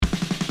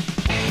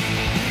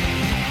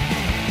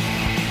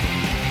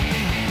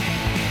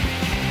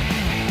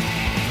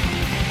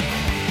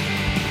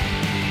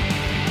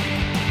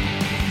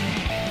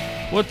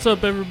What's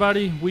up,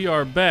 everybody? We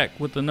are back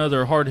with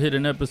another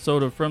hard-hitting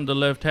episode of From the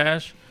Left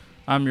Hash.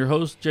 I'm your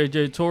host,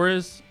 JJ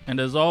Torres, and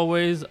as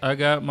always, I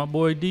got my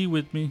boy D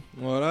with me.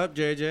 What up,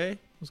 JJ?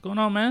 What's going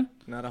on, man?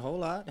 Not a whole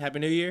lot. Happy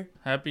New Year.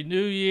 Happy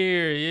New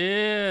Year,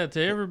 yeah,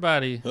 to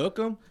everybody. Hook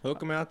 'em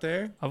out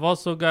there. I've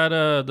also got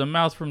the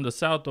mouth from the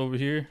south over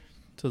here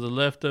to the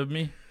left of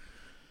me.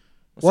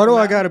 Why do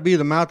I got to be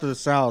the mouth of the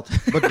South,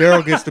 but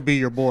Daryl gets to be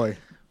your boy?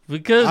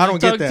 Because I don't you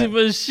get talk that. too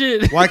much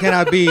shit. Why can't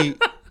I be?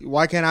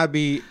 Why can't I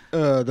be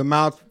the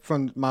mouth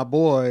from my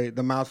boy,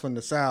 the mouth from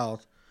the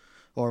South,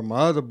 or my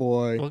other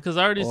boy? Well, because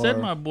I already said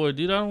or my boy,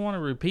 dude. I don't want to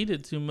repeat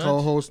it too much.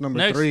 Co-host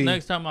number 3.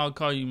 Next time I'll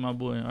call you my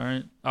boy. All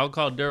right, I'll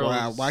call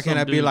Daryl. Why can't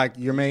I be dude. like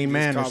your main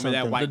man or Call me that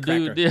something? white The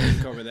cracker. dude, yeah. You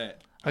can cover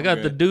that. I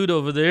got the dude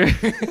over there.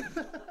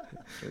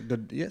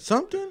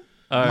 Something?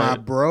 All My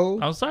right. bro.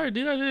 I'm sorry,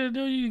 dude. I didn't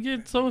know you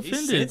get so He's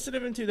offended.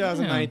 sensitive in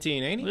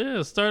 2019, ain't he?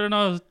 Yeah, starting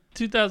off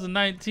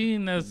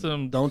 2019, that's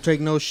some Don't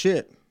take no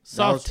shit.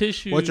 soft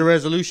tissue. What's your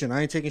resolution?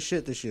 I ain't taking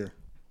shit this year.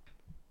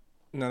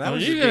 No, Oh,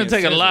 was you're just gonna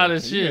being take a lot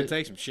of sensitive. You're shit. gonna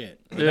take some shit.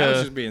 Yeah. That was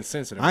just being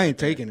sensitive. I ain't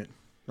taking it.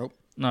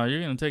 No,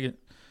 you're gonna take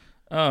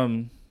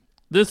it.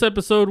 This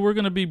episode we're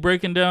gonna be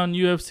breaking down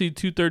UFC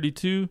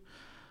 232,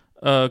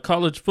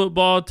 college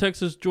football,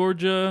 Texas,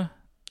 Georgia,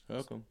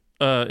 Hook 'em.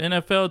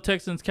 NFL,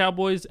 Texans,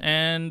 Cowboys,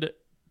 and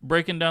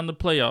breaking down the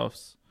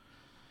playoffs.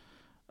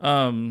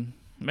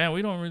 Man,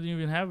 we don't really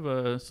even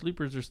have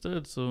sleepers or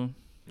studs, so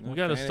we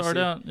got to start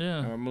out. Yeah,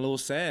 I'm a little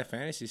sad.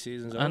 Fantasy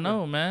season's over. I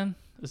know, man.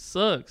 It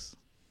sucks.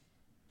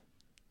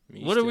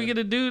 Me What are we still.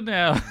 gonna do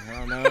now?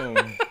 I don't know.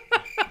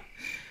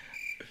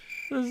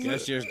 It's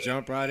Guess just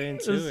jump right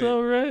into it.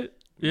 all right.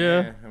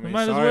 Yeah, I we mean,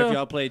 might sorry as if well.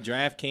 y'all played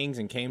DraftKings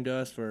and came to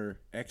us for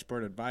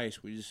expert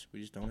advice. We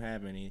just don't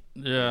have any.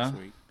 Yeah,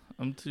 This week.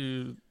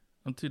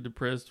 I'm too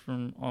depressed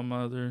from all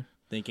my other.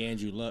 Think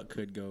Andrew Luck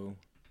could go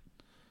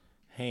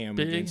ham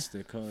Big? against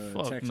the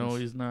Fuck Texans. no,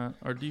 he's not.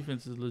 Our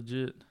defense is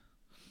legit.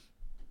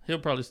 He'll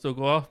probably still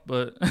go off,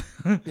 but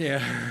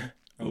Yeah.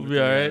 we'll be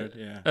all right.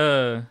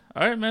 Yeah.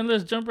 All right, man.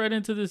 Let's jump right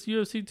into this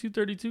UFC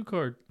 232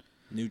 card.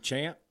 New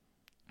champ.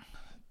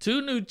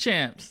 2 new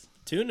champs.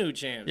 2 new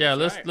champs. Yeah,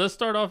 That's right. let's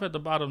start off at the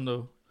bottom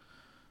though.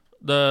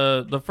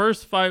 The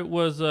first fight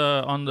was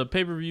on the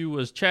pay-per-view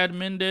was Chad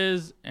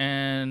Mendes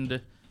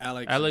and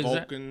Alex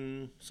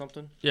Volkan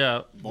something.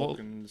 yeah,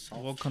 Volkan.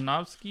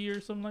 Volkanovski or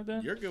something like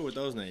that. You're good with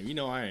those names. You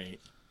know I ain't.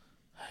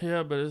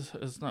 Yeah, but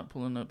it's not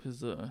pulling up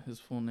his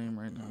full name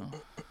right now.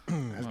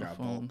 That's My got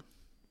phone.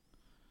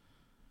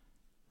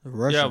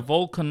 Russian. Yeah,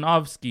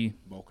 Volkanovski.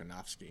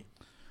 Volkanovski.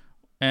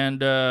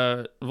 And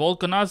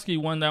Volkanovski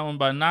won that one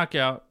by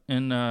knockout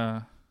in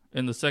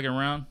the second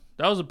round.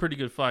 That was a pretty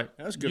good fight.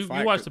 That was a good You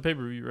fight. watched the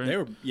pay-per-view, right?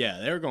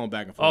 They were going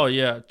back and forth. Oh,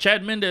 yeah.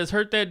 Chad Mendes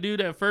hurt that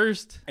dude at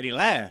first. And he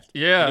laughed.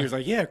 Yeah. And he was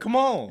like, "Yeah, come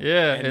on."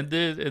 Yeah, and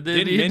then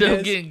didn't he ended up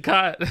Mendes- getting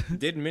caught.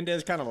 Didn't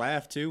Mendez kind of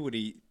laugh too when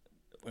he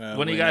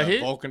got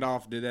hit?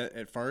 Volkanov did that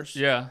at first.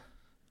 Yeah,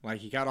 Like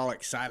he got all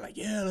excited, like,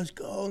 "Yeah, let's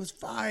go, let's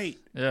fight."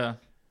 yeah.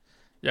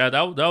 Yeah,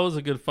 that was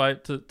a good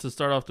fight to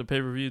start off the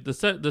pay-per-view. The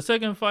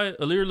second fight,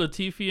 Ilir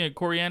Latifi and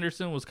Corey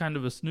Anderson, was kind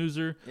of a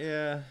snoozer.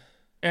 Yeah,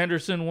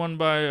 Anderson won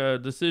by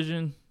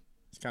decision.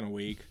 it's kind of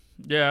weak.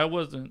 Yeah, it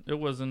wasn't I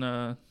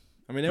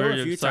mean, there were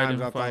Very a few exciting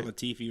times I fight. thought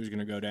Latifi was going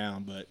to go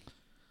down, but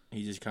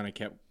he just kind of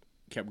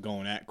kept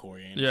going at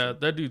Corey Anderson. Yeah,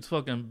 that dude's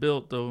fucking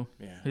built though.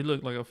 Yeah. He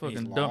looked like a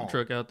fucking dump long.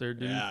 truck out there,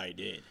 dude. Yeah, he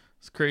did.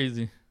 It's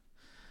crazy.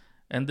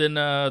 And then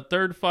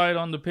third fight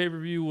on the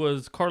pay-per-view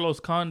was Carlos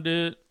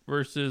Condit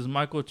versus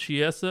Michael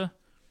Chiesa.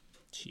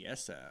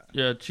 Chiesa.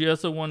 Yeah,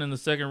 Chiesa won in the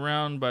second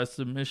round by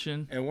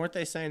submission. And weren't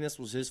they saying this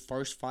was his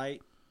first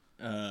fight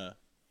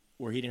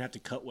where he didn't have to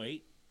cut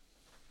weight?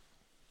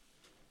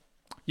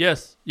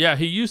 Yes. Yeah,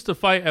 he used to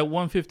fight at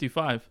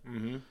 155.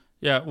 Mm-hmm.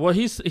 Yeah, well,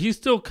 he's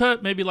still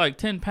cut maybe like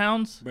 10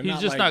 pounds. But He's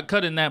not just like- not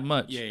cutting that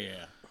much.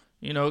 Yeah.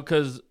 You know,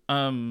 because,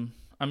 I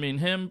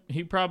mean,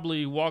 he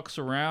probably walks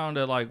around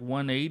at like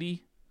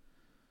 180.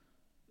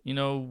 You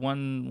know,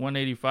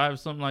 185,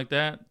 something like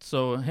that.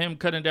 So him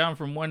cutting down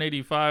from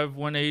 185,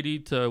 180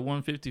 to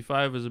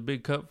 155 is a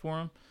big cut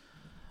for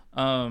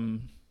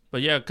him.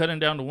 But yeah, cutting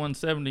down to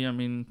 170, I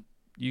mean,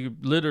 you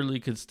literally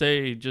could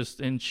stay just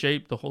in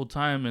shape the whole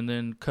time and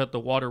then cut the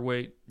water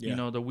weight,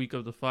 Yeah. the week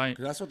of the fight.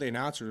 Because that's what the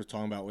announcer was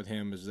talking about with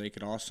him is they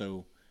could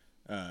also,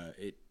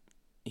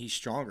 he's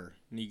stronger,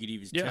 and you could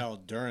even Yeah. tell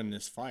during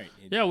this fight.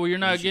 Yeah, well, you're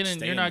he not should getting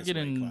stay you're in not this weight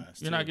getting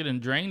class, you're not too. getting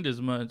drained as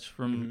much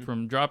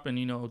from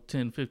dropping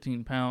 10,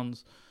 15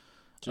 pounds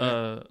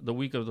Sure. the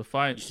week of the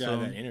fight. You still So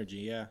have that energy,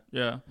 yeah.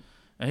 yeah,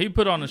 and he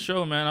put on a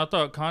show, man. I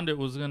thought Condit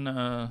was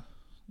gonna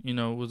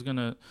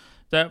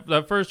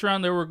that first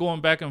round they were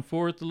going back and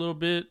forth a little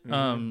bit.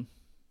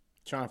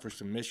 Trying for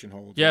submission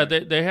holds. Yeah,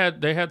 right? they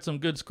had some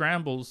good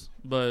scrambles,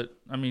 but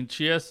I mean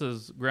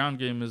Chiesa's ground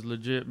game is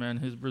legit, man.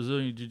 His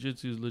Brazilian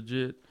jiu-jitsu is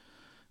legit,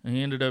 and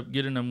he ended up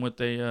getting him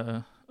with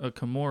a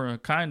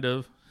Kimura, kind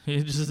of.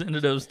 He just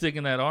ended up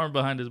sticking that arm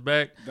behind his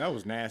back. That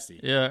was nasty.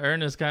 Yeah,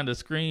 Ernest kind of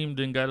screamed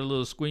and got a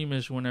little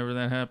squeamish whenever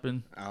that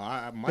happened.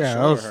 My Yeah,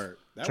 shoulder that hurt.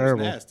 That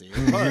Terrible. was nasty.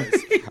 It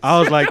was. I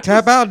was like,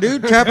 tap out,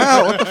 dude. Tap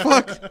out. What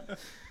the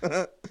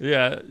fuck?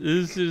 Yeah,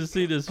 you should have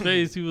seen his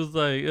face. He was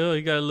like, oh,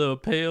 he got a little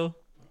pale.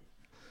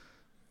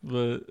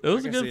 But it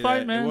was I a can good see fight,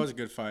 that. man. It was a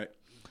good fight.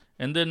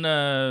 And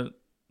then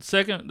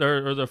second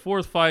or the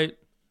fourth fight,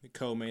 The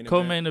co-main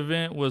co-main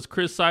event was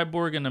Chris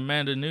Cyborg and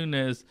Amanda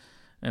Nunes,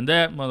 and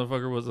that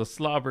motherfucker was a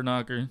slobber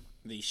knocker.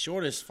 The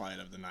shortest fight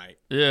of the night.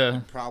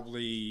 Yeah,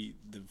 Probably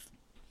the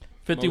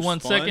 51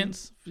 most fun.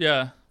 seconds.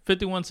 Yeah,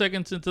 51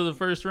 seconds into the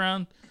first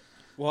round.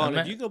 Well, and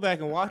And if you go back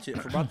and watch it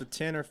for about the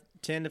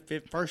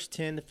first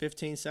 10 to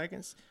 15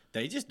 seconds,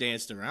 they just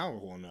danced around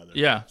with one another.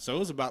 Yeah. So it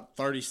was about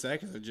 30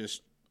 seconds of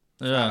just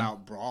flat Yeah,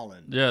 out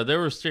brawling. yeah, they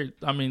were straight.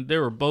 I mean, they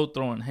were both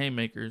throwing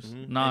haymakers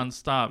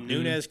nonstop.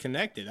 dude. Nunes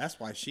connected. That's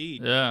why she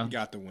Yeah.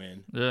 got the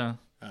win. Yeah,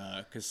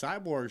 Because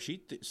Cyborg,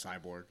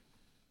 Cyborg.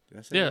 Did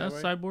I say yeah, it that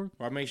that's way? Cyborg.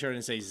 Well, I make sure I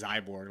didn't say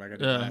Cyborg like I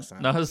did Yeah, last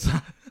time. no,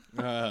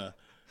 it's,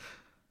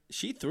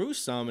 She threw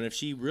some, and if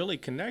she really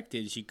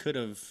connected, she could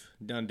have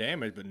done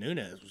damage. But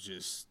Nunes was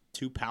just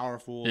too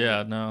powerful.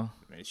 yeah, no,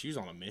 Man, she was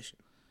on a mission.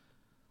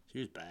 She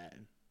was bad.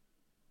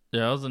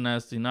 yeah, it was a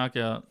nasty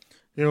knockout.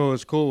 You know,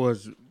 what's cool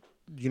was,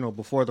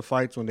 before the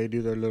fights when they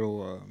do their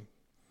little,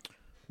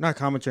 not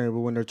commentary, but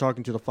when they're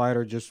talking to the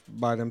fighter just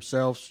by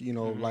themselves,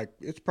 like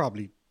it's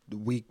probably the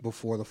week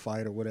before the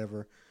fight or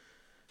whatever.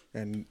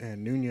 And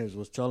Nunes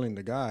was telling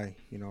the guy,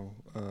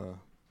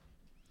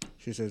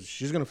 she says,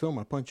 she's going to feel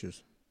my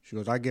punches. She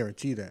goes, I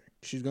guarantee that.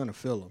 She's going to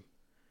feel them.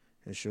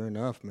 And sure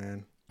enough,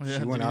 man, Yeah,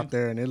 she went dude. out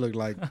there and it looked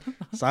like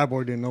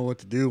Cyborg didn't know what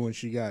to do when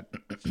she got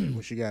That's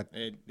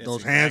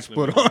those hands exactly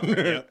put what- on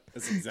her. Yep,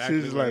 that's exactly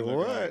She was what like, it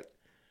looked what?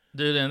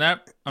 Dude, and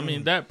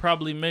that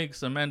probably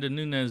makes Amanda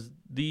Nunes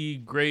the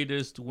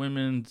greatest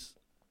women's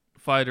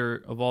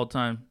fighter of all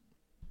time.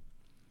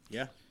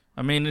 Yeah.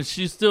 I mean, and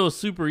she's still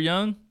super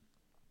young,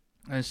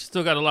 and she's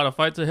still got a lot of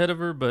fights ahead of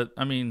her. But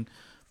I mean,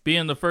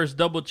 being the first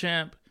double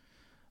champ,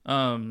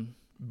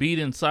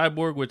 beating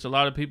Cyborg, which a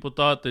lot of people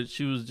thought that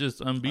she was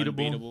just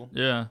unbeatable. Unbeatable.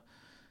 Yeah.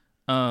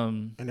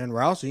 And then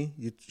Rousey,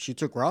 she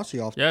took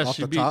Rousey off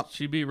She the beat top.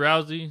 she beat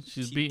Rousey.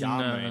 She's She beaten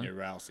dominated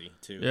Rousey,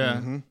 too. yeah,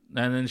 Mm-hmm.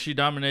 and then she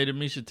dominated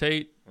Misha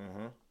Tate.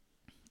 Uh-huh.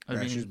 I Yeah,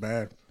 mean, she's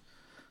bad.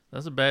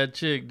 that's a bad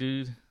chick,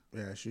 dude.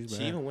 Yeah, she's bad.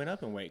 She even went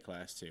up in weight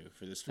class, too,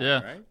 for this fight,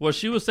 Yeah. right? Well,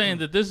 she was saying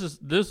that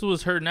this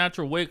was her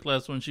natural weight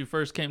class when she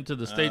first came to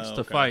the States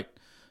to okay. fight.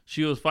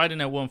 She was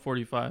fighting at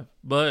 145.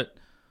 But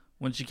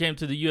when she came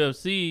to the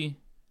UFC,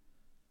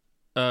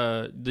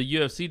 the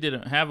UFC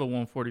didn't have a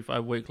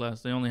 145 weight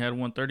class. They only had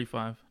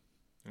 135.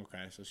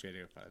 Okay, so she had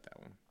to go fight that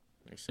one.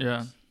 Makes sense.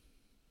 Yeah.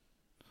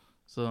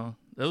 So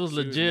it was She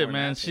was legit, more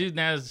man.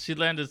 natural. She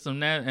landed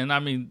some and I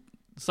mean,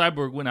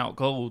 Cyborg went out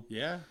cold.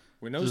 Yeah.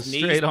 When those Just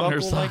knees straight on her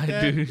buckle like side,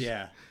 that, dude.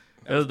 Yeah.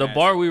 The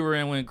bar we were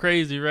in went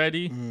crazy,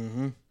 ready?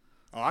 Mm-hmm.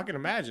 Oh, I can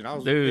imagine. I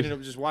was Dude. ended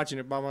up just watching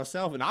it by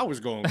myself, and I was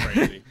going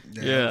crazy.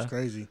 Yeah, Yeah. it's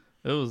crazy.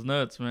 It was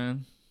nuts,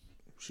 man.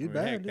 She's I mean,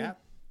 bad, heck, dude.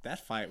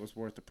 that fight was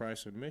worth the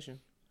price of admission.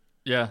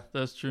 Yeah,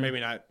 that's true. Maybe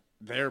not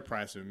their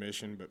price of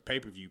admission, but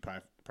pay-per-view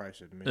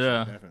price of admission,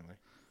 Yeah. definitely.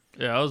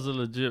 Yeah, it was a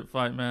legit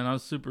fight, man. I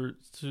was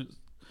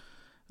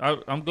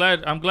I'm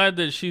glad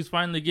that she's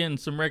finally getting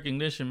some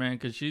recognition, man,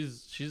 because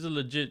she's a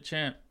legit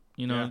champ.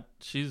 You know, Yeah.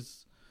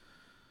 she's.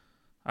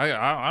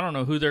 I don't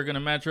know who they're gonna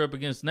match her up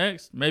against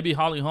next. Maybe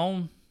Holly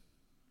Holm.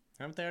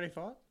 Haven't they already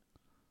fought?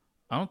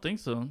 I don't think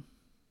so. I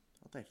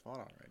thought they fought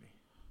already.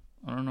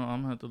 I don't know.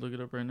 I'm gonna have to look it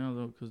up right now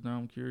though, because now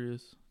I'm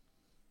curious.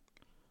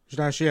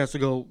 So now she has to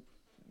go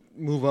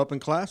move up in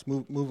class,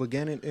 move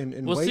again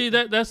in Well, weight. see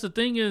that's the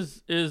thing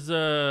is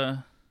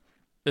at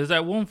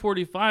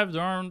 145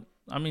 there aren't.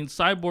 I mean,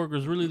 Cyborg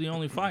was really the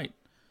only fight.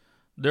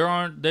 They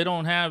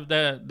don't have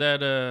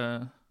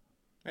that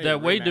Hey,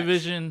 weight rematch.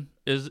 division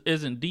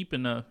isn't deep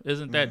enough.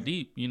 Isn't that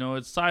deep? You know,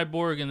 it's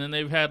Cyborg, and then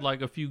they've had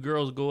like a few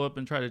girls go up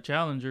and try to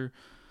challenge her,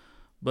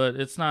 but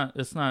it's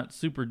not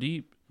super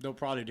deep. They'll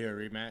probably do a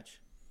rematch.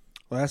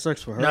 Well, that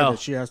sucks for her No. that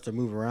she has to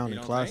move around You in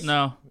don't class. think?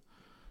 No,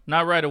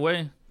 not right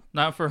away.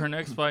 Not for her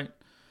next fight.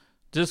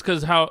 Just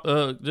because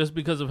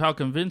of how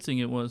convincing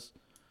it was.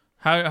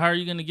 How are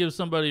you going to give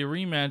somebody a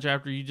rematch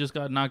after you just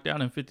got knocked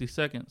out in 50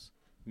 seconds?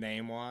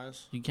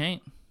 Name-wise. You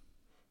can't.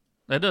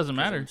 That doesn't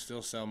matter.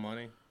 Still sell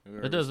money.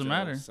 It doesn't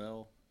matter.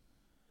 Sell.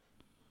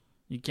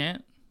 You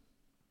can't.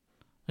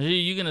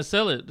 You're going to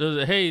sell it.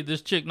 Hey,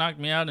 this chick knocked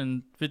me out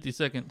in 50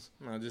 seconds.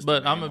 No, just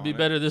But the I'm name going to be on it.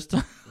 better this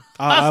time.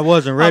 I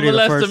wasn't ready I'ma the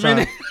last a first time.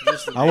 minute.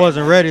 Just the I name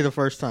wasn't on ready the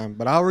first time,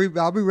 but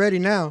I'll be ready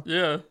now.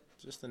 Yeah. it.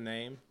 Just the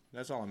name.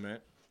 That's all I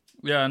meant.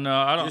 Yeah, no,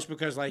 I don't. Just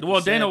because, like, Well, you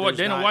said, Dana there's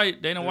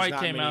White there's not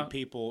came many out.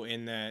 people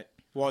in that.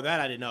 Well, that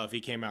I didn't know if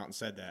he came out and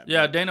said that.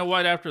 Yeah, but Dana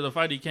White, after the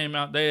fight, he came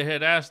out. They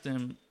had asked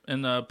him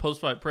in the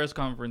post-fight press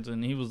conference,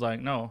 and he was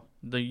like, no,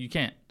 you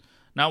can't.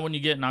 Not when you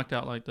get knocked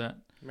out like that.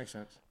 makes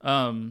sense.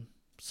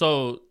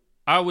 So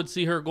I would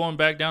see her going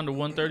back down to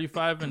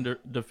 135 and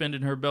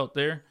defending her belt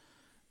there.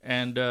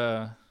 And,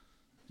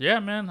 yeah,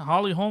 man,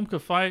 Holly Holm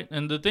could fight.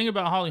 And the thing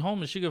about Holly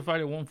Holm is she could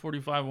fight at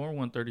 145 or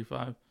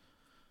 135.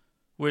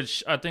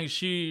 Which I think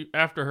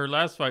after her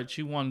last fight,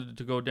 she wanted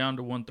to go down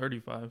to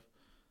 135.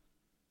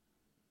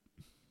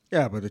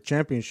 Yeah, but the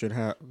champion should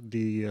have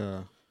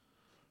the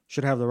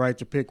right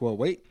to pick what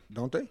weight,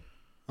 don't they?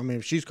 I mean,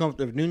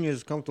 if Nunez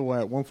is comfortable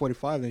at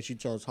 145, then she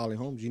tells Holly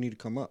Holmes, "You need to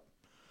come up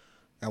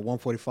at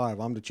 145.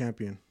 I'm the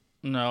champion."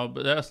 No,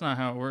 but that's not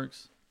how it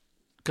works.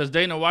 Because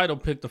Dana White will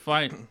pick the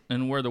fight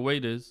and where the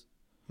weight is.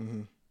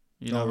 Mm-hmm.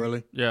 You know? Oh,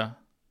 really? Yeah.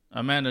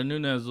 Amanda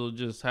Nunes will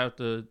just have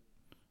to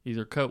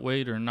either cut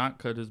weight or not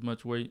cut as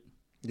much weight.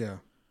 Yeah.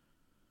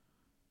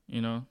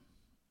 You know?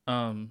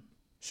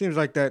 Seems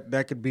like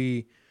that could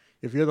be,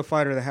 if you're the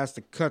fighter that has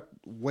to cut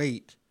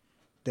weight,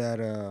 that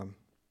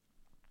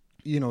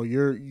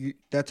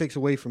that takes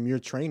away from your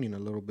training a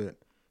little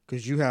bit,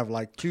 because you have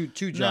like two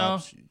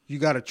jobs. No. You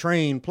got to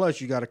train,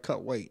 plus you got to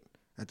cut weight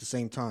at the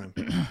same time.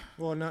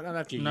 Well, not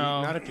if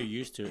you're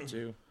used to it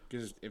too.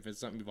 Because if it's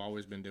something you've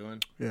always been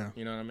doing,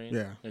 you know what I mean.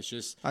 Yeah, it's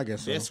just. I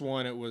guess this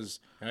one, it was.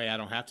 Hey, I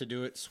don't have to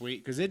do it.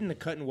 Sweet, because isn't the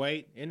cutting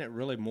weight? Isn't it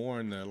really more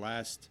in the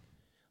last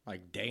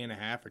like day and a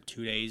half or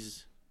 2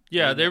 days?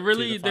 Yeah, they're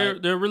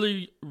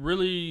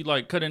really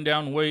like cutting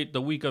down weight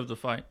the week of the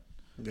fight.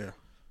 Yeah.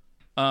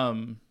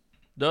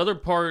 The other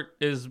part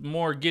is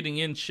more getting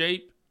in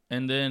shape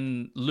and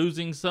then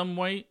losing some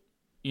weight.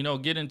 You know,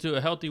 get into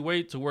a healthy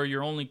weight to where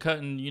you're only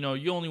cutting. You know,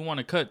 you only want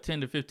to cut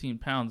 10 to 15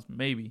 pounds,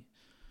 maybe.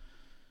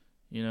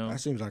 You know, that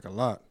seems like a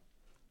lot.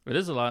 It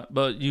is a lot,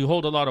 but you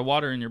hold a lot of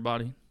water in your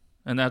body,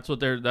 and that's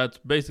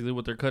basically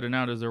what they're cutting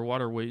out is their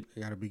water weight.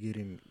 They got to be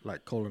getting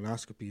like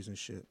colonoscopies and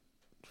shit,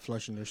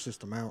 flushing their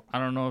system out. I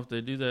don't know if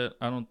they do that.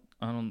 I don't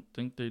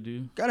think they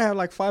do. Got to have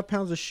like 5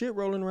 pounds of shit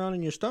rolling around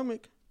in your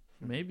stomach.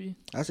 Maybe.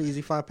 That's an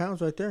easy 5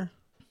 pounds right there.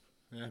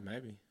 Yeah,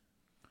 maybe.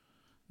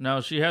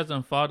 No, she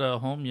hasn't fought at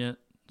home yet,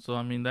 so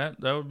I mean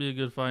that would be a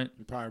good fight.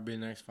 It'd probably be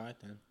the next fight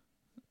then.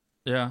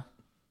 Yeah.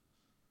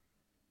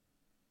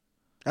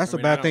 That's the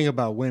bad thing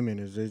about women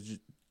is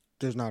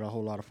there's not a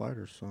whole lot of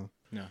fighters. So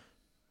no.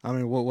 I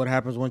mean, what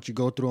happens once you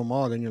go through them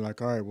all? Then you're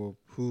like, all right, well,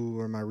 who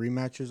are my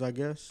rematches? I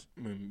guess.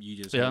 I mean, you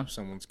just hope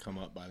someone's come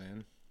up by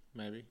then,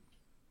 maybe.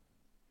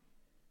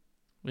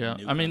 Yeah,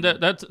 I mean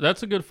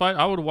that's a good fight.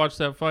 I would watch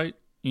that fight.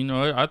 You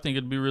know, I think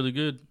it'd be really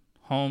good.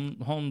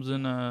 Holmes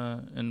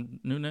and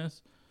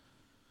Nunes.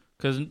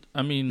 Because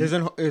I mean,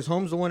 is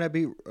Holmes the one that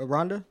beat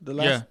Ronda the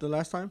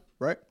last time,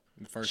 right?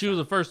 She was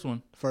the first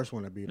one. First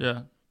one that beat her.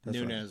 Yeah. That's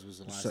Nunes was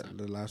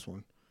the last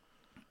one.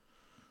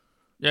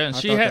 Yeah, and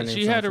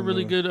she had a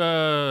really good.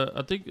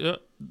 I think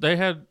they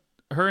had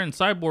her and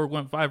Cyborg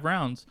went 5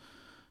 rounds,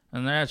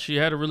 and she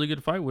had a really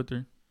good fight with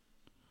her.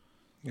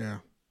 Yeah,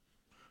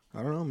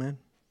 I don't know, man.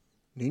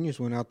 Nunez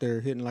went out there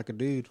hitting like a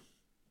dude.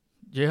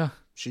 Yeah,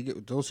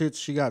 those hits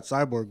she got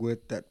Cyborg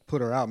with that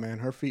put her out, man.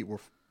 Her feet were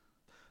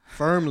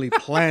firmly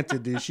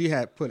planted, dude. She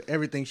had put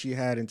everything she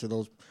had into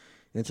those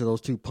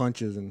 2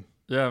 punches, and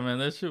yeah, man,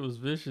 that shit was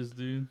vicious,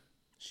 dude.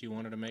 She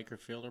wanted to make her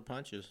feel her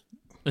punches.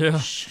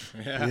 Yeah.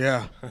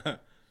 Yeah.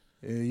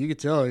 You could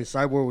tell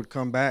Cyborg would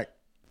come back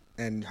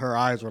and her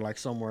eyes were like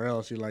somewhere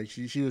else. She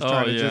was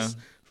trying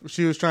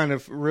she was trying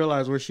to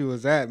realize where she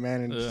was at,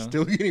 man, and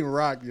still getting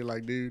rocked. You're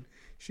like, dude,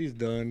 she's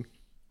done.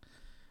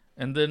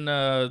 And then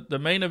the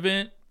main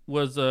event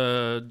was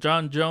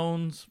John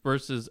Jones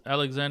versus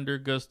Alexander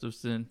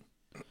Gustafsson.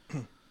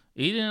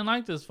 He didn't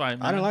like this fight,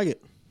 man. I didn't like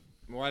it.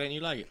 Why didn't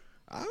you like it?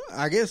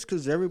 I guess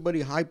because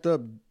everybody hyped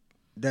up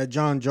that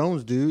John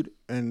Jones dude,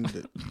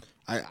 and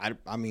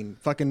I mean,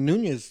 fucking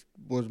Nunez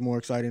was more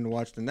exciting to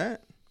watch than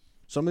that.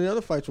 Some of the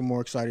other fights were more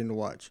exciting to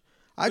watch.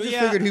 I just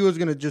figured he was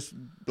gonna just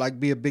like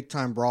be a big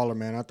time brawler,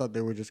 man. I thought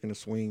they were just gonna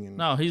swing. And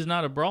no, he's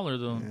not a brawler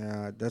though.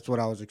 Yeah, that's what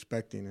I was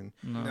expecting. And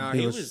no,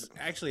 he was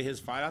actually his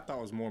fight. I thought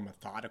was more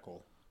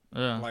methodical.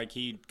 Yeah, like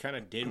he kind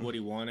of did what he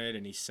wanted,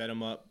 and he set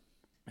him up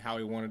how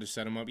he wanted to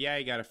set him up. Yeah,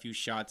 he got a few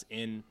shots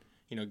in.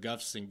 You know,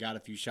 Gustafsson got a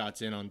few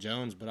shots in on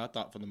Jones, but I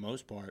thought for the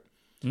most part,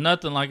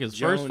 nothing like his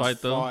first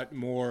fight though. Jones fought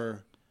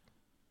more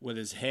with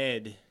his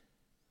head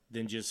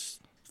than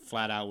just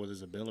flat out with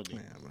his ability.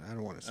 Yeah, I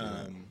don't want to see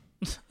that.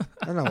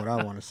 That's not what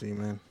I want to see,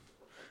 man.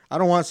 I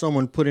don't want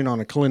someone putting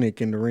on a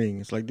clinic in the ring.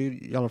 It's like,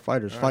 dude, y'all are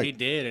fighters. Fight. He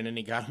did, and then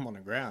he got him on the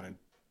ground and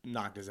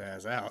knocked his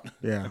ass out.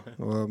 Yeah.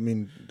 Well, I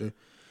mean,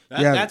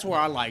 that's where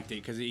I liked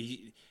it because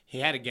he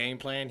had a game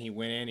plan. He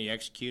went in, he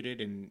executed,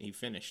 and he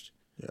finished.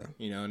 Yeah.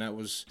 You know, and that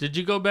was. Did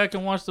you go back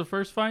and watch the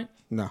first fight?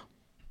 No.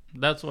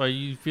 That's why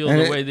you feel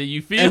the way that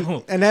you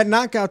feel. And that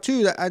knockout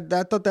too. I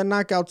thought that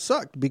knockout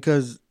sucked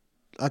because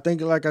I think,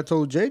 like I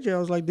told JJ, I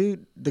was like,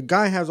 dude, the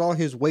guy has all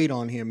his weight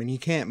on him and he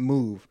can't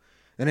move,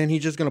 and then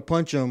he's just gonna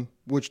punch him,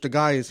 which the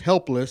guy is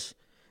helpless,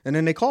 and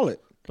then they call it.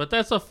 But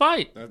that's a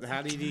fight.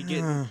 How did he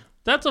get?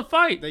 That's a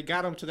fight. They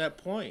got him to that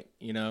point,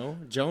 you know.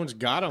 Jones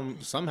got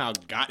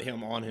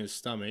him on his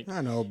stomach.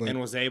 I know, but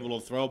and was able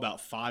to throw about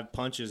 5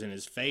 punches in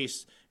his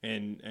face,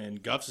 and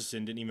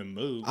Gustafsson didn't even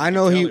move. I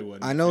know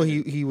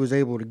he was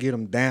able to get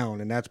him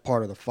down, and that's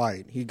part of the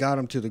fight. He got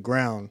him to the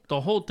ground.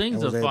 The whole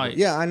thing's a fight.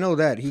 Yeah, I know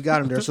that. He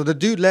got him there. So the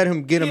dude let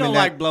him get him. He don't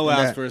like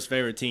blowouts for his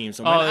favorite team.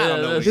 So I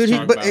don't know what dude, he's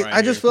talking about right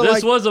I just here. feel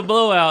this was a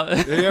blowout.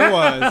 It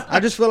was. I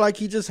just feel like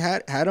he just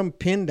had him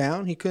pinned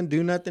down. He couldn't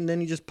do nothing.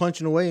 Then he just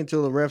punching away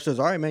until the ref says,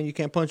 "All right, man, you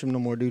can't punch him no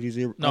more, dude. He's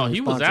no,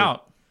 he was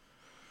out.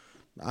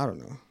 I don't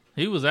know.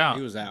 He was out.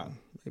 He was out.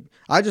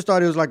 I just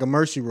thought it was like a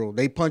mercy rule.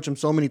 They punch him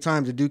so many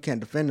times, the dude can't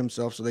defend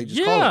himself, so they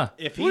just call Yeah.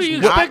 it. If What do he's you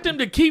not- expect him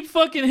to keep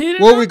fucking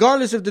hitting? Well, him?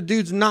 regardless if the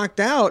dude's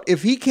knocked out,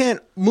 if he can't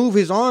move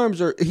his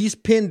arms or he's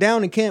pinned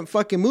down and can't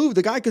fucking move,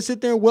 the guy could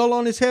sit there and well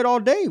on his head all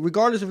day,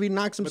 regardless if he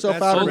knocks himself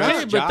that's out or okay, not. Okay,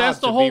 That's but that's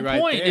job the to whole be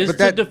right point there. is But to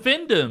that-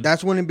 defend him.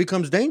 That's when it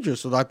becomes dangerous.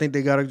 So I think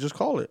they gotta just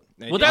call it.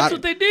 Well, that's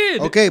what they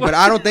did. Okay, but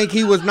I don't think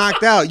he was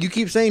knocked out. You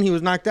keep saying he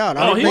was knocked out.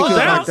 I Oh, don't he think was he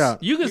was out. knocked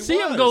out. You can He see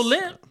him go was.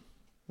 limp.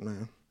 No.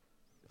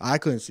 I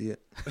couldn't see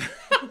it.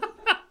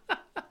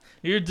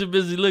 You're too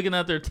busy looking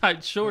at their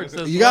tight shorts.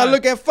 That's You gotta why.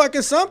 look at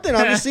fucking something.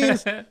 I'm just seeing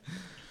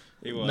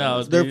He was.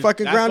 No, they're dude.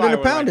 fucking That's grounding why and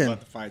we like pounding. about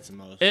the fights the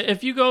most.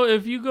 If you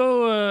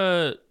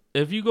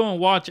go and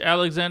watch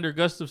Alexander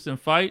Gustafsson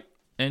fight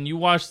and you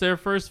watch their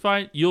first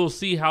fight, you'll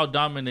see how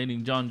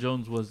dominating John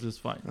Jones was this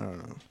fight. I don't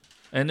know.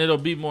 And it'll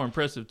be more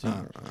impressive too. I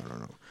don't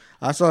know.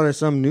 I saw that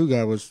some new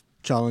guy was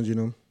challenging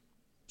him.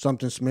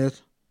 Something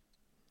Smith,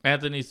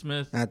 Anthony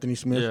Smith. Anthony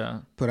Smith, Yeah,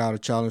 put out a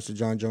challenge to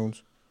John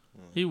Jones.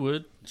 he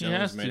would. He Jones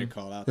has made to. a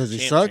call out. Does he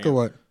Champ, suck or champ.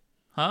 what?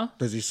 Huh?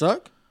 Does he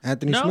suck?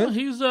 Anthony No, Smith?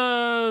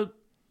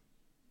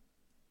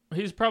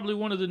 he's probably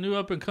one of the new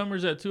up and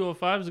comers at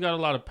 205. He's got a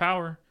lot of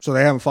power. So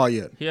they haven't fought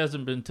yet. He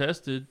hasn't been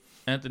tested.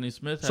 Anthony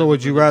Smith. So would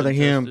hasn't you really rather been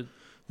him-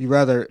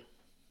 tested.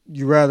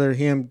 You rather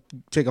him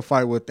take a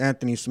fight with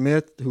Anthony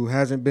Smith, who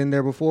hasn't been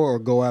there before, or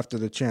go after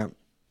the champ,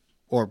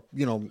 or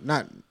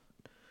not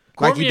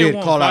like he Cormier did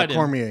won't call out fight him.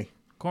 Cormier.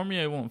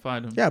 Cormier won't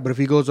fight him. Yeah, but if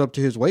he goes up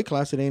to his weight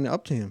class, it ain't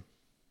up to him.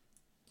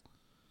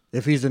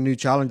 If he's the new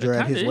challenger It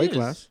at his kinda weight is.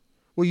 class.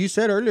 Well, you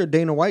said earlier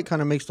Dana White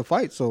kind of makes the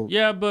fight, so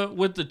Yeah, but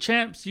with the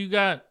champs, you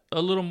got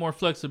a little more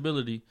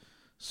flexibility.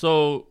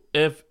 So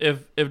if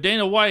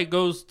Dana White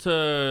goes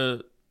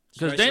to,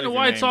 because Especially Dana if your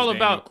White's name's all Daniel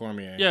about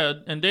Cormier. yeah,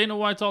 and Dana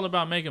White's all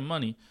about making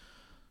money.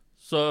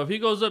 So if he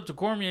goes up to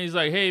Cormier, he's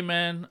like, "Hey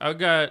man, I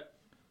got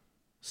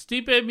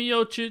Stipe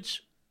Miocic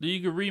that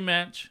you could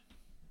rematch.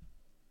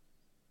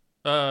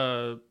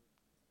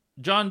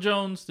 John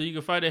Jones that you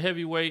could fight a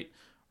heavyweight,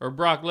 or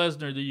Brock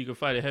Lesnar that you could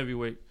fight a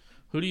heavyweight.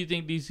 Who do you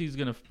think DC's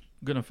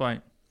gonna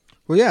fight?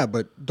 well, yeah.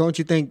 But don't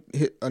you think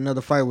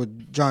another fight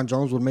with John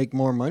Jones would make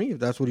more money if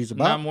that's what he's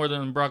about? Not more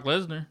than Brock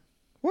Lesnar.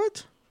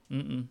 What?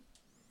 Mm-mm.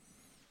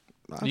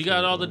 I You feel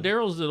got all like-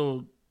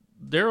 the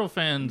Daryl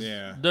fans,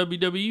 Yeah.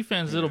 WWE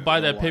fans that'll Yeah, buy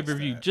they'll that pay per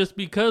view watch that. just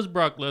because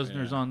Brock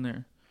Lesnar's Yeah. on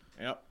there.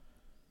 Yep.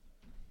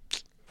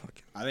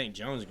 I think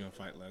Jones is gonna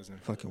fight Lesnar.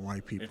 fucking white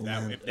If people,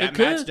 that, man. if that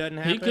could. match doesn't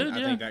He happen, could, I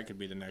yeah. think that could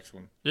be the next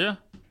one. Yeah,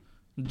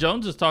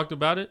 Jones has talked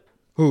about it.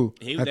 Who?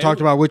 He- I they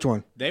talked were- about which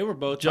one? They were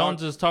both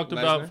Jones has talked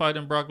about Lesnar.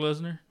 fighting Brock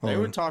Lesnar. They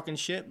Oh. were talking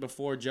shit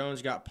before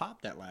Jones got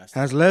popped that last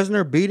time. Has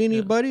Lesnar beat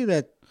anybody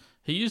that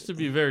He used to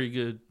be very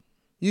good.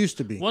 used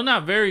to be? Well,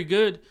 not very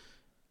good.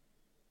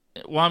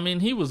 Well, I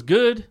mean, he was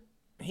good,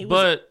 He was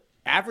but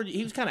average.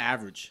 He was kind of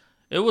average.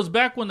 it was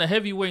back when the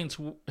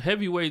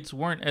heavyweights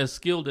weren't as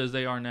skilled as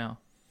they are now.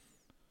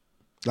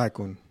 Like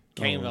when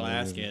Cain Oh,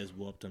 Velasquez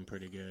whooped him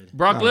pretty good.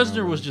 Brock I don't Lesnar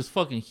know, was man. just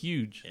fucking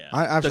huge. Yeah.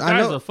 I The I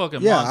guy's know, a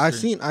fucking yeah.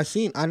 monster. I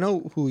seen. I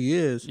know who he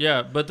is.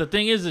 Yeah, but the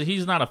thing is that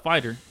he's not a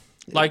fighter.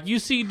 Like, you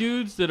see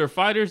dudes that are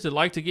fighters that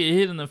like to get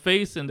hit in the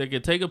face and they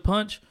can take a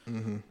punch.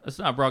 That's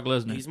not Brock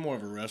Lesnar. He's more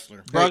of a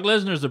wrestler. Brock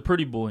Lesnar's a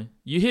pretty boy.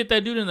 You hit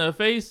that dude in the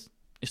face,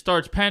 he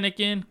starts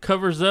panicking,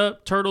 covers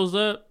up, turtles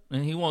up,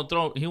 and he won't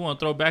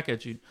throw back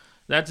at you.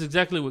 That's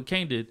exactly what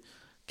Kane did.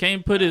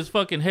 Kane put his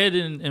fucking head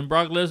in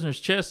Brock Lesnar's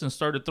chest and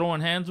started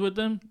throwing hands with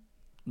him,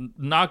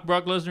 knocked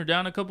Brock Lesnar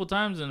down a couple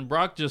times, and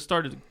Brock just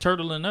started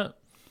turtling up.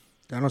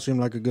 That don't seem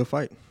like a good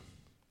fight.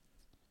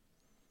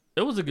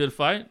 It was a good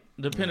fight,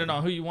 depending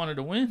on who you wanted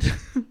to win.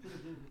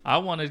 I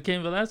wanted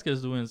Cain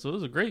Velasquez to win, so it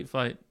was a great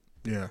fight.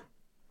 Yeah.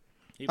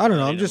 He I don't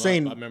know, blooded I'm just him up.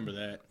 saying- I remember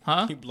that.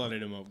 Huh? He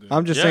blooded him up good.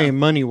 I'm just Yeah. saying,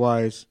 money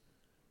wise,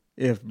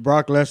 if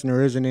Brock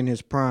Lesnar isn't in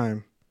his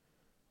prime,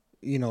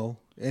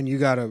 and you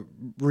got a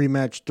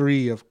rematch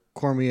 3 of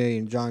Cormier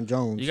and John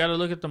Jones, You got to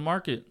look at the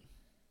market.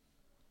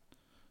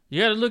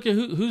 You got to look at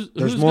who's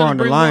there's who's more gonna on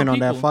the bring line more on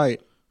that people.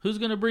 fight. Who's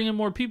going to bring in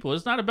more people?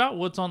 It's not about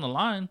what's on the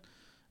line.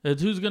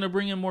 It's who's going to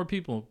bring in more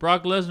people.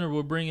 Brock Lesnar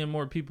will bring in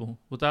more people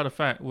without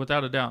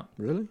a doubt.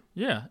 Really?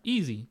 Yeah,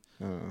 easy.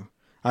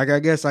 I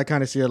guess I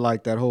kind of see it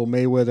like that whole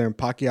Mayweather and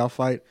Pacquiao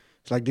fight.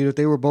 It's like, dude, if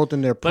they were both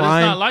in their But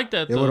prime, it's not like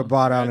that they would though. have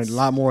brought out a That's-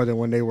 lot more than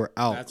when they were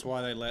out. That's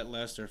why they let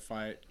Lesnar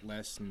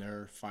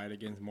fight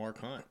against Mark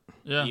Hunt.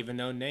 Yeah. Even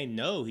though they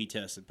know he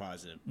tested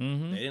positive.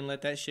 Mhm. They didn't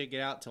let that shit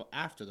get out till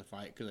after the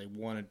fight because they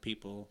wanted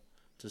people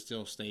to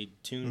still stay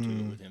tuned to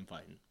it with him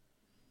fighting.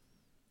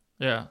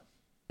 Yeah.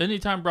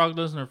 Anytime Brock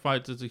Lesnar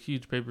fights, it's a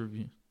huge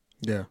pay-per-view.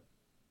 Yeah.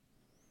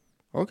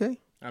 Okay.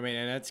 I mean,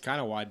 and that's kind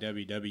of why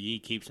WWE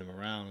keeps him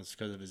around. It's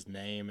because of his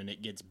name, and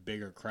it gets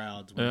bigger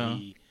crowds when Yeah.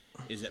 he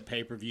is at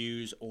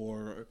pay-per-views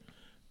or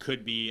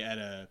could be at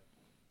a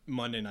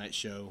Monday night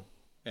show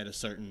at a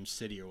certain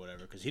city or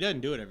whatever. Because he doesn't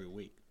do it every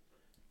week.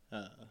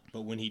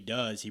 But when he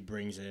does, he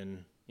brings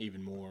in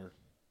even more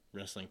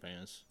wrestling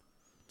fans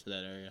to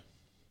that area.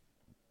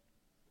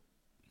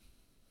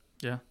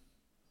 Yeah.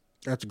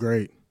 That's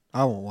great.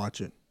 I won't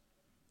watch it.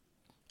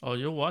 Oh,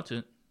 you'll watch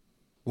it.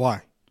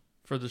 Why?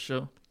 for the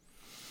show.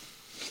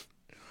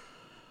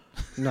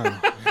 No.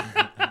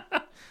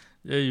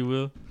 Yeah, you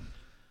will.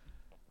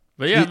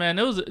 But yeah, man,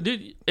 it was,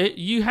 dude.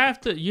 You have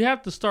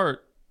to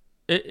start.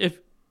 If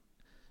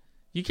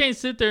you can't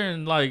sit there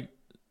and like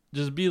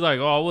just be like,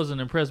 oh, I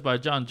wasn't impressed by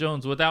John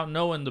Jones without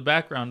knowing the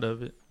background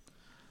of it.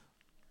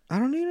 I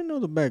don't need to know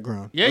the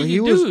background. Yeah, Well,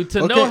 you do.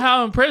 To know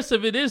how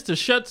impressive it is to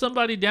shut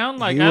somebody down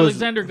like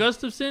Alexander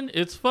Gustafsson,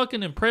 it's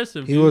fucking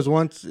impressive. He was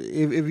once,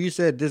 if you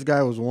said this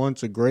guy was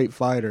once a great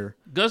fighter,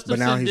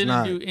 Gustafsson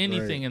didn't do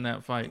anything in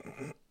that fight.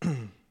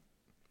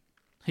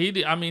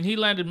 He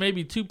landed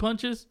maybe 2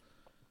 punches.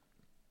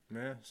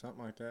 Yeah,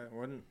 something like that.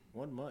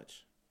 Wasn't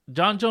much.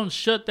 John Jones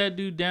shut that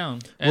dude down.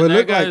 And Well,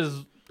 that guy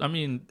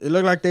it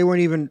looked like they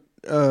weren't even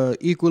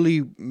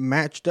equally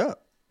matched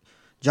up.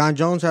 John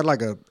Jones had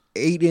like a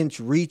 8-inch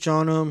reach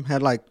on him,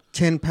 had like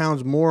 10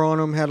 pounds more on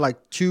him, had like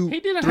he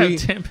didn't have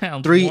 10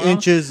 pounds 3 more.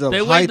 inches of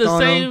height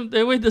on him.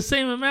 They weighed the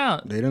same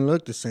amount. They didn't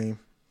look the same.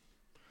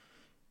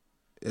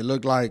 It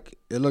looked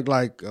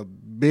like a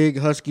big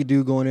husky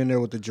dude going in there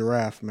with a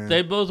giraffe, man.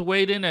 They both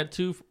weighed in at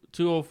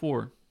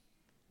 204.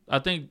 I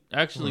think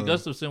actually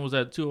Gustafsson was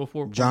at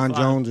 204. John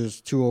Jones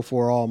is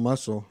 204 all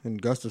muscle, and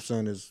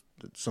Gustafsson is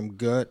some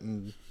gut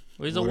and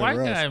he's a white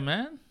guy,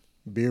 man.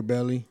 Beer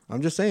belly.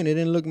 I'm just saying, it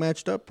didn't look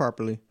matched up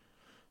properly.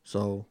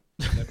 So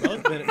They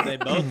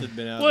both have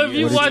been out. Well, if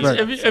you watch,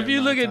 expect? if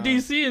you look at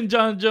DC and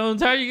John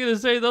Jones, how are you gonna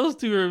say those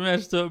two are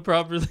matched up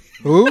properly?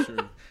 who? True.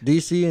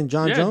 DC and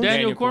John Yeah, Jones.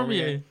 Daniel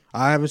Cormier.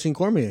 I haven't seen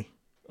Cormier.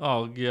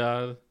 Oh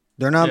god.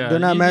 They're not. Yeah, they're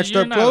not matched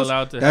you're up not close.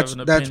 allowed to That's have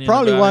an that's opinion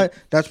probably about why. it.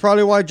 That's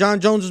probably why John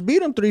Jones has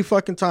beat him 3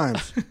 fucking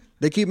times.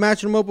 They keep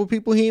matching him up with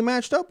people he ain't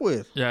matched up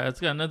with. Yeah, it's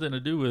got nothing to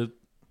do with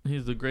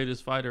he's the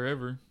greatest fighter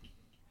ever.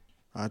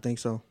 I think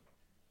so.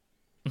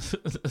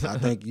 I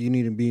think you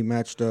need to be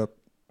matched up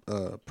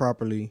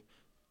properly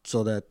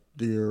so that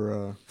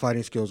your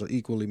fighting skills are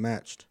equally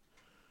matched.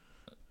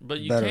 But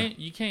you Better.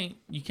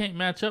 can't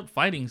match up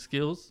fighting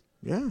skills.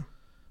 Yeah,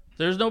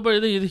 There's nobody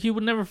that he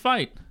would never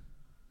fight.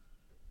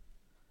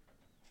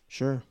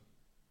 sure.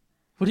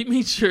 What do you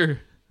mean, sure?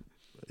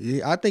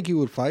 Yeah, I think he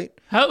would fight.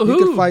 He Who?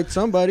 could fight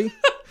somebody.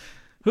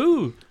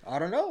 Who? I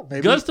don't know.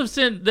 Maybe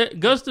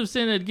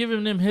Gustafsson had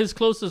given him his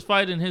closest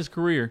fight in his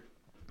career.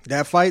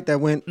 that fight that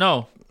went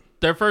No,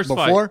 their first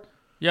before. fight.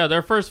 Yeah,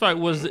 their first fight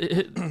was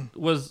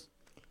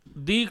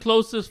the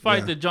closest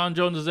fight that John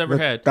Jones has ever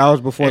had. That was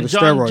before And the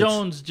John steroids.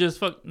 Jones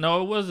just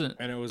No, it wasn't.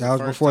 And it was That the was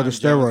first before the time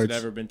Jones had steroids.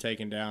 ever been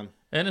taken down.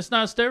 And it's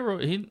not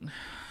steroid.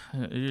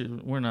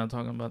 We're not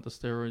talking about the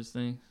steroids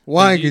thing.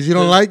 Why? Because you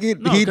don't like it?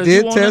 No, He 'cause you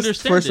did won't test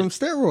understand for it. some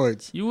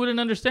steroids. You wouldn't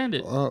understand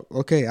it.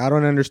 Okay, I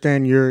don't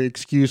understand your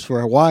excuse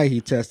for why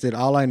he tested.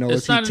 All I know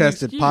It's is he not an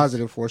tested excuse.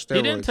 positive for steroids.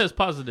 He didn't test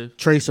positive.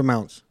 Trace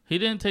amounts. He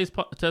didn't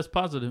test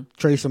positive.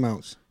 Trace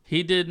amounts.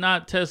 He did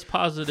not test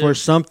positive For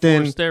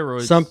something, for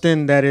steroids.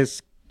 something that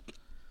is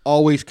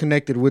always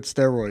connected with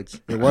steroids.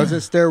 It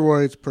wasn't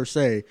steroids per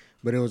se,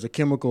 but it was a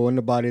chemical in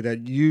the body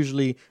that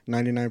usually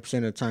 99%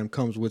 of the time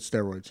comes with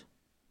steroids.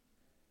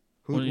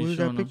 What are you Who's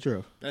that showing them? picture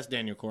of? That's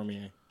Daniel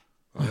Cormier.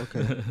 Oh,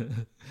 okay.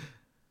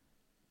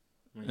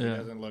 He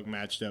doesn't look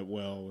matched up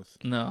well with.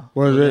 No,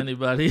 Was with it-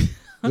 anybody.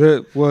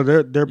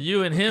 they're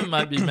You and him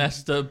might be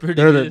matched up pretty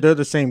good. they're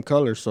the same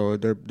color, so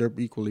they're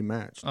equally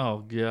matched. Oh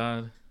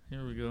god,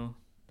 here we go.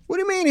 What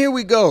do you mean? Here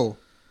we go.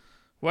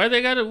 Why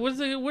they got it? What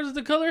does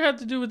the color have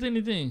to do with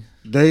anything?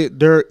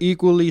 They're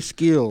equally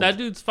skilled. That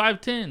dude's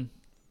 5'10",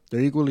 They're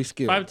equally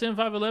skilled. 5'10",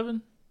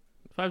 5'11",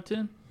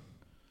 5'10".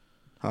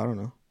 I don't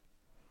know.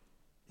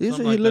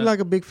 Something He like looked that. like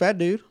a big fat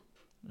dude.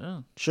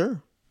 Yeah.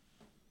 Sure.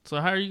 So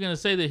how are you gonna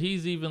say that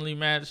he's evenly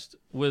matched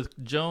with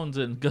Jones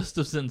and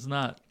Gustafsson's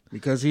not?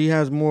 Because he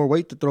has more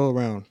weight to throw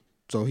around.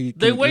 So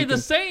They weigh the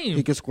same.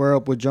 He can square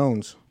up with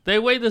Jones. They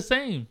weigh the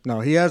same.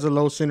 No, he has a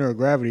low center of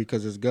gravity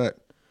because his gut.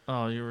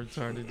 Oh, you're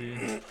retarded,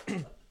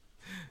 dude.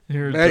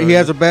 You're He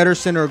has a better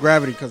center of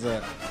gravity because of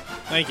that.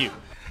 Thank you.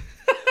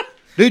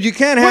 Dude, you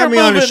can't have We're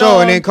me on the moving show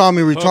on. and then call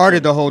me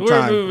retarded the whole We're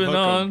time. moving Hook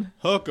 'em. on.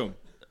 Hook 'em.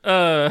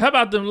 How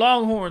about them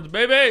Longhorns,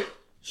 baby?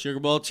 Sugar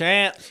Bowl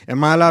champs.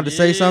 Am I allowed to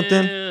say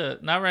something? Yeah,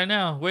 not right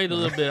now. Wait a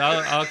little bit.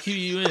 I'll cue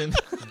you in.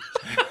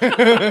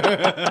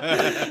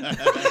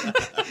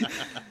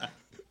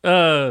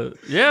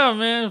 Yeah,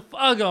 man.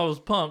 Fuck, I was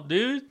pumped,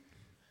 dude.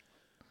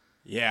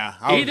 Yeah.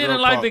 He didn't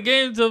like the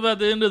game until about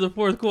the end of the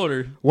fourth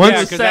quarter. Once- He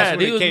was 'cause that's sad.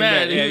 when He it was came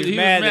mad. back. Yeah, He he was was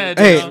mad. mad.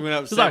 Hey. you know? Went up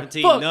He was like,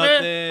 17-0. fuck,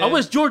 man. I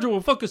wish Georgia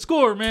would fucking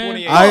score, man.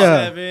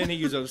 28-7.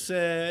 He was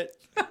upset.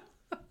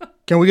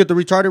 Can we get the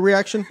retarded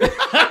reaction?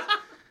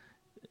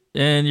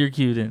 And you're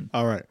cued in.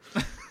 All right.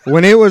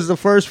 When it was the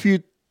first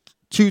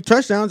two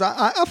touchdowns,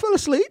 I fell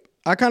asleep.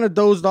 I kind of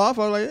dozed off.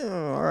 I was like,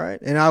 oh, all right.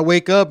 And I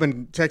wake up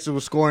and Texas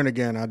was scoring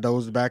again. I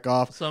dozed back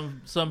off.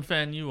 Some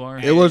fan you are.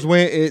 It was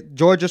when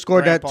Georgia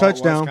scored that Grandpa was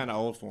touchdown. kind of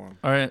old for him.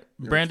 All right,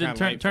 was Brandon, kinda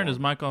turn late turn for his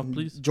him. mic off,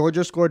 please.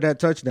 Georgia scored that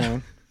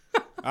touchdown.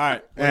 All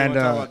right. What do you And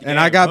wanna talk about the and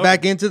game? I got Hook 'em?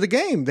 back into the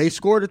game. They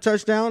scored a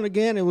touchdown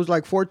again. It was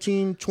like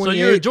 14-28. So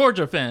you're a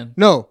Georgia fan.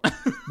 No. But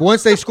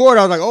once they scored,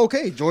 I was like,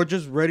 okay,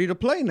 Georgia's ready to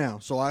play now.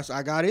 So I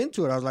got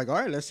into it. I was like, all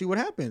right, let's see what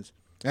happens.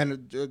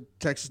 And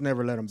Texas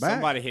never let him back.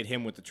 Somebody hit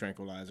him with the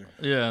tranquilizer.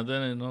 Yeah,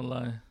 that ain't no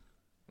lie.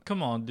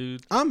 Come on,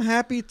 dude. I'm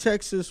happy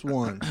Texas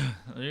won.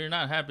 You're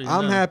not happy.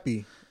 I'm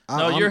happy. No,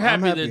 I'm you're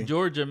I'm happy that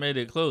Georgia made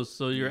it close,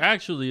 so you're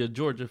actually a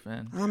Georgia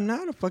fan. I'm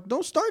not a fuck.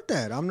 Don't start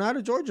that. I'm not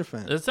a Georgia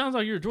fan. It sounds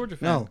like you're a Georgia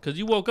fan. No. Because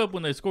you woke up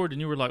when they scored and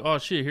you were like, oh,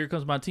 shit, here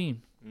comes my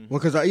team. Well,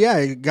 because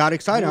I got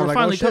excited. I We're was like,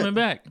 finally oh, shit. coming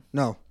back.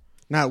 No,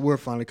 not we're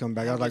finally coming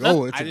back. I was like, That's-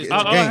 oh, it's a I just- game.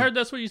 I heard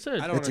that's what you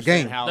said. I don't It's a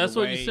understand game. how That's the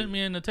what way, you sent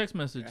me in the text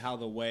message. How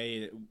the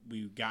way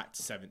we got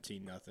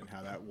 17-0,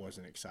 how that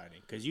wasn't exciting.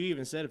 Because you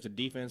even said if the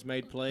defense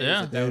made plays,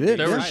 Yeah, that would They be did,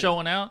 They were exciting.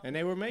 showing out. And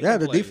they were making Yeah,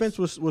 the plays. defense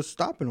was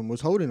stopping them,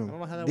 was holding them. I don't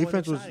know how that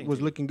Defense wasn't was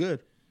exciting. looking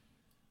good.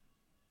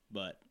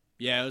 But,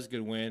 yeah, it was a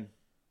good win.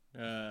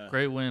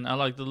 Great win. I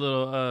like the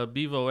little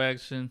Bevo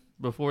action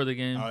before the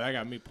game. Oh, that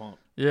got me pumped.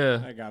 Yeah.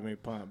 That got me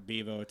pumped.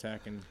 Bevo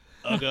attacking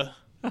Uga.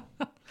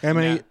 I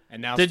mean,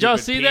 And now Did y'all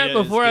stupid see that Peta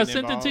is before I getting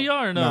sent it to involved.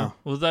 y'all or no? No.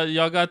 Was that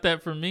y'all got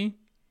that from me?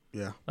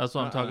 yeah. That's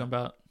what I'm talking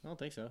about. I don't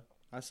think so.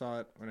 I saw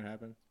it when it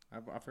happened.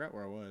 I forgot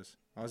where I was.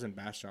 I was in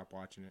Bastrop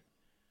watching it.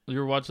 You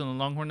were watching the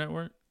Longhorn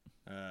Network?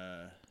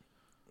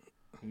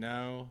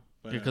 No.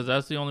 But, Because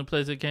that's the only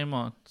place it came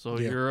on. So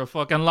Yeah. you're a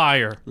fucking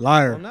liar.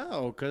 Liar. well,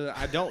 no, because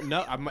I don't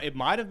know. It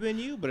might have been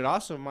you, but it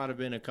also might have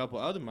been a couple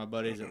other of my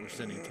buddies that were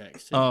sending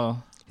texts. too.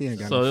 Oh, He ain't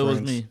got so no it was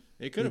friends. me.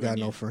 It He could have got been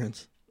no you.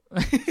 friends.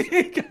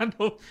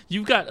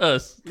 You got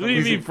us. What do you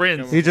He's mean, a-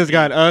 friends? He just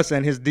got us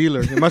and his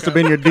dealer. It must have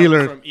been your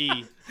dealer. From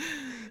E.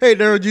 Hey,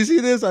 Daryl, did you see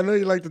this? I know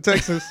you like the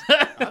Texans.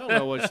 I don't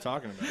know what you're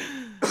talking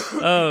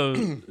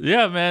about.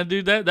 Yeah, man,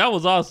 dude, that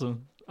was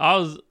awesome.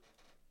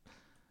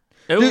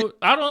 Dude.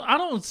 I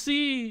don't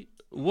see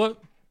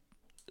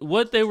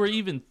what they were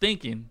even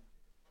thinking.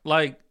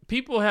 Like,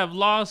 people have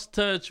lost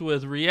touch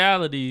with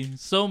reality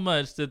so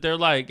much that they're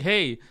like,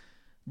 hey,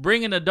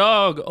 bringing a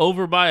dog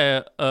over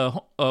by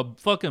a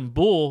fucking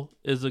bull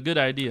is a good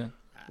idea.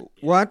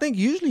 Well, I think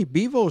usually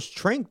Bevo's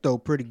tranked though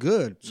pretty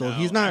good, so No,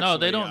 he's not. No,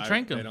 they don't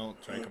trank him. They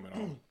don't trank him at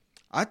all.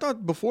 I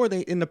thought before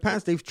in the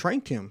past they've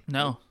tranked him.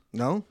 No.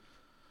 No.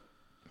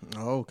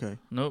 Oh, okay.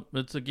 Nope,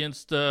 it's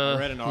against read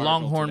an article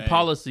Longhorn today.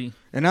 policy.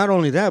 And not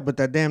only that, but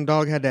that damn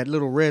dog had that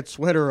little red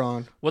sweater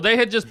on. Well, they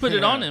had just put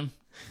it on him.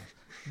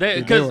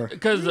 They were.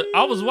 Because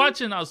I was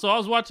watching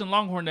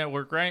Longhorn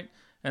Network, right?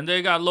 And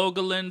they got Lo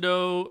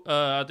Galindo,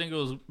 I think it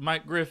was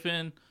Mike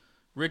Griffin,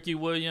 Ricky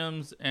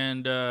Williams,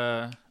 and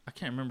I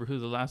can't remember who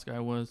the last guy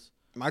was.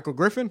 Michael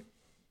Griffin?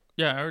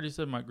 Yeah, I already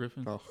said Mike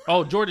Griffin.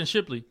 Oh. Jordan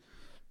Shipley.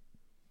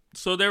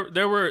 So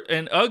there were,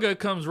 and Uga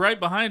comes right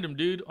behind him,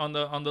 dude, on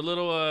the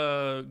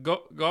little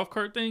golf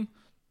cart thing.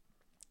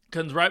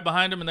 Comes right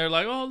behind him, and they're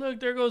like, "Oh, look,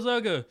 there goes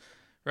Uga,"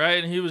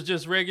 right? And he was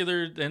just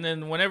regular. And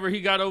then whenever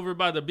he got over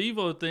by the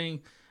Bevo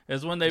thing,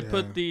 is when they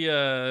put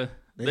the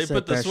they set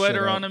put the that sweater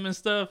shit up. on him and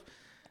stuff.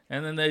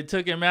 And then they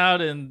took him out,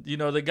 and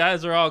the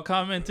guys are all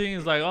commenting.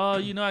 It's like, oh,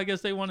 I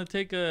guess they want to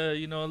take a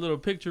little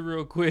picture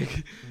real quick.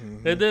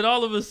 Mm-hmm. And then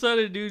all of a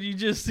sudden, dude, you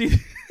just see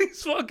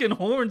these fucking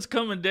horns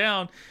coming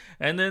down,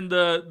 and then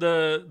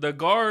the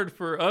guard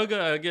for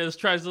Uga, I guess,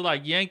 tries to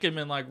like yank him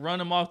and like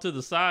run him off to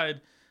the side.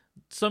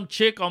 Some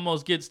chick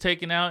almost gets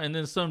taken out, and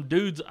then some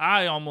dude's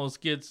eye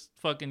almost gets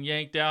fucking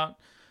yanked out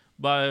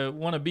by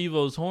one of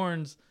Bevo's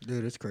horns.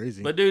 Dude, it's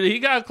crazy. But dude, he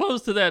got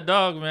close to that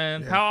dog,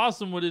 man. Yeah. How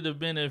awesome would it have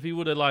been if he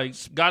would have like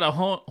got a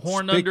horn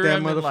Stick under that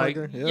him and like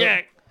motherfucker. Yep.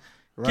 yak,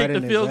 right kick in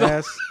the his field goal.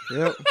 ass.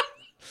 Yep.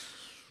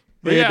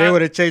 But Yeah, yeah, they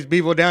would have chased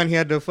Bevo down. He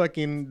had the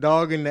fucking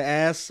dog in the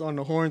ass on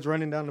the horns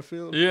running down the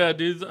field. Yeah,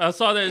 dude, I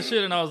saw that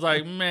shit and I was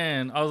like,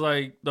 man,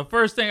 the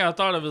first thing I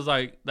thought of is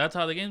like, that's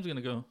how the game's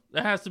gonna go.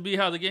 That has to be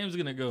how the game's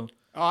gonna go.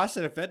 Oh, I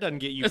said if that doesn't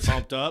get you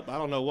pumped up, I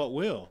don't know what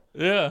will.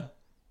 Yeah,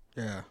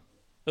 Yeah.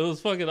 it was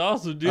fucking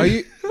awesome, dude. Are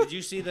you? Did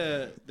you see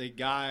the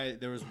guy?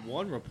 There was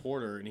one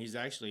reporter, and he's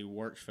actually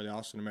works for the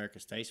Austin American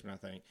Statesman, I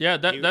think. Yeah,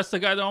 He- that's the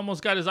guy that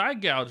almost got his eye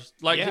gouged.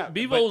 Like Yeah,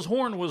 Bevo's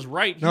horn was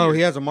right here. No,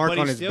 he has a mark But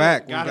he on his still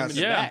back. got him in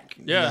the Yeah, back.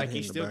 yeah. like he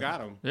In the still back.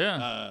 got him.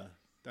 Yeah.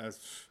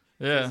 That's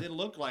Yeah. 'cause it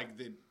looked like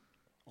the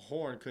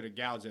horn could have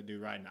gouged that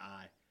dude right in the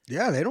eye.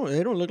 Yeah, they don't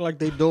look like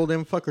they dole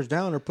them fuckers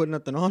down or put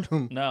nothing on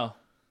them. No.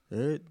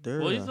 They're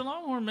Well, he's a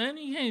Longhorn, man.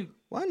 He ain't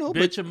well, I know,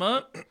 bitch him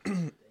up.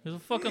 He's a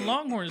fucking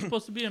Longhorn. He's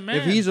supposed to be a man.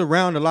 if he's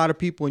around a lot of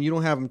people and you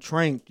don't have him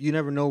trained, you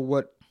never know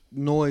what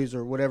noise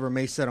or whatever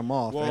may set him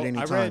off at any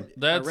time.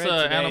 That's, I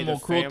read today animal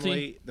the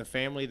cruelty. the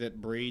family that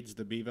breeds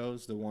the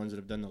Bevos, the ones that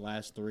have done the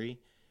last three,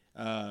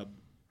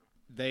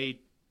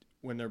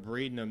 when they're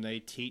breeding them, they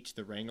teach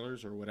the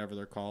wranglers or whatever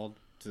they're called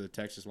to the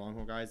Texas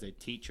Longhorn guys. They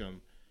teach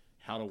them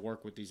how to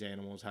work with these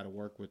animals, how to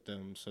work with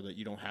them, so that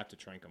you don't have to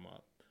trank them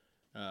up.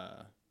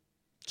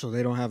 So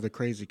they don't have the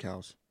crazy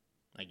cows.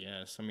 I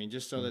guess. I mean,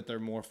 just so that they're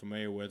more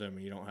familiar with them,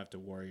 and you don't have to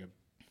worry.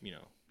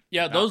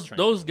 Yeah, about those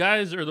tranquil.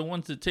 guys are the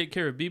ones that take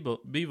care of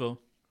Bevo.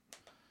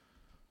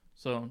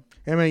 So,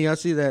 Hey man, y'all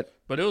see that?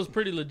 but it was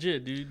pretty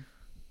legit, dude.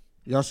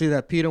 Y'all see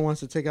that PETA wants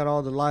to take out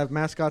all the live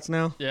mascots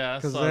now? Yeah, I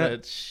 'Cause saw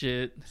that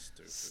shit.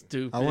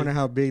 Stupid. I wonder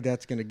how big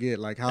that's gonna get.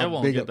 Like It how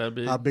won't big, get that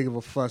big. how big of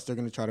a fuss they're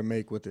gonna try to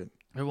make with it.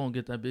 It won't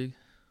get that big.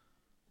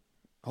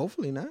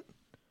 Hopefully not.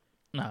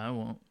 Nah, it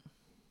won't.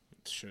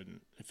 It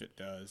shouldn't. If it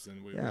does,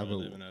 then we Yeah, really but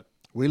live in a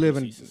We live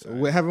in. PC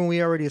society. Haven't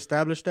we already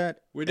established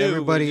that? We do.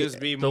 Everybody. We just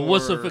be The more,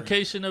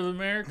 wussification of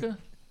America.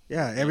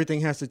 Yeah,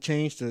 everything has to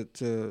change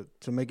to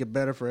make it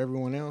better for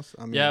everyone else.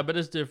 I mean, Yeah, but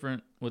it's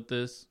different with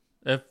this.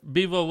 If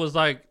Bevo was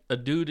like a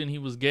dude and he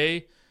was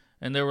gay,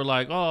 and they were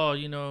like, "Oh,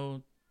 you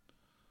know,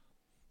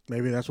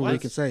 maybe that's what we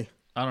can say.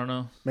 I don't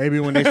know." Maybe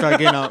when they start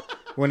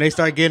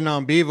getting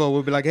on, Bevo,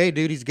 we'll be like, "Hey,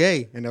 dude, he's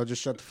gay," and they'll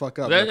just shut the fuck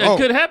up. That Like, it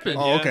could happen.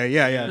 Oh, okay,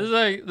 yeah. It's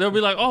like they'll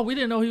be like, "Oh, we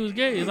didn't know he was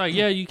gay." It's like,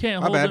 "Yeah, you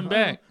can't My hold bad. him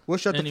back." We'll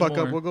shut the fuck up.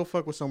 anymore. We'll go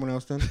fuck with someone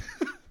else then.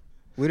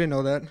 We didn't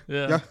know that.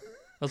 Yeah.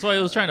 That's why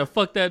he was trying to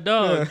fuck that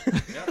dog.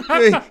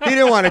 he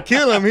didn't want to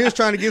kill him. He was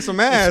trying to get some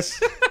ass.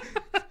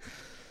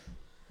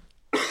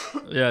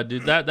 Yeah,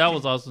 dude, that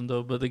was awesome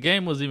though. But the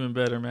game was even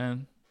better,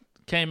 man.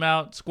 Came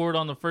out, scored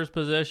on the first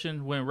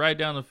possession, went right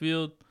down the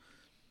field.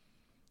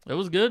 It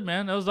was good,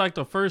 man. That was like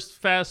the first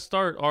fast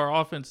start our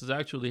offense has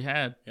actually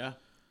had. Yeah.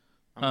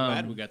 I'm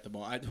glad we got the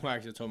ball. I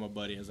actually told my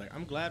buddy, I was like,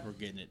 I'm glad we're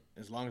getting it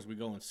as long as we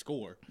go and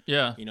score.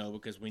 Yeah. You know,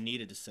 because we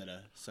needed to set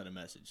a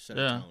message, set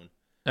Yeah. a tone.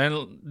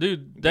 And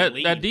dude, Get that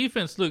lead.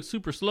 defense looked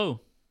super slow,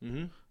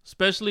 Mm-hmm.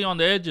 especially on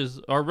the edges.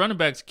 Our running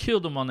backs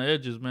killed them on the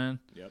edges, man.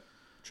 Yep.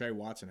 Trey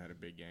Watson had a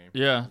big game.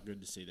 Yeah. Good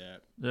to see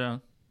that. Yeah.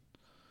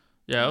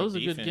 Yeah, it The was a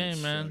good defense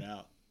game, man.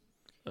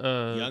 showed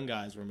out. Young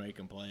guys were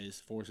making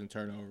plays, forcing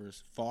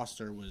turnovers.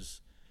 Foster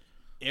was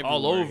all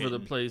everywhere over the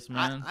hitting. place,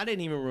 man. I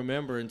didn't even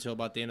remember until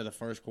about the end of the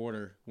first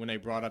quarter when they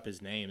brought up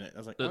his name. I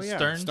was like, The oh, yeah,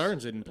 Stearns?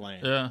 Stearns didn't play.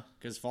 Yeah.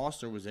 Because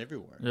Foster was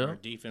everywhere. Yeah. Our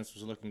defense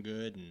was looking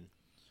good. And,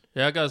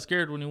 Yeah, I got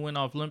scared when he went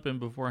off limping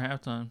before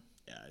halftime.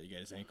 yeah, you got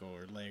his ankle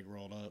or leg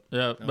rolled up.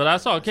 Yeah, That but I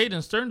was saw nasty.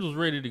 Caden Stearns was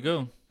ready to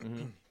go.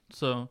 Mhm.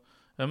 So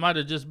it might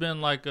have just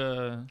been like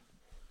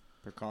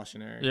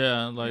Precautionary.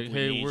 yeah, like, If we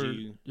hey, need we're,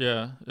 you.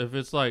 yeah, if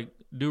it's like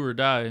do or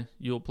die,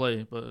 you'll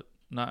play, but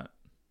not,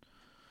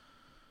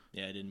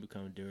 Yeah, it didn't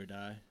become do or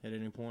die at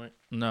any point.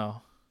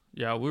 no.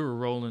 Yeah, we were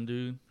rolling,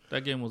 dude.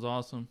 That game was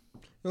awesome.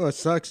 You know what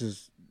sucks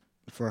is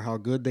for how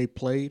good they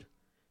played.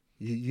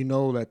 You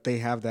know that they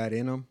have that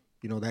in them.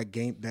 You know that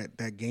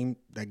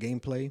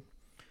gameplay,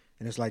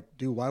 and it's like,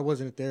 dude, why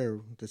wasn't it there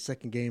the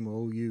second game of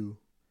OU?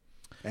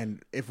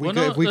 And if we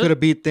could have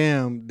beat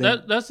them,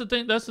 then That's the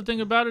thing. That's the thing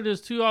about it is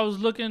too. I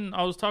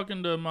was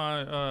talking to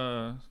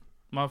my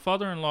my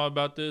father-in-law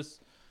about this.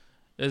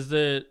 Is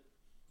that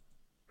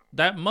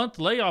month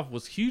layoff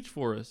was huge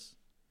for us.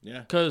 Yeah.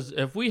 Because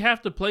if we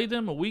have to play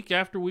them a week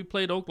after we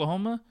played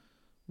Oklahoma,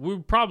 we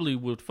probably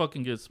would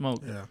fucking get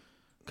smoked. yeah,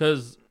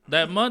 Because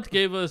that month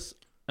gave us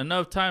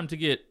enough time to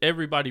get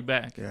everybody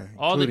back. Yeah,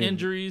 all the including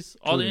injuries,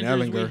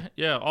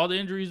 Ellinger. all the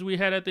injuries we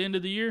had at the end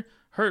of the year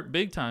hurt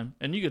big time,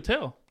 and you could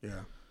tell.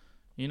 yeah.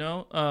 You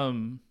know,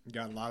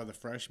 Got a lot of the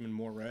freshmen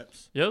more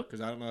reps. yep, Because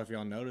I don't know if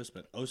y'all noticed,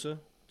 but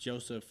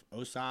Joseph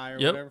Osai or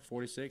Yep. whatever,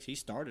 46, he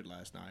started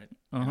last night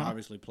and Uh-huh.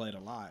 obviously played a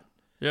lot.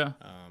 yeah,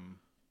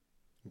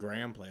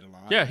 Graham played a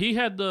lot. yeah. He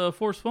had the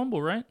forced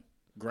fumble, right?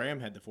 Graham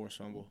had the forced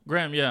fumble.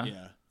 Graham, yeah,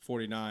 Yeah,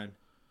 49.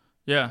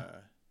 yeah.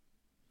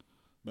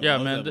 But Yeah,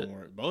 both man, Of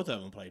them both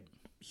of them played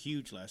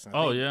huge last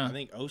night. Yeah. I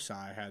think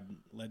Osai had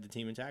led the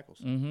team in tackles.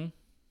 Mm-hmm.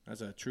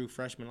 That's a true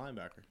freshman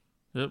linebacker.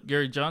 Yep.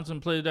 Gary Johnson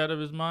played out of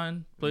his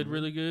mind. Played Mm-hmm.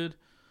 really good.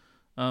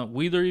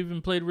 Wheeler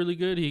even played really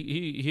good.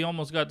 He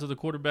almost got to the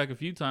quarterback a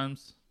few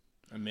times.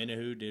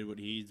 Amenahu did what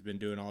he's been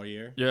doing all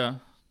year. Yeah.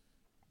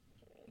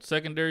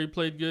 Secondary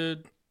played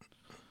good.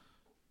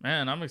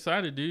 Man, I'm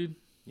excited, dude.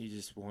 You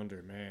just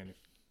wonder, man.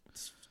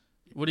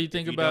 What do you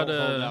think If you about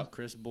don't hold out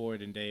Chris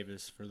Boyd and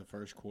Davis for the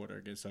first quarter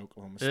against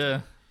Oklahoma State,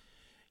 yeah.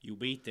 you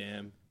beat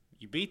them.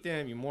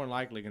 You're more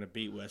likely going to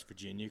beat West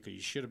Virginia because you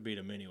should have beat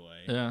them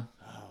anyway. Yeah.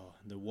 Oh,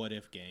 the what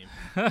if game.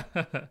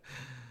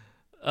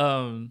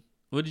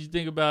 What did you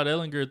think about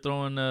Ellinger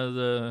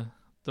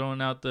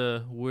throwing out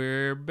the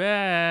 "we're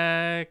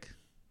back"?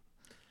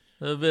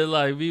 A bit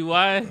like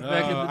VY back in the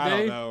I don't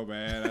day. know,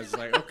 man. I was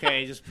like,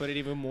 okay, just put it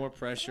even more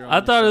pressure on I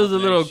thought it was a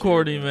yourself little next year,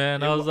 corny, but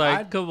man. it I was wa-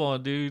 like, come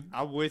on, dude.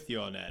 I'm with you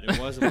on that. It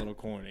was a little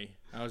corny.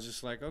 I was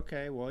just like,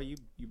 okay, well, you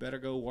better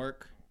go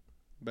work.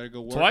 Better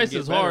go work. Twice and get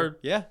as better. hard.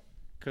 Yeah,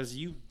 because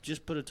you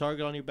just put a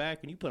target on your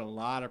back and you put a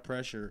lot of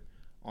pressure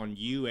on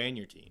you and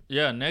your team.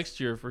 Yeah, next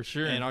year for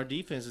sure. And our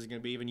defense is going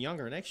to be even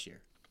younger next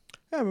year.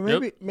 Yeah,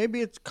 but maybe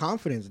it's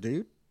confidence,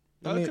 dude.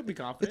 No, it could be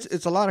confidence.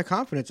 It's a lot of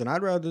confidence, and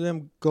I'd rather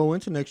them go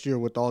into next year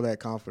with all that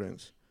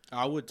confidence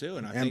I would too,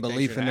 and I and think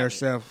belief in their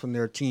themselves and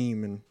their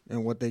team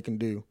and what they can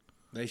do.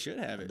 They should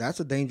have it. That's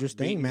a dangerous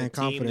thing, Beating man. a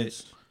team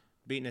Confidence.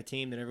 Beating a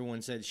team that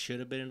everyone said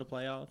should have been in the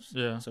playoffs.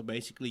 Yeah. So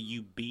basically,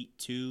 you beat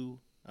two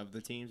of the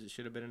teams that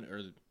should have been in,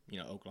 or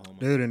Oklahoma.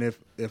 Dude, and if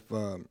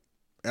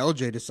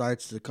LJ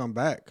decides to come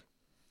back,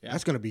 Yeah.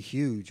 that's going to be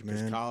huge,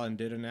 Because man. Colin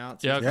did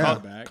announce. Yeah, he's Yeah.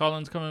 coming back.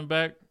 Colin's coming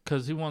back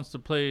because he wants to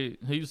play.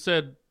 He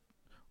said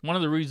one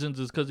of the reasons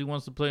is because he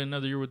wants to play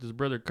another year with his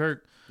brother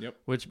Kirk. Yep.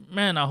 Which,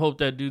 man, I hope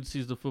that dude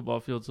sees the football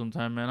field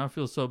sometime, man. I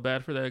feel so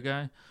bad for that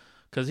guy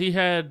because he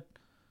had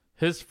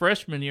his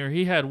freshman year.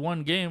 He had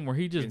one game where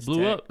he just Against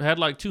blew Tech. up, had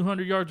like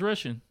 200 yards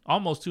rushing,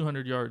 almost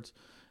 200 yards,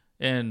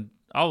 and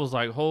I was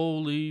like,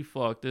 holy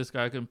fuck, this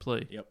guy can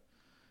play. Yep.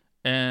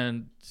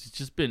 and he's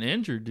just been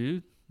injured,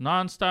 dude.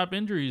 Non-stop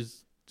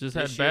injuries. Just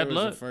This had year bad was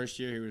luck. The first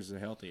year he was the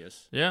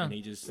healthiest. Yeah, and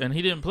he just and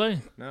he didn't play.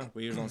 no,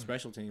 but he was on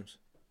special teams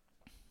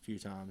a few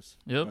times.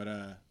 Yep. But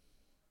I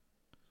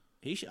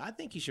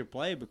think he should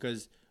play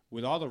because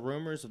with all the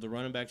rumors of the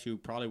running backs who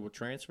probably will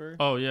transfer,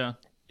 Oh yeah,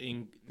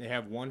 they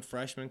have one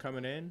freshman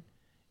coming in.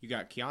 You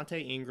got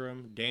Keontae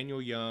Ingram,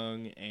 Daniel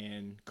Young,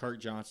 and Kirk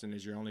Johnson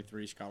as your only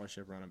 3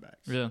 scholarship running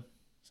backs. yeah.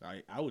 So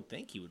I would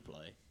think he would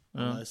play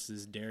Yeah. unless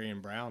this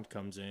Darian Brown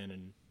comes in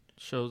and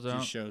Shows just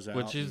out. shows out.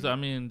 Which is, and I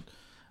mean,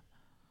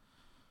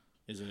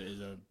 is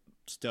a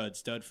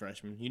stud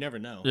freshman. You never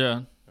know.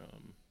 yeah,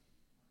 Um,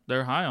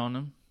 they're high on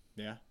him.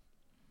 yeah.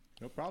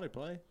 He'll probably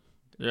play.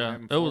 Yeah,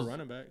 Having it 4 was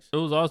running backs. it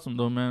was awesome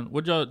though, man.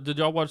 Did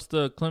y'all watch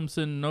the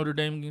Clemson Notre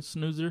Dame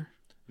snoozer?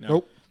 No.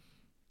 Nope.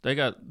 They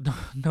got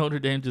Notre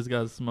Dame just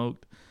got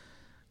smoked.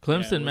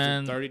 Clemson,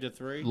 man.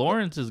 30-3.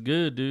 Lawrence is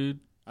good, dude.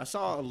 I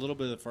saw a little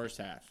bit of the first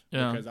half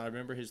Yeah. because I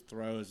remember his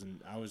throws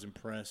and I was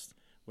impressed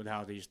with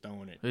how he's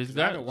throwing it. He's 'Cause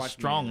I got haven't a watched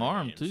strong many of their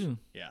arm games. too.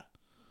 Yeah.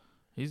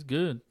 He's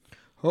good.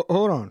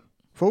 Hold on.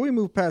 Before we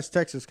move past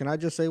Texas, can I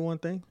just say one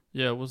thing?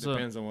 Yeah, what's up?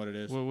 Depends on what it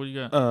is. What do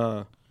you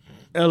got?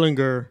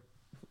 Ellinger,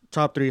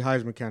 top 3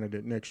 Heisman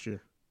candidate next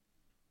year.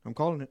 I'm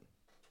calling it.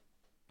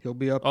 He'll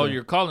be up Oh, there.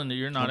 you're calling it.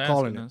 You're not I'm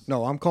calling asking it. us.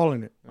 No, I'm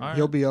calling it. All right.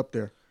 He'll be up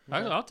there.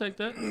 I'll take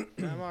that.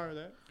 I'm all right with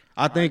that.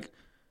 I think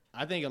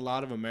I think a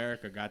lot of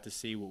America got to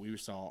see what we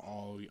saw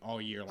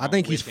all year long. I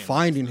think he's with him.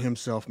 finding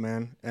himself,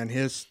 man, and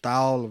his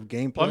style of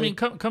gameplay. Well, I mean,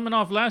 coming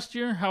off last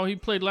year, how he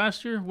played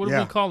last year, what did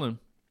Yeah. we call him?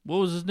 What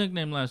was his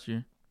nickname last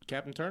year?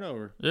 Captain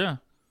Turnover. Yeah.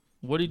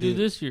 What did he do Dude.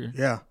 this year?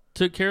 yeah.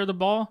 Took care of the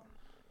ball.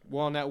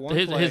 Well, on that one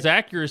His, play, his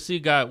accuracy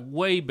got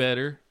way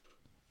better.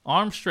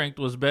 Arm strength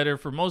was better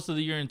for most of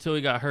the year until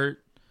he got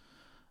hurt.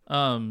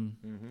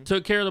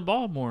 Took care of the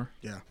ball more.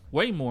 Yeah.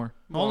 Way more.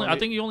 Well, I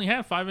think he only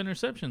had 5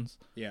 interceptions.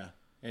 yeah,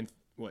 and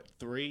what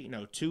 3?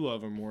 No, 2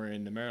 of them were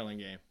in the Maryland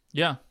game.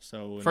 Yeah.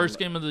 So in First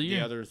game of the year.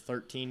 The other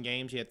 13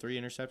 games, he had 3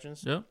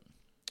 interceptions. Yep.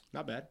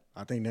 Not bad.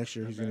 I think next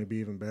year he's going to be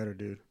even better,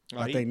 dude. Oh,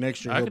 I think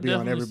next year I he'll could be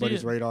on definitely see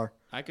everybody's it. radar.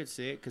 I could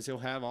see it because he'll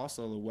have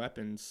also the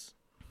weapons.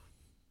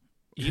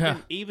 Yeah.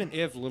 Even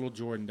if Little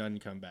Jordan doesn't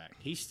come back,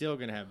 he's still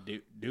going to have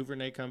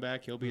Duvernay come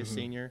back. He'll be Mm-hmm. a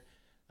senior.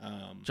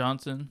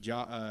 Johnson.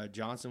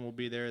 Johnson will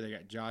be there. They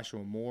got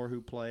Joshua Moore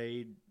who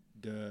played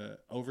the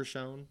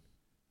Overshone,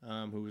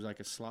 who was like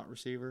a slot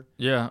receiver.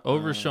 Yeah.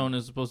 Overshone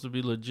is supposed to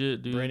be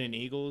legit, dude. Brennan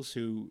Eagles,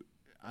 who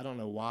I don't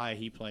know why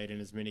he played in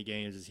as many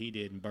games as he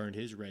did and burned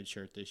his red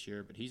shirt this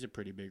year, but he's a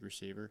pretty big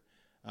receiver.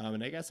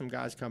 And they got some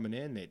guys coming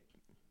in that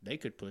they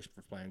could push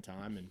for playing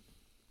time. And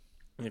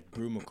if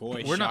Brew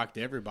McCoy shocked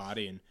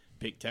everybody and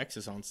picked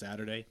Texas on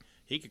Saturday,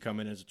 he could come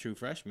in as a true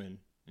freshman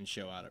and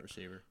show out at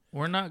receiver.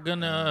 We're not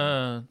going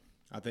to.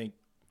 I think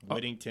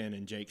Whittington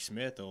and Jake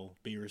Smith will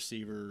be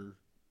receiver,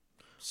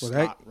 Well,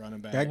 slot running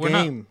back. That We're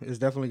not- game is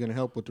definitely going to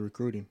help with the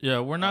recruiting.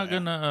 Yeah, we're not yeah.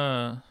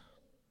 gonna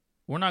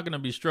we're not gonna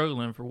be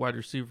struggling for wide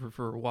receiver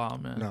for a while,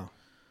 man. No.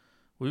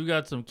 We've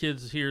got some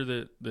kids here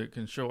that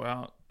can show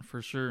out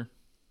for sure.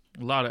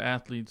 A lot of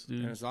athletes,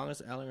 dude. and as long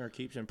as Ellinger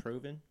keeps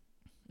improving,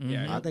 Mhm.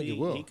 yeah, I think he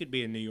will. He could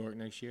be in New York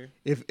next year.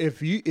 If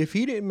he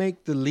didn't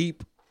make the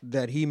leap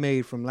that he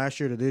made from last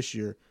year to this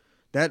year,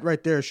 that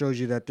right there shows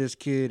you that this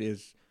kid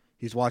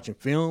he's watching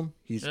film,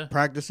 he's Yeah.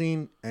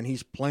 practicing, and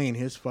he's playing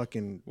his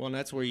fucking Well, and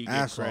that's where you give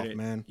ass off, credit,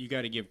 man. You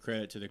got to give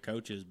credit to the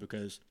coaches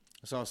because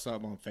I saw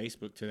something on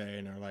Facebook today,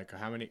 and they're like,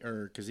 "How many?"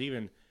 Or because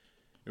even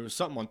there was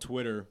something on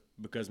Twitter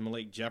because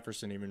Malik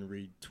Jefferson even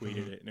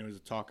retweeted it, and it was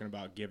talking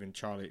about giving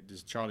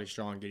does Charlie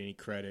Strong get any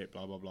credit?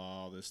 Blah blah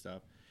blah, all this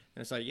stuff.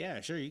 And it's like,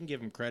 yeah, sure, you can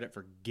give him credit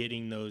for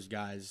getting those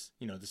guys,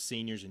 the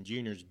seniors and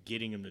juniors,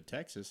 getting them to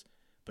Texas.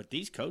 But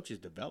these coaches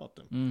developed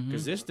them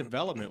because this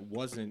development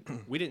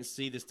wasn't. We didn't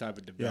see this type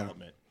of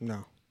development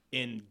no.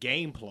 in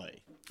gameplay,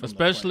 from the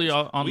Especially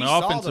players. on We the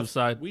saw offensive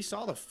side. We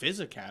saw the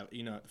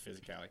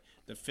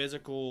the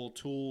physical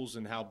tools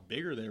and how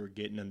bigger they were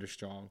getting under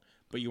Strong,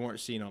 but you weren't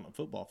seeing on the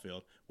football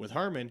field. With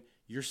Herman,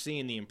 you're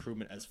seeing the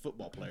improvement as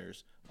football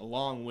players,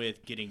 along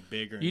with getting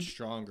bigger and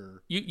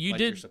stronger. You like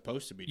did you're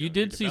supposed to be. You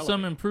doing. did You're see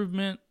some developing.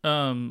 improvement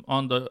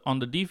on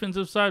the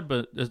defensive side,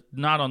 but it's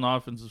not on the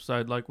offensive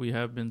side like we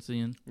have been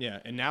seeing. Yeah,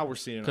 and now we're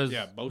seeing 'Cause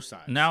both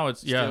sides. now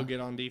it's- yeah. still get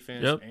on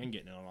defense Yep. and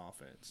getting on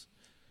offense.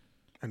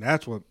 And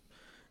that's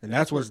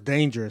what's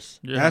dangerous.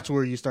 Yeah. That's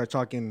where you start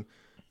talking,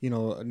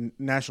 a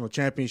national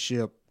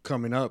championship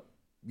coming up,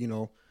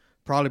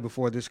 probably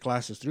before this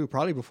class is through,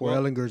 probably before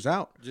Well, Ellinger's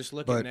out. Just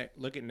look But-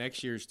 at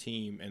next year's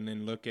team, and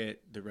then look at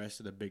the rest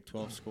of the Big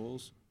 12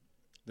 schools.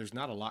 There's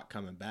not a lot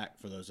coming back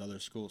for those other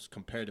schools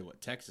compared to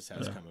what Texas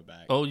has coming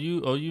back.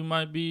 OU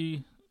might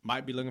be,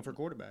 Might be looking for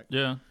quarterback.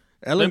 yeah.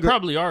 They Ellinger,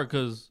 probably are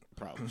because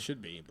Probably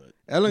should be, but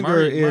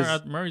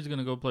Ellinger Murray's going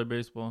to go play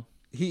baseball.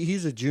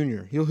 he's a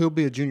junior. He'll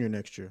be a junior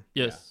next year.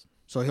 Yes.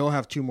 So he'll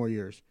have 2 more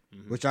years,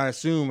 which I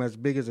assume, as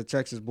big as a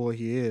Texas boy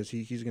he is,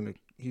 he's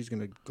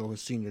gonna go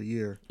his senior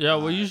year. Yeah,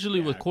 well,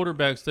 usually with yeah.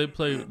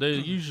 quarterbacks, they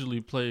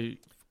usually play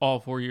all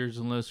 4 years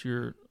unless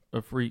you're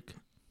a freak.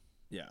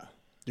 yeah.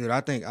 Dude,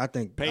 I think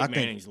Peyton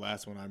Manning's the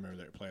last one I remember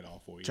that played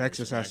all 4 years.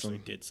 Texas has actually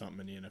some- did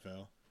something in the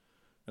NFL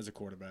as a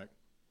quarterback.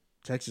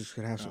 Texas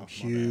could have some my bad,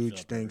 huge Philip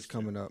things Rivers, too.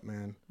 coming up,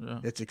 man. Yeah.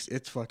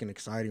 It's fucking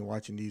exciting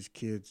watching these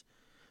kids,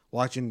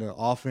 watching the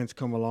offense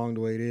come along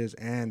the way it is,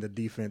 and the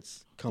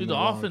defense come Dude, the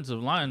along.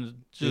 offensive line Dude,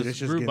 just it's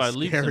just grew by getting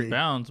leaps scary. and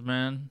bounds,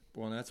 man.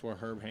 Well, and that's where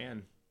Herb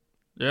Hand.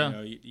 Yeah. You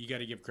know, you got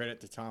to give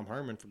credit to Tom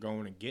Herman for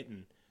going and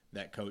getting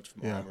that coach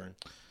from Yeah. Auburn.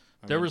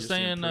 I They mean, were just the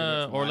saying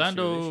improvement from last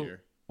year to this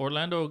year.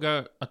 Orlando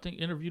got, I think,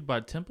 interviewed by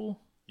Temple,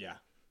 Yeah.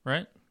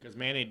 right? Because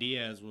Manny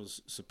Diaz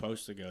was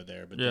supposed to go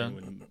there, but Yeah. then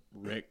when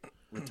Rick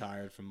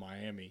retired from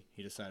Miami,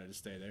 he decided to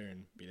stay there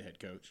and be the head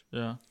coach.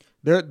 Yeah.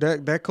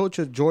 That coach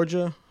at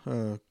Georgia,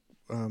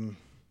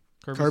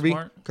 Kirby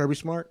Smart. Kirby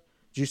Smart.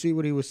 Did you see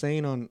what he was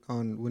saying on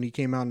when he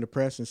came out in the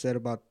press and said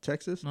about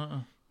Texas?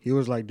 Uh-uh. He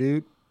was like,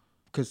 dude,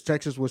 because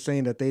Texas was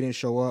saying that they didn't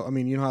show up. I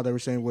mean, you know how they were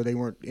saying they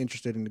weren't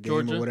interested in the game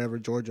Georgia? or whatever,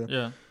 Georgia.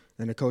 Yeah.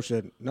 And the coach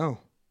said, no.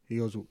 He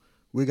goes,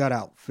 we got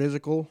out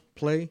physical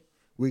play.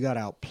 We got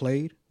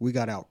outplayed. We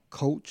got out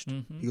coached.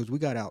 Mhm. He goes, we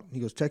got out. He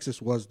goes,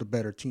 Texas was the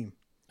better team.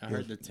 I Yeah,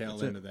 heard the tail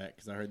that's end it. of that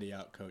because I heard the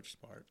out-coached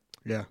part.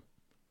 Yeah.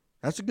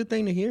 That's a good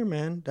thing to hear,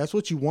 man. That's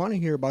what you want to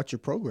hear about your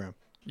program,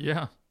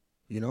 Yeah.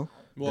 you know?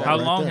 Well, How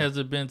right long there. has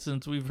it been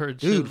since we've heard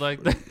Dude, shit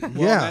like that? Well,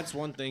 Yeah. that's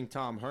one thing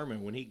Tom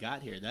Herman, when he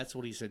got here, that's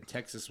what he said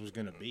Texas was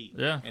going to be.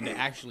 Yeah. And to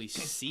actually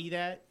see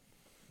that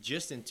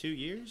just in 2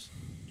 years,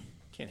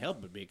 can't help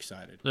but be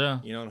excited.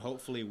 Yeah. You know, and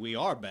hopefully we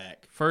are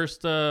back.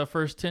 First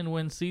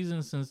 10-win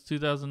season since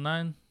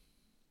 2009.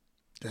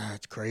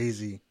 That's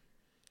crazy.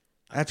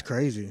 That's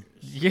crazy.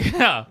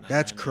 Yeah.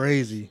 That's I know.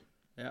 crazy.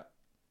 Yeah.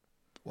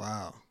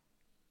 Wow.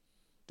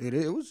 Dude,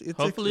 it's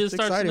Hopefully it's it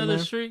starts exciting, another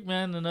man. streak,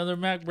 man. Another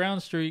Mac Brown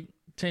streak.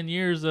 10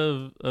 years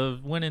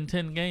of winning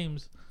 10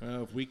 games.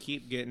 Well, if we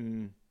keep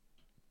getting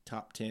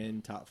top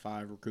 10, top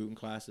 5 recruiting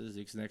classes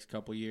these next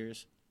couple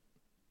years,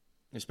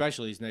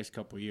 especially these next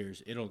couple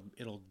years, it'll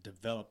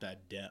develop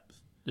that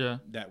depth Yeah.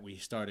 that we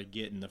started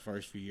getting the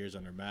first few years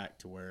under Mac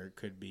to where it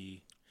could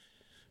be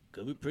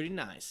pretty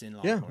nice in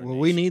Yeah, Longhorn well,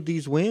 we Nation. need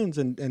these wins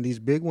and these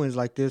big wins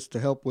like this to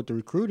help with the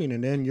recruiting,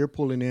 and then you're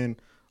pulling in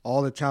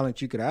all the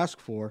talent you could ask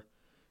for,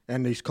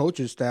 and these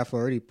coaches staff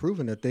already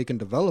proven that they can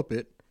develop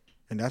it,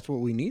 and that's what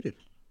we needed.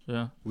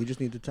 Yeah. We just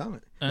need the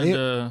talent.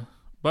 And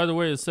by the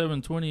way, it's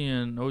 7:20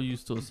 and OU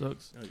still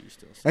sucks. Oh, you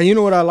still And you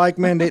know what I like,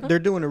 man? They're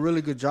doing a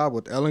really good job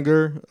with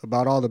Ellinger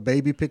about all the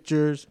baby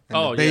pictures and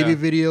Oh, the baby yeah.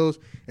 videos,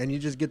 and you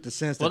just get the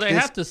sense Well, that they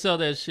this, have to sell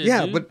that shit.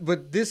 yeah, dude.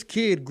 but this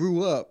kid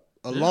grew up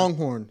a Yeah.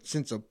 Longhorn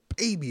since a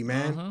baby,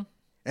 man. Uh-huh.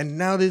 And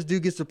now this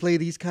dude gets to play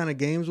these kind of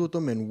games with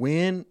them and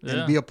win Yeah.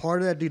 and be a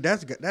part of that, dude.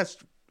 That's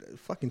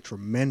fucking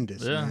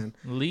tremendous, Yeah. man.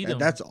 Lead him.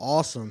 That's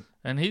awesome.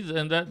 And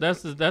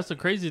that's the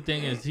crazy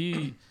thing is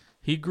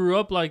he grew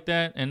up like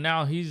that, and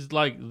now he's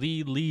like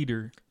the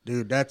leader.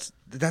 Dude, that's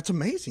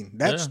amazing.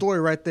 That Yeah. story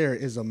right there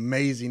is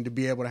amazing to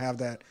be able to have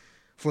that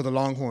for the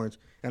Longhorns.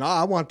 And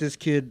I want this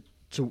kid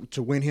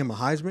to win him a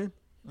Heisman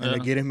and Yeah. to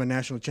get him a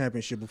national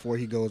championship before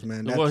he goes,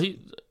 man. Well,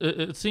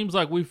 it seems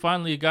like we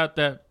finally got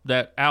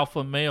that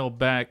alpha male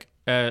back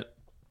at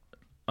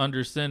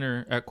under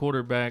center at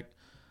quarterback,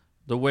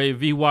 the way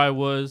VY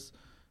was,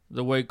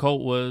 the way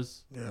Colt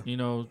was. Yeah. You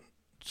know,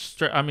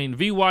 I mean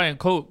VY and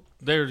Colt,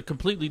 they're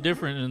completely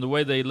different in the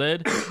way they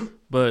led,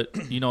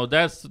 but you know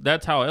that's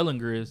how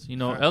Ellinger is. You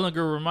know, Right.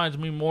 Ellinger reminds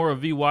me more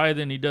of VY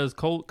than he does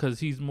Colt because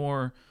he's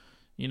more,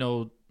 you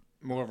know.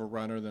 more of a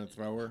runner than a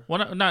thrower.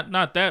 Well,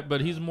 not that,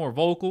 but he's more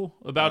vocal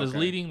about his Okay.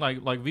 leading,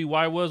 like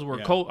VY was. Where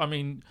Yeah. Colt, I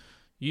mean,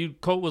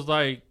 Colt was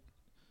like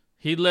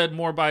he led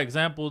more by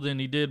example than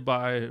he did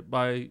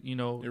by you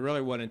know. It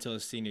really wasn't until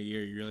his senior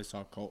year you really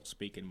saw Colt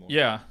speaking more.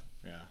 Yeah,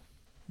 Yeah.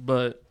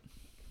 but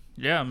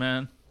yeah,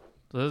 man,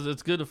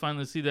 it's good to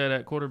finally see that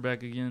at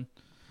quarterback again.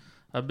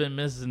 I've been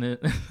missing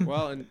it.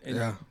 Well, and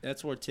Yeah.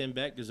 that's where Tim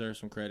Beck deserves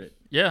some credit.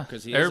 Yeah,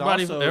 'Cause he is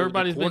everybody's also the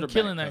been quarterback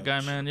killing that guy,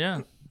 coach. man.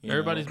 Yeah, You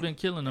everybody's know? been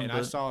killing him. And I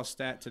But saw a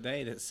stat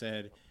today that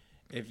said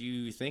if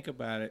you think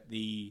about it,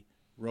 the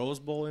Rose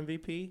Bowl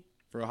MVP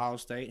for Ohio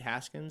State,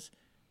 Haskins,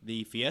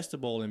 the Fiesta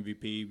Bowl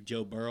MVP,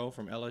 Joe Burrow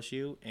from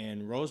LSU,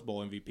 and Rose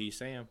Bowl MVP,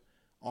 Sam,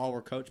 all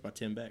were coached by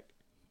Tim Beck.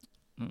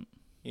 Mm.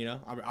 You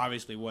know, I mean,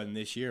 obviously it wasn't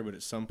this year, but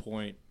at some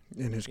point,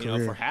 in his you career.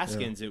 know, for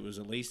Haskins, it was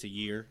at least a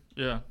year.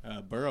 yeah,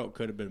 Burrow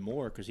could have been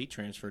more because he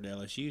transferred to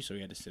LSU, so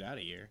he had to sit out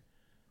a year.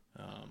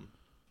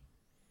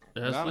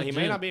 that's Well, he may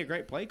legit. not be a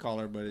great play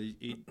caller, but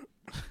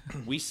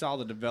we saw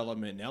the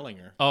development in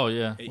Ellinger. Oh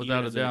yeah, Even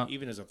without a as doubt.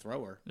 even as a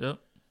thrower, Yep,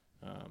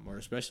 or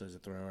especially as a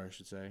thrower, I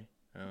should say.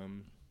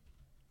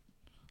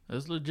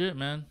 that's legit,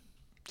 man.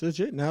 It's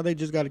legit. Now they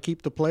just got to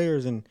keep the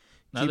players and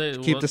Now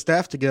keep the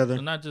staff together.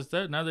 And not just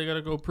that, now they got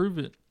to go prove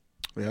it.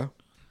 Yeah.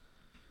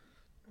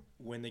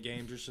 Win the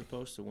games you're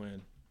supposed to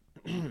win.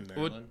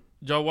 Maryland.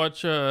 Did y'all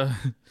watch did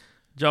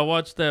y'all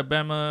watch that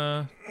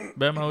Bama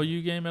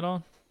OU game at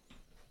all?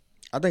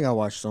 I think I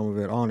watched some of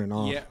it on and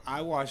off. Yeah,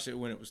 I watched it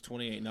when it was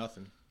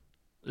 28-0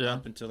 Yeah.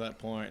 up until that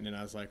point, and then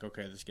I was like,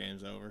 okay, this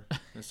game's over,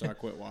 and so I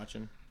quit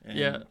watching. And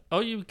Yeah.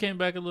 OU came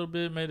back a little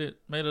bit, made it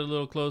a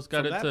little close, got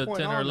from it that to point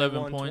 10 or on, they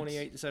 11 won points.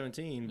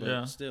 28-17, but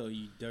Yeah. still,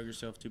 you dug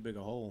yourself too big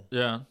a hole.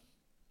 Yeah.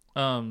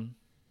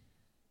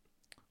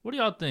 What do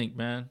y'all think,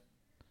 man?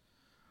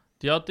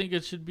 Do y'all think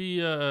it should be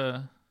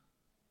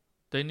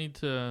they need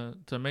to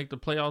make the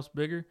playoffs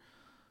bigger?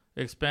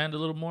 Expand a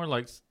little more,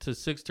 like to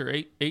 6 or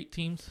 8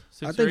 teams?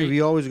 I think if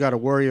you always got to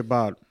worry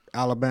about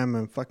Alabama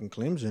and fucking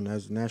Clemson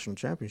as the national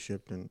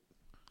championship, then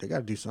they got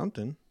to do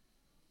something.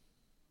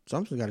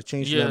 Something's got to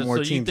change to get more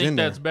so teams you think in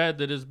there. that's bad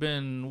that it's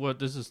been,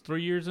 this is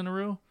 3 years in a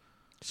row?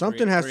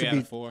 Something has Three to out be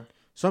of 4.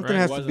 something Right.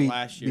 has It to wasn't be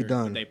last be year.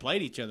 done. They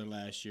played each other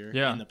last year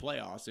Yeah. in the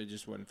playoffs. It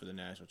just wasn't for the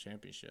national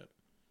championship.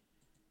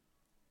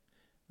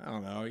 I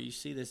don't know. You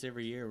see this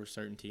every year where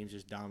certain teams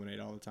just dominate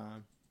all the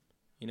time.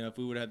 You know, if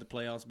we would have had the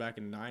playoffs back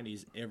in the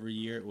 90s, every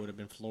year it would have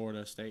been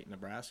Florida State and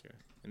Nebraska.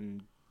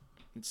 And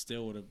it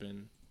still would have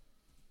been,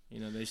 you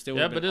know, they still would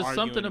Yeah, have but been it's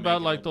arguing something to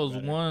about make it like a little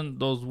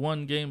those better.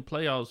 one game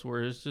playoffs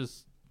where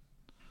it's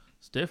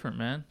different,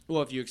 man.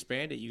 Well, if you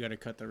expand it, you got to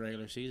cut the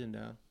regular season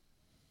down.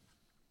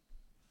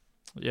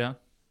 Yeah.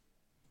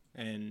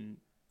 And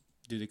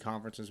do the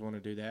conferences want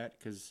to do that?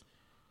 Because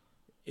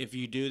if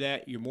you do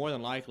that, you're more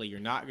than likely you're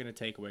not going to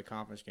take away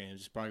conference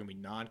games. It's probably going to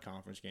be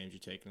non-conference games you're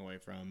taking away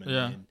from, and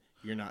Yeah. then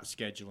you're not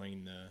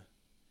scheduling the.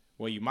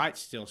 Well, you might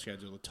still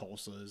schedule the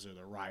Tulsas or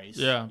the Rice.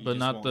 Yeah, You but just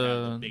not won't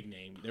have the- big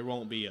name. There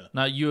won't be a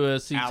Not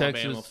USC, Alabama,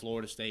 Texas.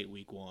 Florida State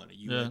week 1.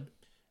 Yeah.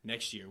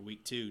 Next year,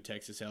 week 2,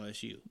 Texas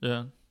LSU.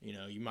 Yeah. You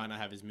know, you might not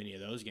have as many of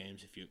those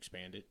games if you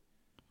expand it.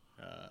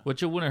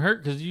 Which it wouldn't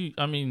hurt because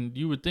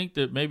you would think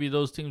that maybe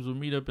those teams would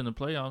meet up in the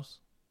playoffs.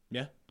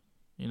 Yeah.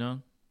 You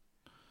know,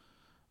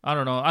 I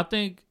don't know. I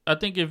think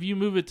if you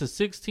move it to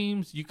 6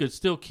 teams, you could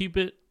still keep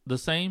it the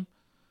same,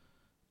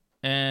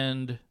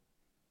 and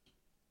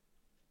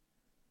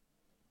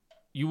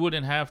you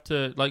wouldn't have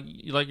to like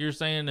you're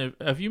saying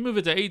if you move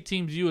it to 8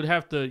 teams, you would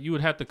have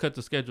to cut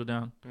the schedule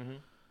down. Mm-hmm.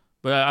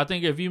 But I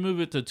think if you move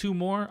it to 2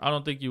 more, I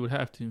don't think you would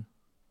have to.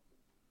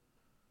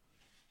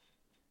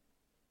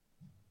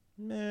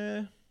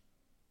 Nah.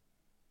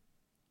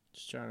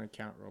 Just trying to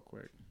count real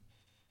quick.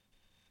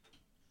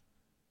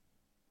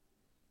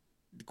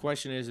 The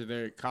question is, if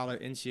they're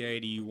college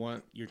NCAA, do you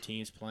want your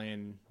teams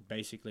playing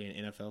basically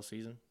an NFL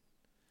season?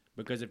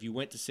 Because if you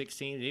went to 6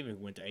 teams, even if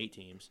you went to 8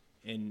 teams,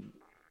 and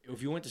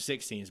if you went to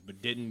 6 teams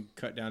but didn't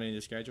cut down any of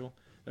the schedule,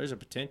 there's a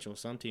potential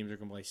some teams are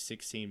going to play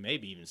 16,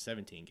 maybe even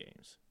 17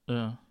 games.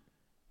 Yeah.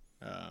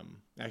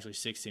 Actually,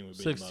 16 would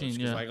be 16, the most.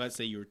 'Cause, yeah. like, let's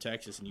say you were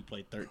Texas and you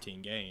played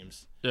 13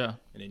 games, Yeah.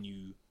 and then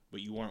you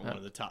weren't one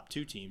of the top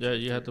 2 teams. Yeah, were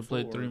you had 3 to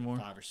play or 3 more.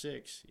 5 or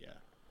 6. Yeah.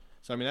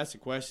 So I mean, that's the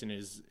question.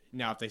 Is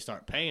now if they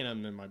start paying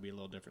them, then it might be a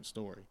little different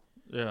story.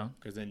 Yeah.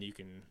 Because then you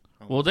can.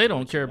 Well, they do don't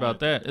what you care about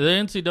want. that. The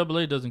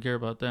NCAA doesn't care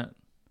about that.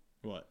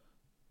 What?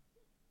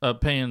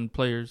 Paying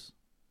players.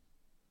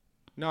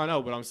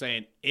 No, but I'm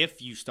saying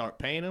if you start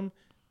paying them,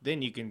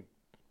 then you can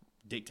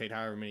dictate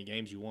however many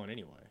games you want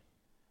anyway.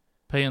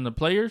 Paying the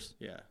players?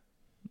 Yeah.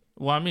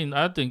 Well, I mean,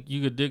 I think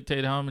you could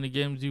dictate how many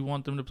games you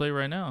want them to play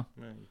right now.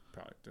 Well, you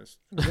probably just.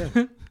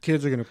 Yeah.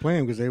 Kids are going to play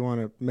them because they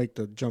want to make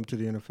the jump to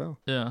the NFL.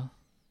 Yeah.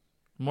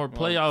 More Well,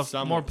 playoff.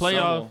 some More will-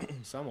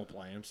 playoff. Some will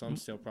play them. Some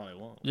still probably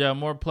won't. Yeah,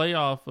 more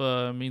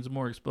playoff means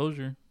more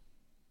exposure.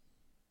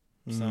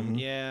 Some, Mhm.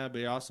 yeah,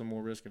 but also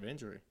more risk of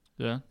injury,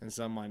 Yeah. and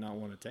some might not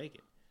want to take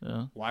it.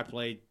 Yeah. Why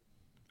play?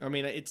 I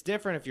mean, it's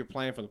different if you're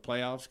playing for the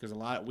playoffs because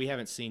we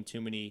haven't seen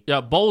too many.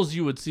 Yeah, bowls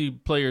you would see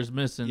players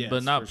missing, Yes,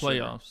 but not for sure.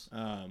 playoffs.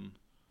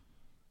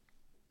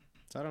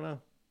 So I don't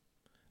know.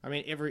 I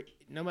mean,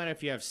 no matter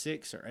if you have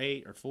 6 or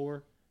 8 or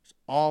 4, there's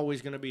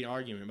always going to be an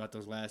argument about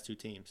those last 2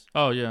 teams.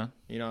 Oh, yeah.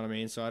 You know what I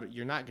mean? So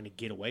you're not going to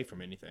get away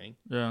from anything.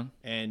 Yeah.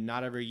 And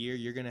not every year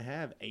you're going to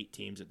have 8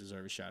 teams that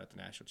deserve a shot at the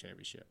national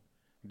championship.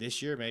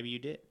 This year, maybe you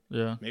did.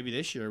 Yeah. Maybe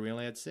this year we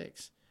only had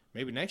 6.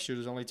 Maybe next year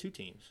there's only 2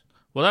 teams.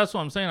 Well, that's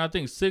what I'm saying. I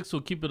think 6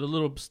 will keep it a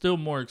little still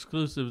more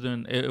exclusive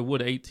than it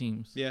would 8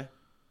 teams. Yeah.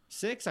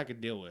 6 I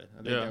could deal with. I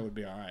think Yeah. that would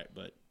be all right,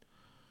 but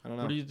I don't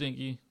know. What do you think,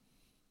 E?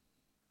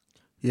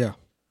 Yeah.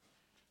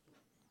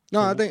 No,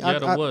 I think Yeah,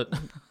 to what?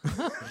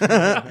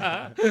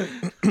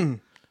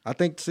 I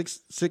think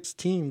six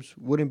teams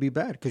wouldn't be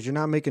bad because you're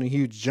not making a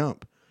huge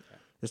jump.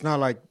 It's not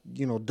like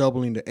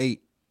doubling to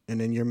 8 and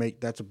then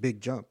that's a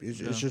big jump. It's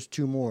just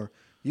 2 more.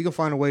 You can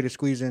find a way to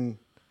squeeze in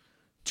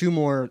 2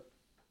 more,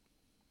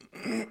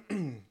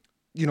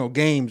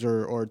 games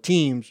or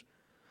teams.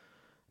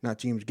 Not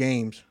teams,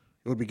 games.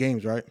 It would be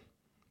games, right?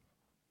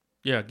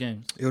 Yeah,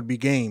 games. It would be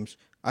games.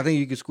 I think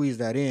you could squeeze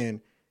that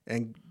in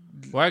and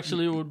Well,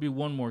 actually, it would be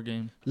 1 more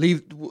game.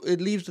 leaves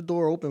the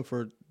door open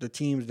for the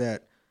teams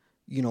that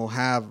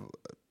have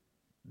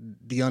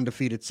the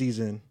undefeated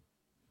season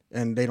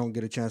and they don't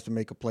get a chance to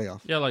make a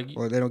playoff. Yeah, like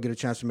Or they don't get a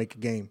chance to make a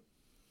game.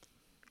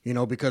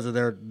 Because of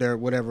their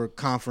whatever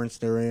conference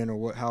they're in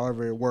or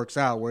however it works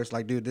out, where it's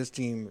like, dude, this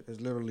team has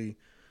literally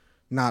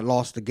not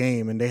lost the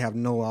game and they have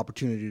no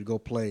opportunity to go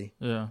play.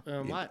 yeah,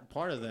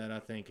 Part of that, I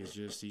think, is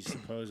just these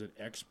supposed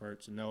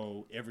experts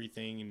know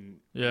everything in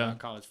Yeah.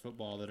 college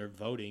football that are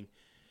voting.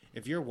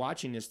 If you're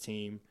watching this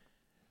team,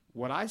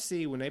 what I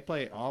see when they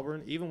play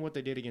Auburn, even what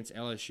they did against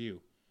LSU,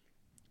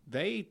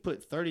 they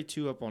put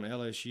 32 up on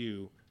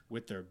LSU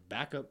with their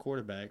backup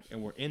quarterback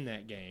and were in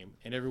that game,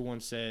 and everyone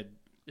said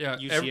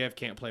UCF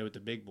can't play with the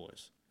big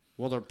boys.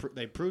 Well,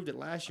 they proved it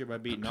last year by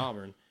beating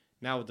Auburn.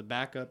 Now with the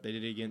backup, they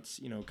did it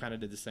against, kind of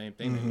did the same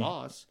thing. They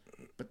lost,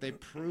 but they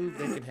proved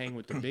they can hang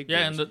with the big boys.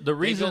 Yeah, and the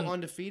reason they go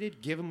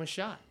undefeated, give them a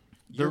shot.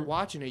 You're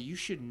watching it. You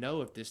should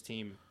know if this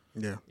team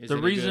is the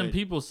reason good.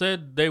 people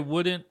said they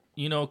wouldn't,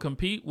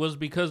 compete was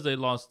because they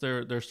lost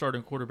their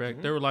starting quarterback.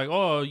 Mm-hmm. They were like,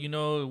 oh,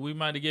 we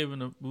might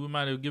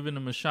have given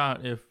them a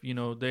shot if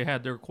they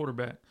had their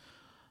quarterback.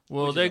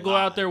 Well, Which they is a go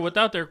lie. out there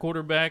without their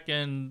quarterback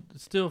and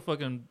still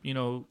fucking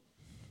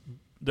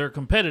they're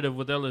competitive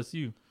with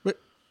LSU. But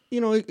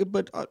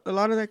but a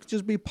lot of that could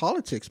just be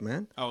politics,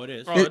 man. Oh, it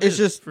is. Oh, it It's is,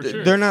 just for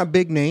sure. they're not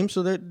big names,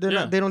 so they're Yeah.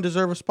 not. They don't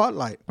deserve a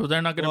spotlight Well,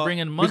 they're not going to Well, bring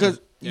in money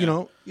because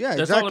Yeah. exactly.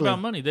 that's all about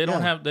money. They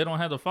don't Yeah. have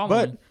the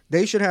following. But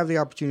they should have the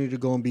opportunity to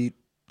go and beat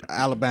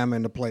Alabama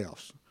in the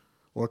playoffs,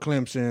 or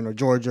Clemson, or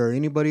Georgia, or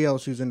anybody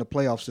else who's in the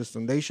playoff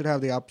system. They should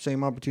have the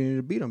same opportunity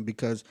to beat them,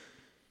 because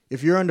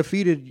if you're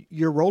undefeated,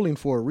 you're rolling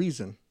for a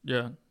reason.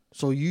 Yeah.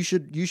 So you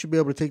should be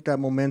able to take that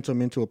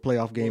momentum into a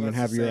playoff game and that's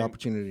have the your same.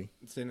 opportunity.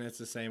 And that's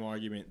the same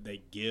argument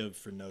they give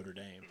for Notre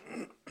Dame.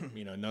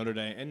 Notre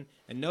Dame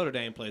and Notre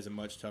Dame plays a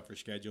much tougher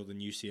schedule than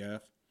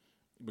UCF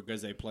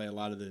because they play a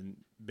lot of the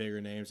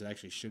bigger names that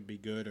actually should be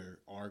good or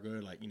are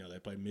good. Like they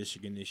play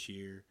Michigan this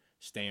year,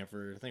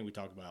 Stanford. I think we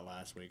talked about it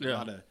last week. Yeah. A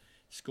lot of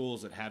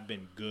schools that have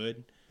been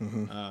good.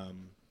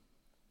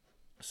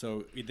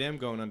 So them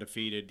going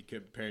undefeated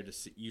compared to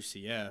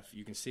UCF,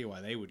 you can see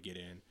why they would get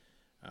in.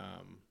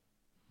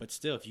 But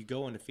still, if you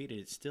go undefeated,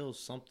 it's still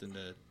something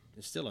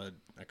it's still an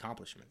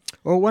accomplishment.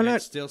 Well, why And not?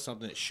 It's still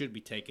something that should be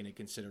taken into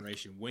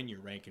consideration when you're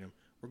ranking them,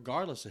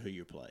 regardless of who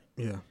you play.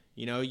 Yeah.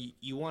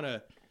 You want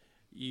to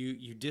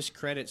you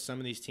discredit some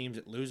of these teams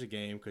that lose a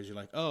game because you're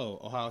like, oh,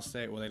 Ohio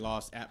State, well, they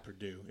lost at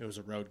Purdue. It was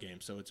a road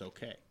game, so it's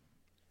okay.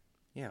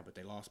 Yeah, but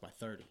they lost by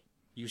 30.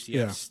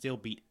 UCF still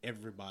beat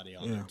everybody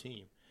on their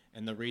team.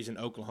 And the reason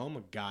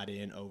Oklahoma got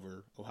in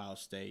over Ohio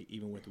State,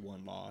 even with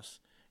one loss,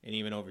 and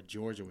even over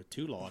Georgia with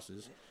 2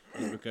 losses,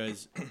 is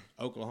because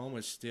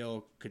Oklahoma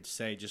still could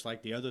say, just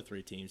like the other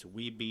 3 teams,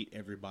 we beat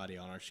everybody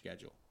on our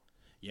schedule.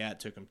 Yeah,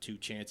 it took them 2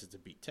 chances to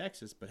beat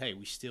Texas, but hey,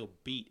 we still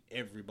beat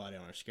everybody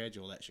on our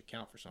schedule. That should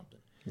count for something.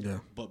 Yeah.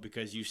 But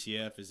because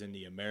UCF is in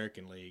the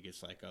American League,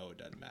 it's like, oh, it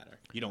doesn't matter.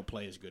 You don't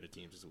play as good at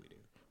teams as we do.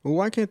 Well,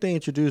 why can't they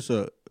introduce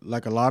a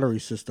lottery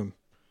system?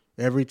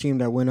 Every team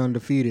that went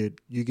undefeated,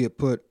 you get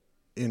put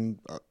in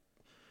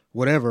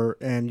whatever,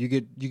 and you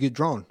get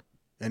drawn.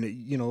 And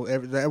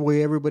that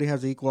way everybody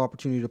has an equal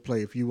opportunity to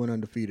play if you went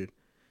undefeated.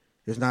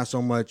 It's not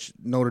so much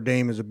Notre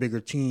Dame is a bigger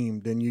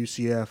team than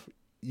UCF.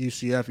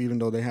 UCF, even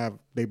though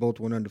they both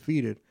went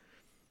undefeated,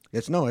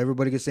 it's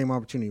everybody gets the same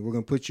opportunity. We're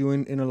going to put you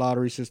in a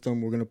lottery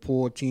system. We're going to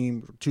pull a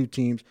team, 2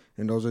 teams,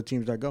 and those are the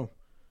teams that go.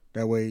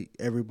 That way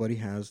everybody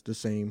has the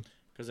same.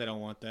 Because they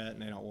don't want that,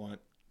 and they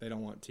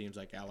don't want teams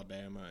like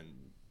Alabama and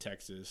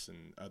Texas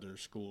and other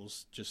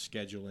schools just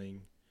scheduling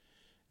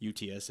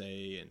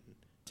UTSA and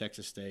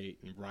Texas State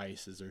and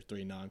Rice as their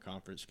 3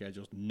 non-conference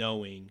schedules,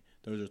 knowing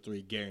those are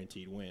 3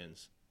 guaranteed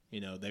wins.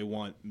 They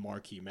want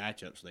marquee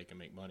matchups so they can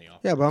make money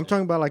off. Yeah, but I'm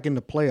talking about like in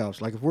the playoffs.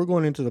 Like if we're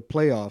going into the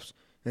playoffs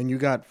and you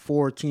got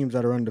 4 teams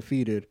that are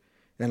undefeated,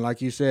 and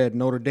like you said,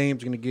 Notre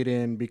Dame's going to get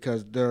in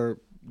because they're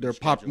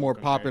more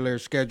popular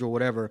schedule,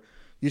 whatever.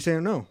 You say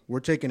no, we're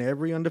taking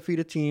every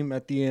undefeated team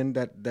at the end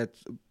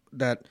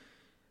that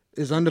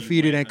is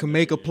undefeated and can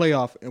make a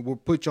playoff, and we'll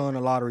put you on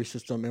a lottery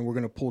system, and we're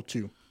going to pull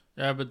 2.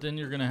 Yeah, but then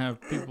you're going to have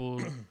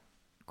people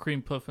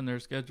cream puffing their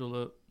schedule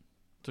up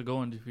to go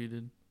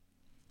undefeated.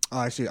 Oh,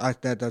 I see.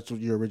 That's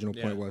what your original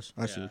point was.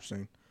 I see what you're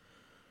saying.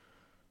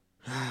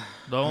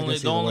 The only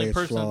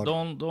flawed.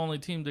 the only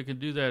team that can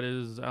do that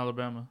is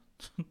Alabama,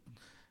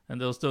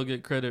 and they'll still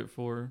get credit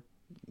for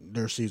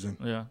Their season.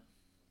 Yeah.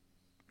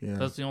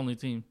 That's the only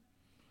team.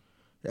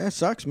 Yeah, it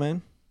sucks,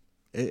 man.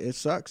 It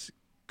sucks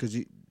because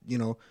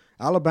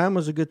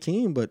Alabama's a good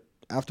team, but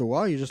after a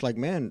while, you're just like,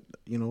 man,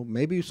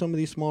 maybe some of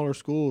these smaller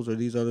schools or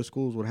these other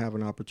schools would have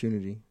an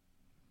opportunity,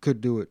 could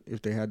do it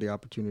if they had the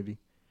opportunity.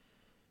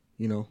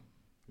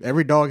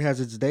 Every dog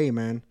has its day,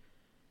 man.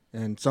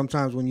 And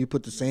sometimes when you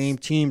put the same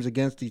teams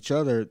against each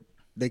other,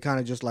 they kind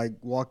of just like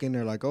walk in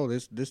there like, oh,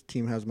 this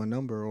team has my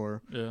number,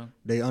 or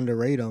they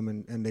underrate them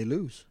and they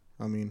lose.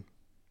 I mean,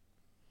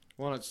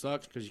 well, it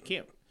sucks because you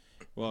can't.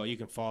 Well, you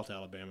can fault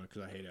Alabama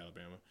because I hate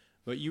Alabama,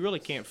 but you really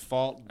can't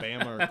fault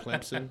Bama or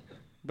Clemson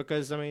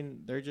because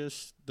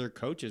their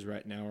coaches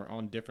right now are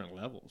on different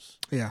levels.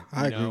 Yeah,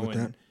 I agree with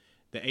that.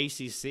 The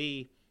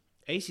ACC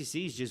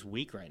is just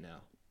weak right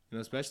now.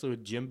 Especially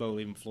with Jimbo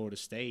leaving Florida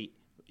State,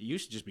 it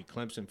used to just be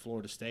Clemson,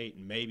 Florida State,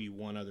 and maybe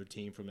one other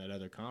team from that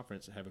other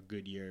conference that have a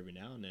good year every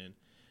now and then.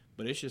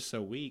 But it's just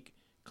so weak.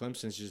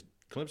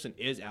 Clemson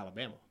is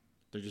Alabama.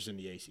 They're just in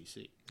the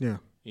ACC. Yeah.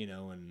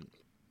 And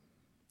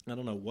I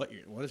don't know what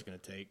it's going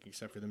to take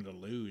except for them to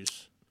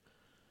lose.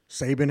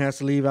 Saban has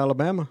to leave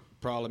Alabama.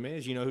 Problem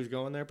is, who's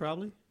going there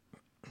probably?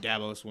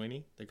 Dabo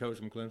Swinney, the coach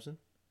from Clemson.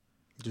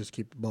 Just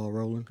keep the ball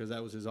rolling. because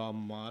that was his alma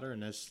mater,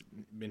 and that's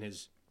been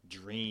his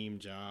dream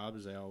job,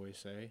 as they always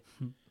say.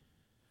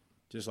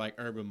 Just like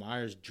Urban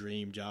Meyer's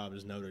dream job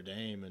is Notre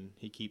Dame, and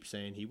he keeps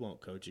saying he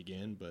won't coach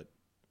again, but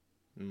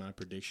my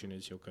prediction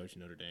is he'll coach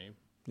Notre Dame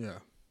Yeah.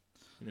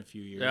 in a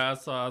few years. Yeah,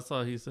 I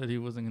saw. He said he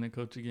wasn't going to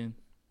coach again.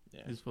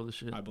 Yeah. He's full of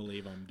shit. I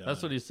believe I'm done.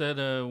 That's what he said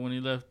when he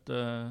left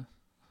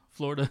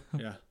Florida.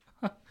 Yeah.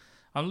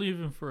 I'm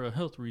leaving for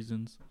health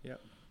reasons.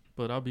 Yep.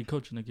 But I'll be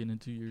coaching again in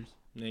 2 years.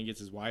 And then he gets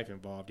his wife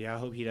involved. Yeah, I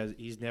hope he does.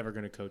 He's never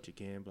going to coach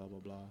again. Blah blah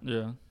blah.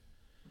 Yeah.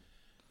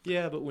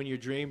 Yeah, but when your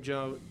dream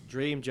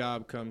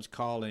job comes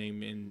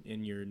calling,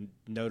 and your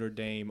Notre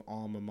Dame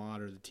alma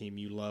mater, the team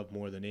you love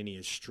more than any,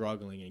 is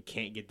struggling and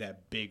can't get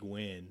that big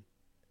win.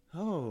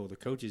 Oh, the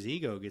coach's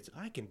ego gets.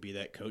 I can be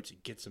that coach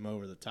that gets him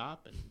over the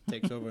top and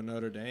takes over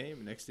Notre Dame.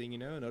 And next thing you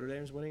know, Notre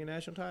Dame's winning a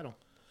national title.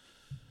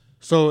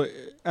 So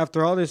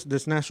after all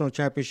this national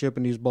championship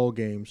and these bowl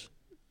games,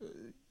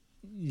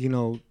 you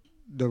know,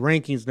 the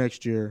rankings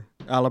next year,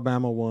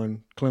 Alabama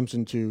 1,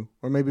 Clemson 2,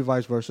 or maybe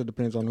vice versa,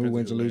 depends on who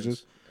wins and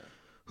loses.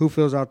 Who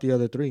fills out the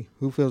other 3?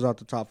 Who fills out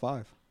the top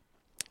 5?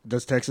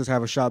 Does Texas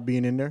have a shot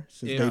being in there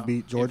since they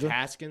beat Georgia? If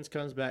Haskins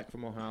comes back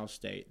from Ohio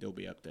State, they'll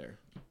be up there.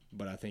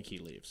 But I think he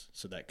leaves,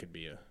 so that could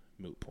be a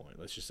moot point.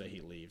 Let's just say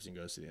he leaves and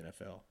goes to the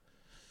NFL.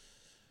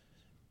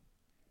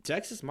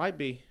 Texas might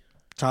be.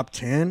 Top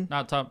 10?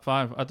 Not top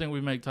 5. I think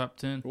we make top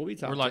 10. We'll be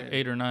top We're like 10.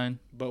 8 or 9.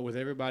 But with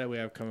everybody we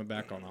have coming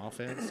back on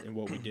offense and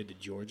what we did to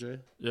Georgia,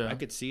 Yeah. I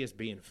could see us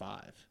being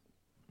 5.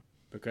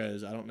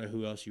 Because I don't know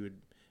who else you would.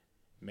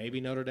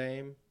 Maybe Notre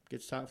Dame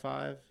gets top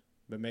 5,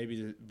 but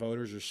maybe the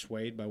voters are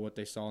swayed by what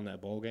they saw in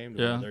that bowl game.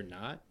 Yeah. They're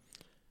not.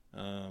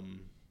 I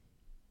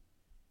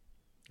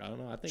don't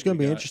know. I think It's going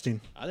to be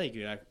interesting. I think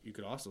you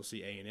could also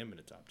see A&M in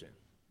the top 10.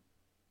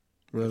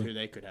 Really? Who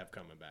they could have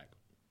coming back.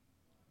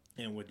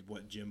 And with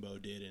what Jimbo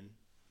did in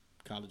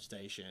College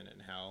Station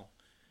and how,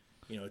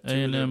 you know,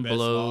 2 of their A&M best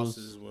blows.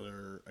 losses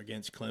were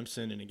against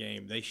Clemson in a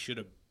game they should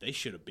have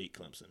beat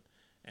Clemson,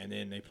 and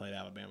then they played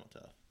Alabama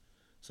tough.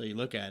 So you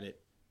look at it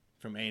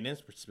from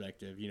A&M's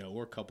perspective, you know,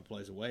 we're a couple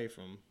plays away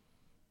from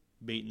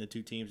beating the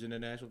 2 teams in the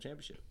national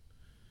championship,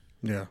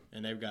 Yeah.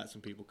 and they've got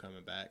some people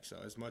coming back. So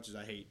as much as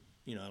I hate,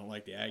 you know, I don't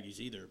like the Aggies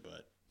either,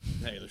 but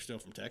hey, they're still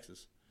from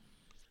Texas.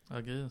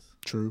 I guess.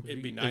 True.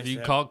 It'd be nice if you to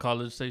have- call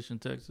College Station,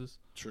 Texas.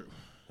 True.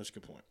 That's a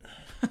good point.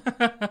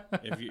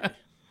 If you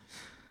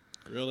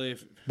really,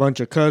 if Bunch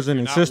of cousin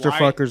and not sister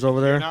white, fuckers over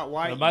you're there. not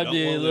white, It you might don't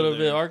be a wanna little live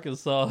bit there.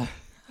 Arkansas.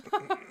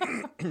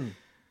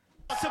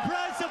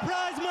 Surprise,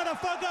 surprise,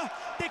 motherfucker!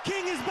 The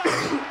king is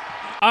back!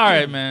 All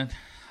right, man.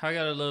 I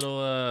got a little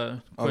All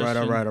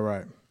question.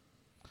 right.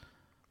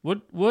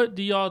 What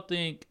do y'all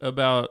think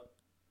about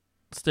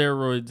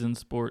steroids in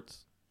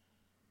sports?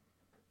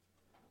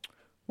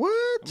 I'm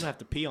What? gonna have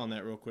to pee on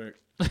that real quick.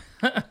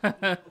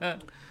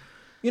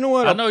 You know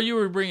what? I know you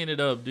were bringing it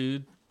up,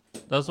 dude.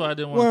 That's why I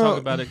didn't want to Well- talk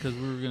about it, because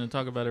we were going to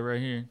talk about it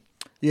right here.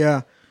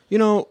 Yeah. You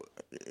know,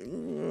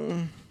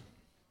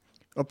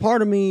 a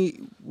part of me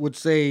would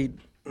say,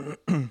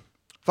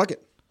 fuck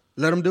it.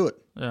 Let them do it.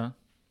 Yeah.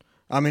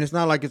 I mean, it's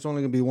not like it's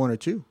only going to be 1 or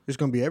 2. It's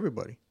going to be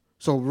everybody.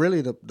 So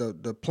really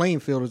the playing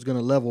field is going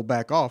to level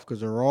back off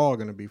because they're all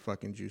going to be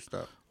fucking juiced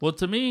up. Well,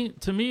 to me,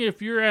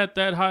 if you're at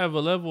that high of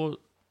a level,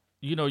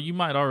 you know, you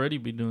might already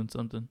be doing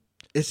something.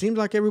 It seems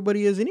like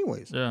everybody is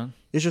anyways. Yeah.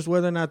 It's just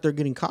whether or not they're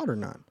getting caught or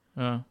not.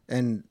 Yeah.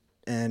 And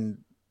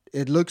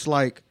it looks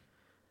like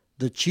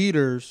the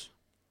cheaters,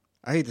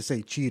 I hate to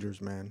say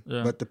cheaters, man,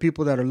 Yeah. but the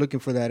people that are looking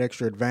for that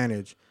extra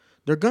advantage,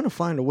 they're going to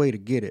find a way to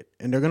get it.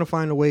 And they're going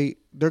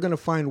to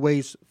find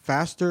ways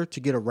faster to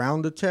get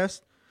around the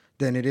test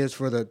than it is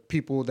for the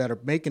people that are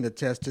making the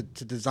test to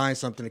design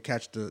something to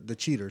catch the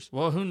cheaters.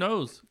 Well, who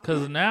knows?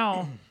 Because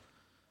now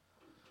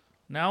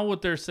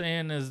what they're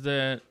saying is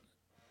that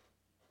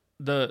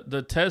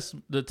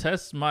the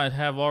tests might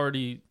have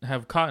already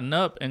have caught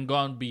up and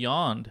gone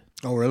beyond.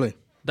 Oh, really?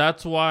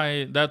 That's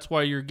why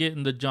you're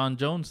getting the John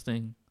Jones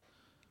thing,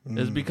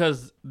 is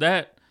because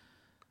the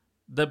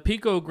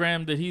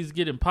picogram that he's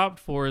getting popped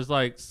for is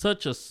like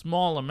such a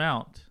small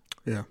amount.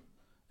 Yeah.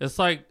 It's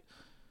like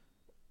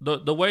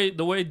the way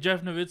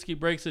Jeff Nowitzki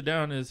breaks it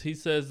down is he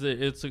says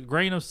that it's a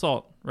grain of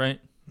salt, right?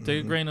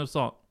 Take a grain of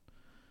salt,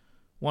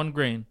 1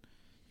 grain,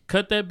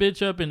 cut that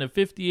bitch up into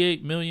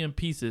 58 million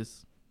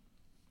pieces,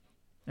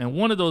 and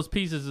one of those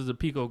pieces is a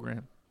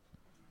picogram.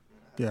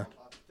 Yeah.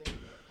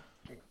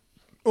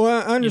 Well,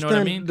 I understand. You know what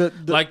I mean?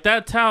 The, Like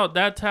that's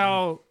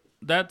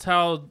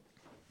how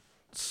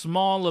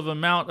small of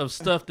amount of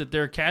stuff that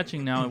they're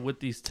catching now with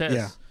these tests.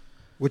 Yeah.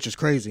 Which is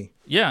crazy.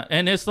 Yeah,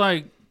 and it's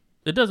like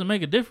it doesn't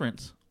make a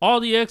difference. All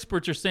the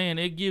experts are saying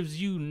it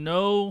gives you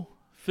no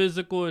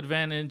physical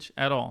advantage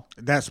at all.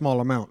 That small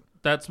amount.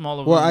 That small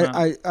of Well, an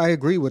amount. I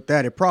agree with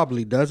that. It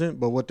probably doesn't,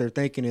 but what they're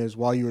thinking is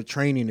while you were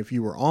training, if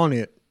you were on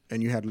it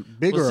and you had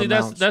bigger Well, see,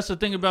 amounts. that's the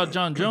thing about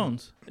John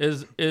Jones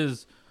is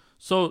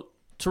so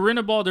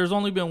Turinabol. There's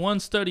only been one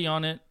study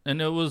on it,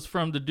 and it was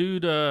from the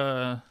dude.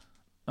 What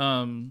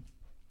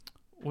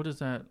is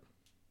that?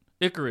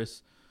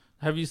 Icarus.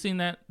 Have you seen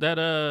that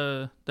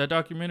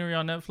documentary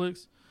on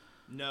Netflix?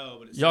 No,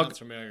 but it Y'all- sounds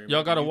familiar.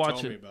 Y'all gotta You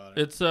watch told me it. about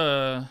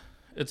it.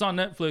 It's on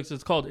Netflix.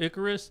 It's called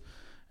Icarus,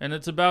 and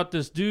it's about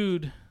this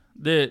dude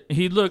that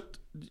he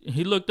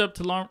looked up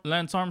to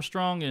Lance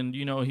Armstrong, and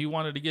you know he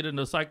wanted to get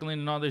into cycling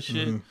and all this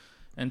shit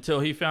until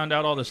he found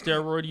out all the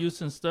steroid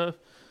use and stuff.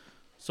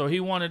 So he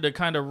wanted to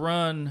kind of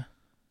run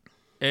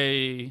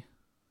a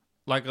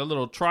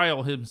little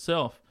trial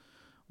himself,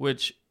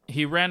 which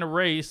he ran a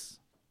race,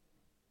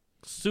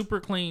 super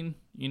clean,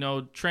 you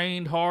know,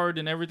 trained hard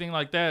and everything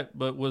like that,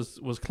 but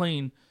was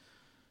clean.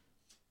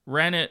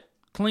 Ran it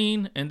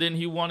clean, and then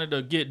he wanted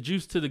to get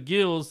juice to the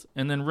gills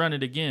and then run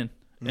it again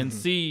and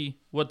see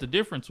what the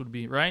difference would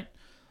be, right?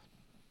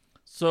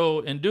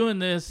 So in doing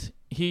this,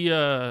 he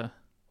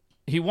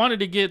wanted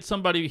to get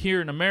somebody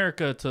here in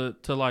America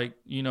to like,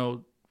 you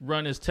know,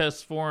 run his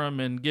tests for him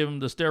and give him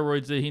the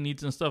steroids that he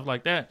needs and stuff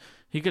like that.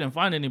 He couldn't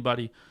find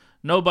anybody.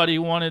 Nobody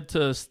wanted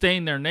to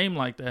stain their name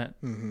like that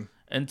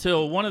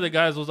until one of the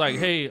guys was like,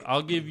 "Hey,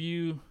 I'll get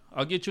you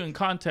in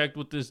contact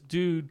with this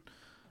dude.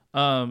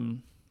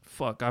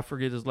 I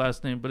forget his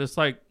last name, but it's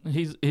like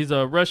he's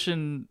a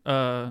Russian.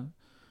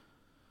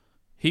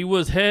 He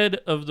was head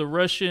of the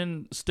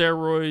Russian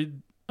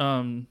steroid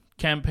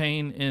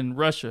campaign in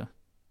Russia.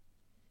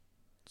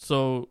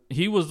 So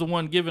he was the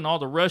one giving all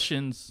the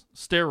Russians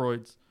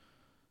steroids,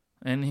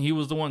 and he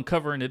was the one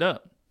covering it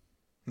up.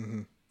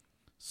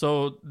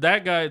 So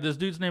that guy, this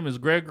dude's name is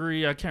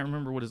Gregory. I can't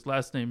remember what his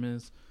last name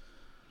is,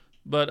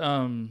 but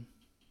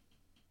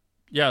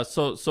yeah.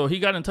 So he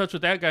got in touch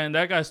with that guy, and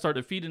that guy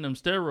started feeding him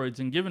steroids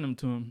and giving them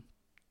to him.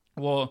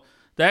 Well,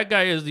 that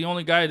guy is the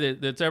only guy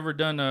that's ever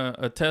done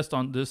a test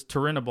on this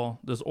turinabol,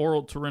 this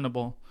oral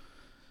turinabol,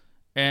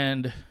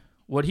 and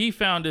what he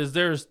found is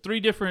there's 3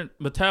 different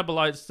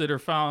metabolites that are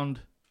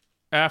found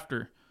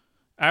after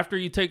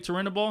you take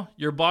turinabol.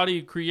 Your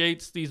body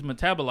creates these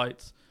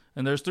metabolites.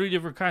 And there's 3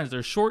 different kinds.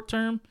 There's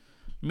short-term,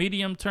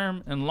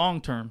 medium-term, and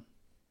long-term.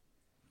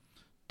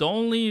 The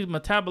only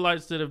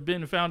metabolites that have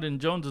been found in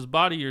Jones's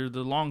body are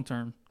the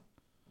long-term.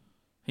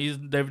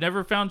 They've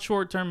never found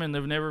short-term, and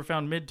they've never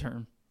found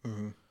mid-term.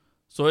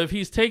 So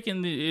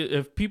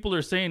if people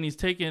are saying he's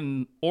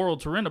taking oral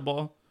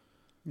turinabol,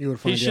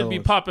 he should be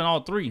popping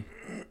all 3,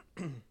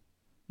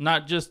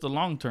 not just the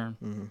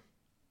long-term.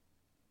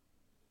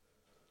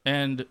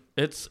 And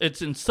it's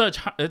in such.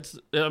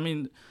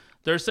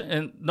 They're saying,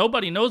 and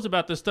nobody knows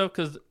about this stuff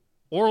because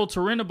oral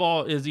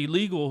turinabol is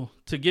illegal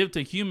to give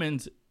to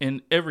humans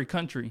in every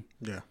country.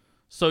 Yeah.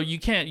 So you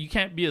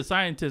can't be a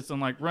scientist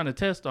and like run a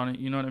test on it.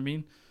 You know what I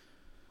mean?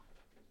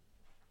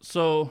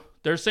 So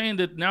they're saying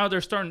that now they're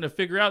starting to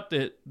figure out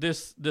that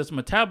this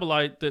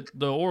metabolite that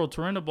the oral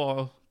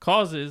turinabol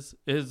causes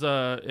is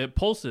it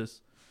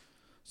pulses.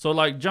 So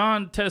like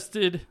John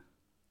tested,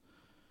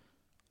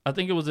 I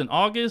think it was in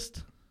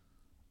August.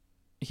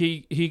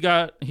 He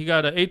got an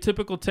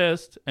atypical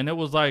test, and it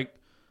was like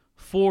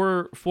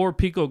 4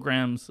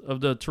 picograms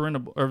of the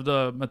turinabol or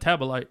the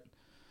metabolite,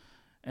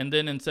 and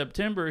then in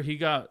September he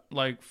got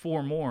like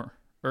 4 more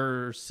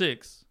or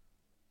 6,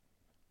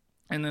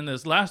 and then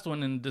this last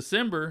one in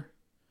December,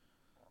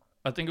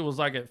 I think it was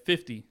like at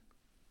 50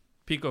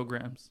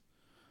 picograms,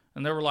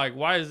 and they were like,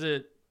 "Why is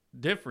it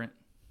different?"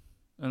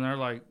 And they're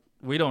like,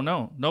 "We don't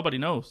know. Nobody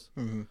knows."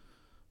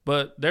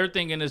 But they're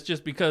thinking it's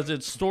just because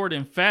it's stored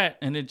in fat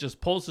and it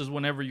just pulses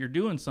whenever you're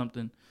doing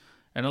something.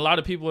 And a lot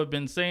of people have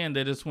been saying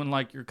that it's when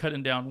like you're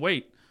cutting down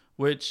weight,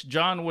 which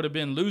John would have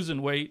been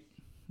losing weight.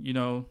 You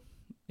know,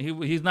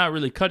 he's not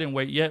really cutting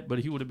weight yet, but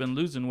he would have been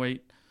losing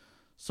weight.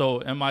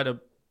 So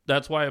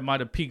that's why it might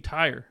have peaked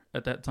higher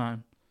at that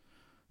time.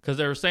 Because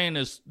they were saying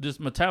this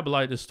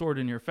metabolite is stored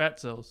in your fat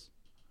cells.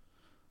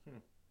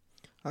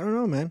 I don't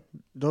know, man.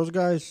 Those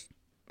guys,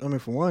 I mean,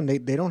 for one, they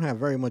don't have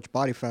very much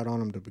body fat on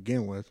them to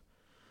begin with.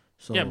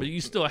 So, Yeah, but you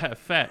still have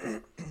fat.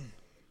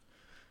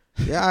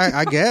 Yeah,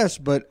 I guess.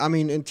 But, I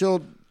mean,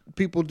 until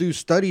people do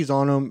studies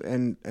on them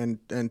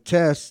and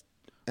test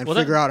and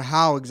figure out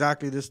how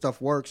exactly this stuff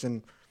works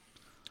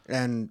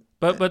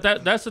But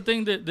that's the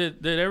thing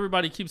that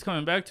everybody keeps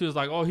coming back to is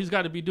like, oh, he's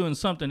got to be doing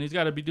something. He's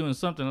got to be doing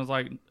something. It's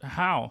like,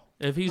 how?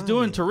 If he's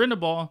doing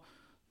turinabol,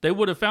 they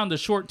would have found the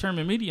short-term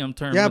and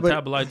medium-term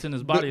metabolites in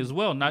his body as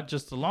well, not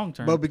just the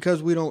long-term. But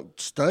because we don't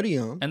study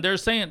them. And they're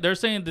saying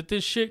that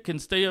this shit can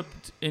stay up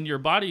in your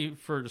body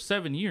for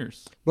 7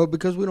 years. But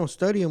because we don't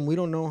study them, we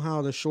don't know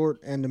how the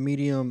short and the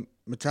medium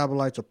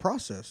metabolites are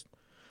processed.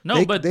 No,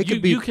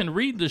 you can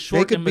read the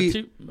short and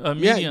medium.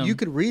 Yeah, you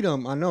could read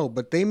them, I know,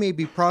 but they may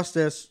be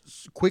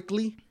processed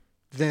quickly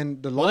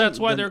than the long. Well, that's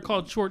why they're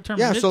called short-term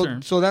and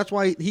midterm. So that's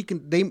why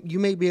you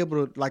may be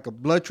able to, like a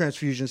blood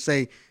transfusion,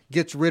 say,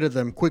 gets rid of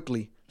them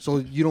quickly. So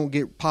you don't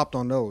get popped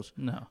on those.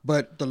 No.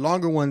 But the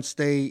longer ones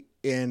stay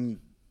in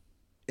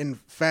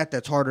fat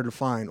that's harder to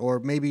find, or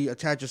maybe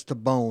attaches to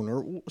bone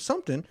or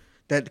something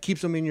that keeps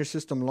them in your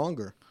system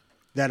longer.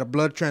 That a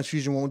blood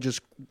transfusion won't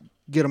just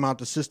get them out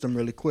the system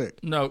really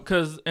quick. No,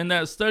 because in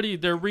that study,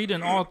 they're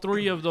reading all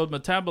 3 of those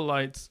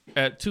metabolites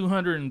at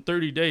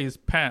 230 days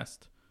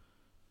past.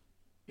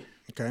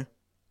 Okay.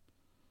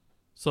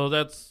 So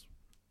that's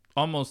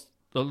almost,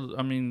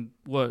 I mean,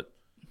 what?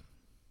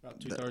 About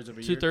 2/3 of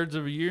a year. 2/3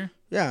 of a year.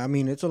 Yeah, I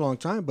mean it's a long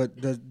time,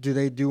 but do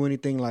they do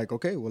anything like,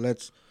 okay, well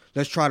let's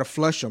try to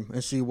flush them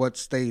and see what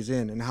stays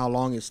in and how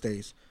long it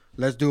stays.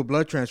 Let's do a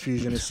blood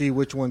transfusion and see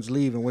which ones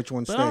leave and which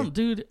ones stay.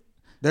 Dude,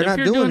 They're not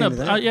doing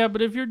anything. Yeah,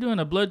 but if you're doing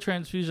a blood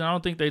transfusion, I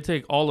don't think they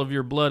take all of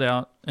your blood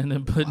out and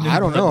then put new I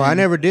don't blood know. in. I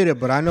never did it,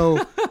 but I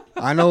know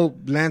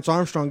Lance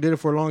Armstrong did it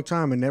for a long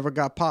time and never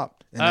got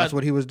popped, and that's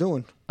what he was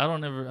doing. I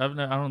don't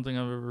think I've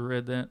ever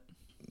read that.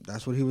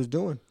 That's what he was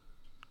doing,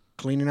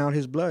 cleaning out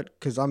his blood.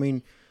 Because I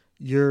mean,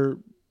 your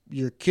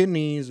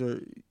kidneys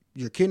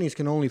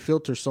can only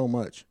filter so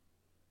much.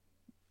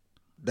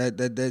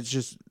 That's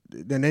just,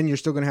 and then you're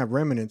still gonna have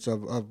remnants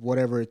of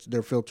whatever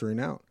they're filtering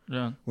out.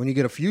 Yeah. When you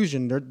get a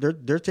fusion,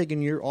 they're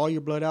taking all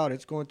your blood out.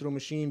 It's going through a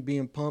machine,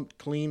 being pumped,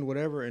 cleaned,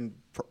 whatever, and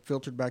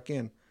filtered back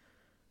in.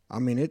 I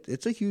mean,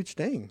 it's a huge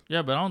thing.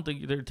 Yeah, but I don't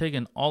think they're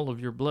taking all of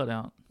your blood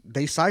out.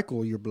 They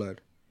cycle your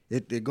blood.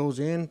 It goes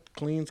in,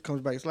 cleans,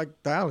 comes back. It's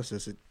like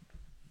dialysis.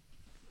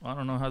 I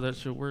don't know how that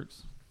shit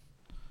works.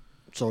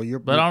 So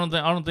But I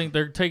don't think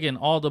they're taking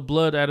all the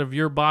blood out of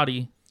your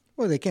body.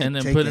 Well, they can't and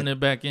then take putting it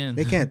back in.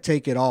 They can't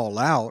take it all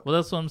out. Well,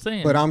 that's what I'm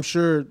saying. But I'm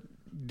sure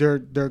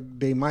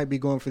they might be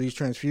going for these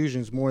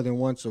transfusions more than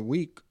once a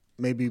week,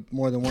 maybe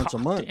more than once a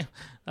month. Damn.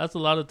 That's a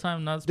lot of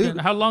time not spent.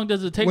 Dude, how long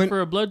does it take for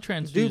a blood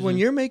transfusion? Dude, when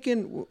you're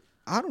making,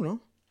 I don't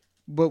know,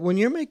 but when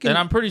you're making, and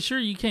I'm pretty sure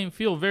you can't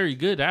feel very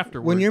good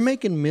afterwards. When you're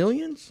making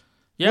millions,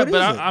 yeah,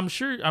 but I'm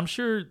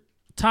sure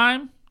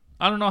time.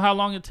 I don't know how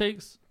long it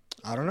takes.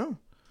 I don't know.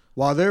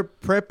 While they're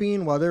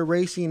prepping, while they're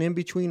racing in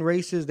between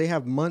races, they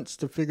have months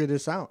to figure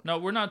this out. No,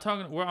 we're not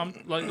talking. I'm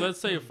like, let's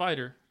say a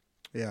fighter.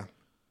 Yeah.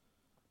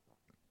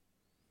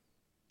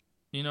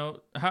 You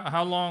know,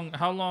 how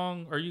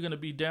long are you going to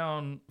be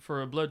down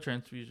for a blood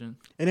transfusion?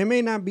 And it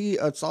may not be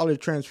a solid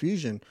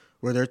transfusion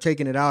where they're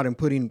taking it out and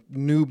putting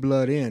new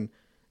blood in.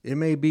 It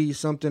may be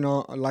something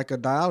like a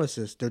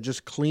dialysis. They're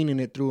just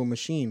cleaning it through a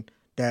machine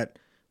that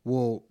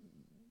will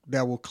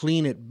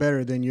clean it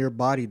better than your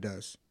body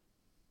does.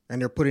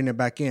 And they're putting it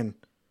back in.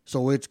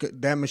 So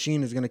that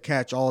machine is going to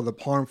catch all the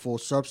harmful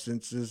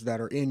substances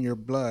that are in your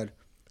blood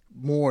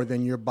more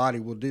than your body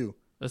will do.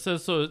 It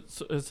says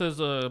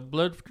a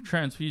blood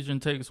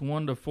transfusion takes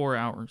 1 to 4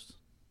 hours.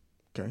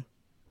 Okay.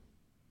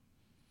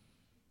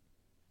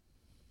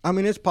 I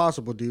mean, it's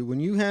possible, dude. When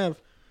you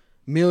have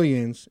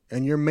millions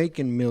and you're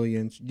making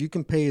millions, you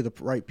can pay the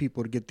right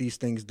people to get these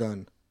things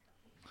done.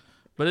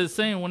 But it's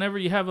saying whenever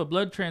you have a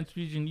blood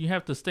transfusion, you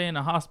have to stay in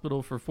a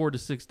hospital for 4 to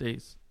 6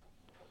 days.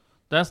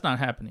 That's not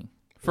happening.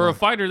 For a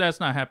fighter,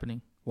 that's not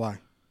happening. Why?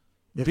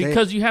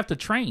 Because you have to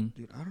train.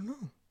 Dude, I don't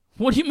know.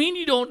 What do you mean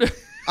you don't?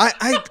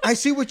 I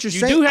see what you're You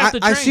saying. do have to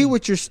I train.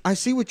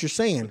 see what you're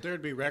saying. But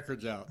there'd be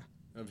records out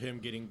of him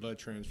getting blood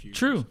transfusions.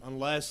 True.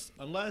 Unless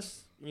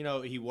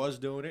he was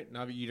doing it.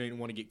 Now you didn't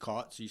want to get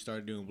caught, so you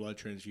started doing blood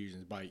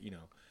transfusions by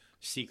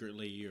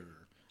secretly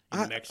or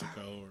in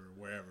Mexico or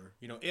wherever.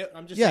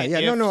 I'm just saying.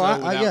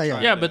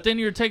 Yeah, but then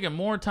you're taking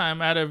more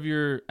time out of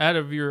your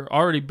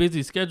already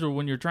busy schedule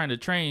when you're trying to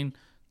train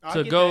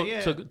to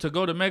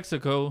go to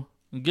Mexico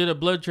and get a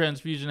blood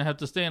transfusion and have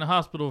to stay in a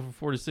hospital for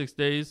 4 to 6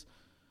 days.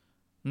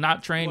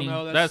 Not training.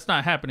 Well, no, that's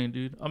not happening,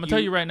 dude. I'm gonna tell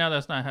you right now,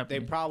 that's not happening.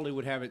 They probably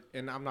would have it,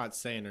 and I'm not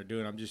saying they're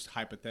doing. I'm just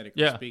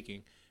hypothetically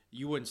speaking.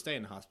 You wouldn't stay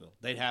in the hospital.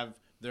 They'd have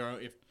their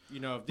own. If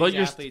these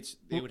athletes,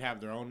 they would have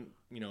their own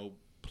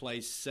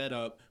place set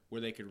up where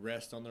they could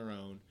rest on their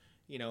own.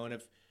 And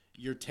if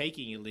you're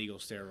taking illegal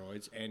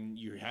steroids and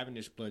you're having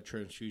this blood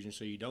transfusion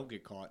so you don't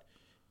get caught,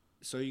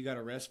 so you got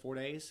to rest 4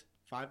 days,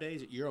 5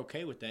 days. You're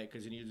okay with that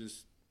because then you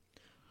just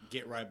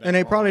get right back. And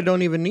they probably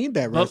don't even need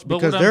that rest but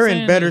because they're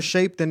in better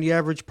shape than the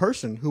average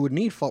person who would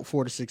need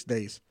 4 to 6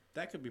 days.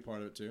 That could be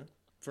part of it too,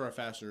 for a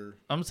faster.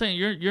 I'm saying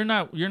you're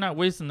not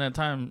wasting that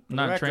time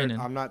not training.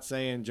 I'm not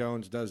saying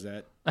Jones does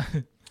that.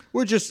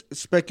 We're just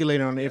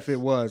speculating on if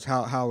it was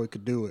how it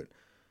could do it.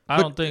 I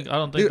don't think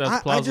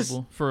that's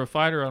plausible for a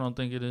fighter. I don't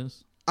think it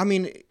is. I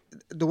mean,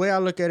 the way I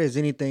look at it is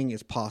anything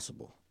is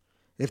possible.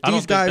 If I don't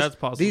these think guys, that's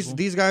possible.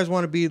 these guys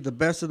want to be the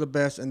best of the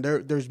best, and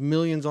there's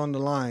millions on the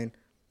line.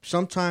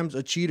 Sometimes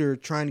a cheater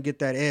trying to get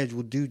that edge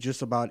will do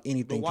just about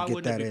anything to get that edge. But why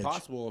wouldn't it be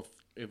possible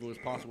if it was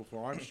possible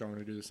for Armstrong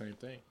to do the same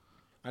thing?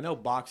 I know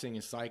boxing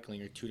and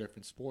cycling are two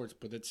different sports,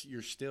 but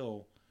you're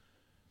still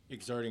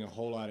exerting a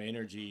whole lot of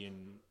energy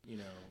and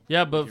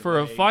Yeah, but for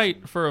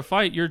a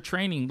fight, you're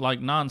training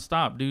like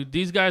nonstop, dude.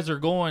 These guys are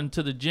going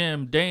to the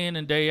gym day in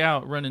and day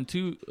out, running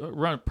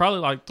probably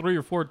like 3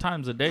 or 4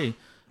 times a day,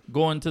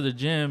 going to the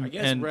gym. I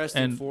guess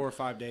resting 4 or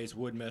 5 days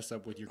would mess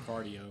up with your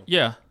cardio.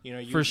 Yeah,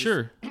 for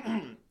sure.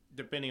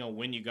 Depending on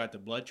when you got the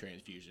blood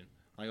transfusion,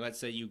 like let's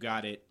say you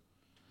got it,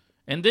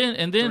 and then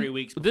 3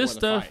 weeks before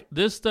the fight.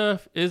 This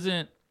stuff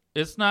isn't.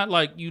 It's not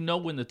like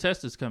when the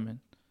test is coming.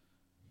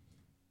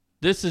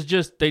 This is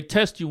just they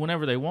test you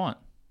whenever they want.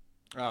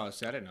 Oh,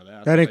 so I didn't know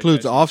that. That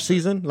includes off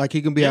season, like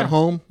he can be at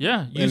home.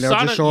 Yeah, and they'll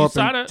just show up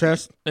and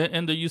test.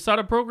 In the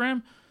USADA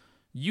program,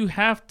 you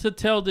have to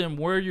tell them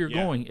where you're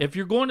going. If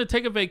you're going to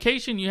take a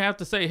vacation, you have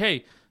to say,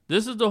 "Hey,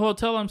 This is the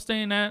hotel I'm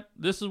staying at.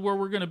 This is where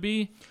we're gonna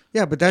be.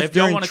 Yeah, but that's If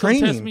y'all during want to come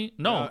test training. me,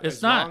 no, it's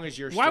as not. long as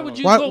you're Why still- would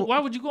you Why- go? Why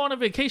would you go on a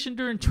vacation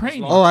during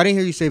training? Oh, I didn't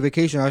hear you say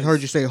vacation. I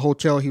heard you say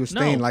hotel he was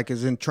staying, No. like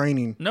is in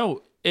training.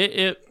 No,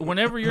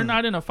 whenever you're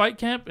not in a fight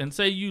camp and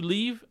say you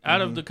leave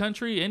out of the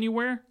country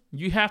anywhere,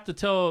 you have to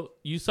tell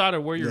USADA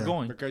where you're Yeah.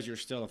 going. Because you're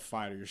still a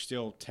fighter. You're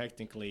still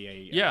technically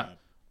a Yeah,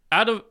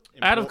 out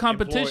of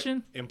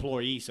competition.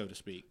 employee, so to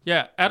speak. Yeah,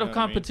 out of know what I mean?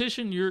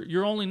 competition,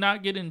 you're only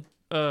not getting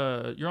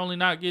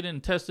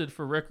tested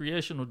for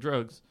recreational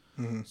drugs.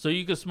 Mm-hmm. So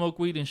you can smoke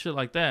weed and shit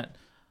like that,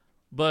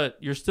 but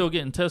you're still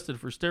getting tested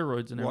for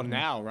steroids and Well, everything.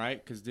 now,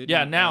 right? Because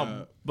Yeah,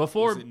 now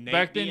before was it Nate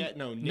back then, Diaz?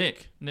 No,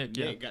 Nick, Nick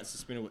yeah, got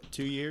suspended with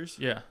 2 years.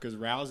 Yeah. Because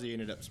Rousey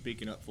ended up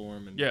speaking up for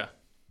him, and yeah.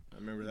 I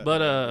remember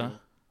that.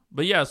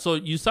 But yeah, so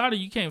USADA,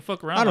 you can't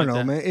fuck around. I don't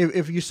like know, that. man.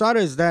 If USADA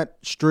is that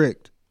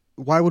strict,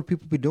 why would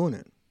people be doing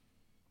it?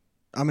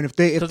 I mean, if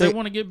they Because they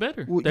want to get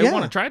better. Well, They yeah.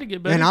 want to try to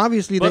get better. and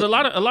obviously, But they, a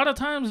lot of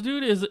times,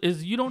 dude,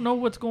 is you don't know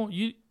what's going.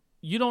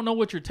 You don't know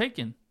what you're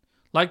taking.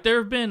 Like there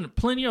have been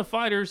plenty of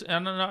fighters,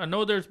 and I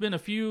know there's been a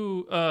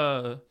few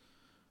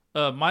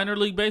minor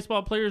league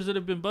baseball players that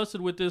have been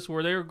busted with this,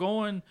 where they're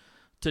going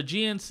to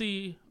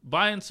GNC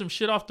buying some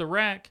shit off the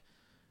rack,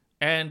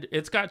 and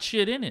it's got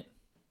shit in it.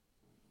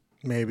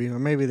 maybe, or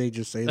maybe they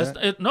just say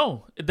that.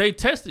 No, they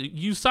tested.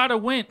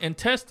 USADA went and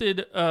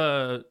tested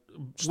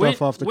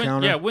Stuff off the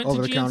counter, Yeah, went to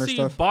over-the-counter GNC,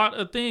 stuff. bought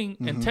a thing,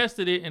 and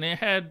tested it, and it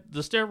had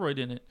the steroid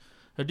in it.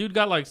 A dude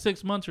got like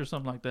 6 months or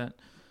something like that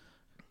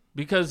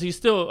because he's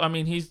still. I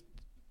mean,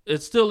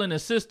 it's still in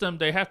his system.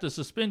 They have to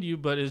suspend you,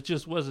 but it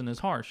just wasn't as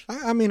harsh.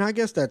 I mean, I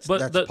guess that's But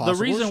that's the possible,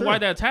 reason sure. why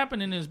that's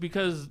happening is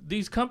because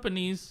these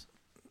companies,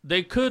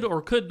 they could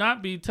or could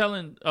not be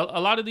telling a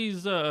lot of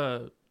these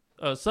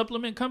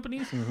supplement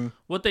companies.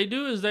 What they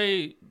do is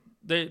they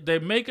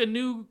make a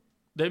new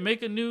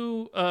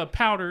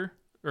powder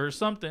or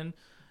something,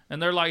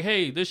 and they're like,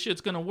 hey, this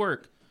shit's gonna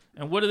work.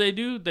 And what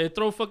do? They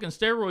throw fucking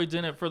steroids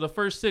in it for the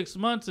first 6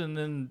 months, and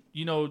then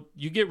you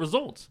get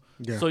results.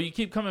 Yeah. So you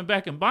keep coming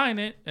back and buying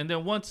it, and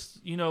then once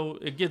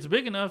it gets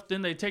big enough,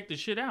 then they take the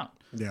shit out.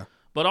 Yeah.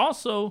 But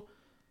also,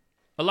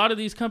 a lot of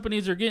these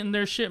companies are getting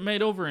their shit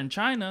made over in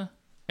China,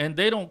 and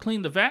they don't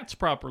clean the vats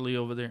properly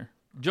over there.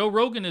 Joe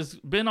Rogan has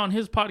been on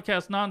his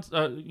podcast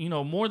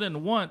more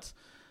than once,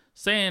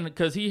 saying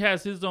because he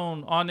has his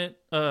own on it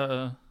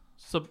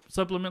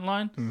supplement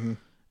line,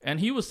 and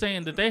he was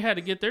saying that they had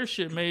to get their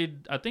shit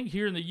made, I think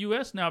here in the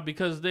U.S. now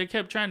because they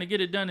kept trying to get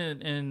it done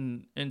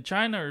in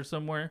China or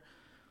somewhere,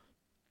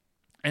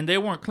 and they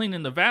weren't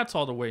cleaning the vats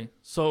all the way.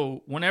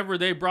 So whenever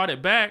they brought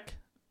it back,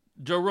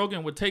 Joe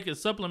Rogan would take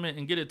his supplement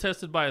and get it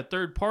tested by a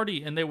third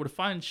party, and they would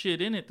find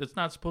shit in it that's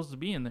not supposed to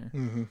be in there.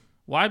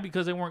 Why?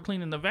 Because they weren't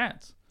cleaning the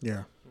vats.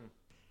 Yeah.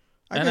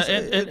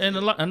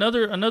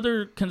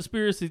 Another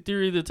conspiracy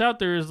theory that's out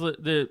there is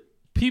that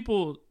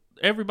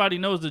everybody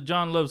knows that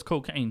John loves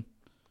cocaine,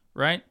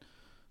 right?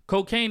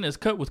 Cocaine is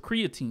cut with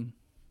creatine.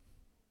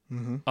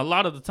 A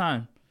lot of the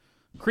time,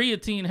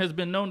 creatine has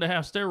been known to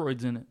have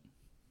steroids in it.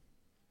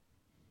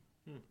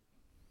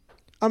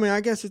 I mean,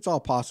 I guess it's all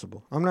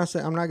possible. I'm not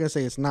gonna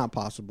say it's not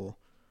possible,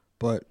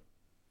 but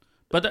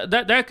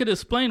that could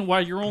explain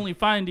why you're only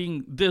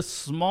finding this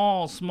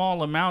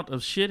small amount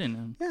of shit in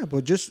him. yeah,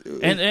 but just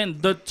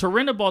And the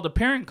turinabol, the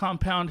parent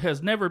compound,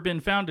 has never been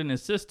found in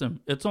his system.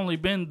 It's only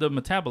been the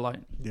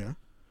metabolite. yeah.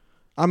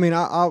 I mean,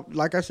 I'll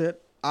like I said,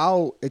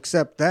 I'll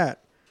accept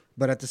that,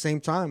 but at the same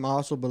time, I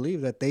also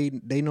believe that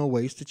they know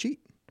ways to cheat.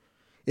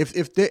 If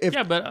the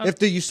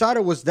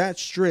USADA was that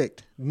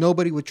strict,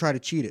 nobody would try to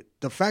cheat it.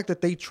 The fact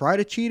that they try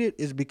to cheat it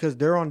is because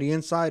they're on the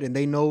inside and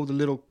they know the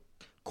little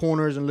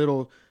corners and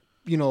little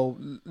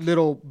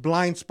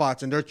blind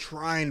spots, and they're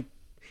trying.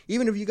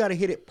 Even if you got to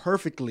hit it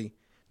perfectly,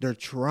 they're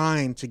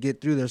trying to get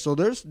through there. So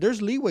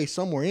there's leeway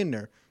somewhere in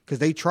there because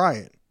they try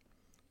it.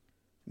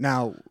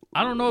 Now,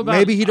 I don't know about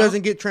maybe he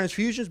doesn't get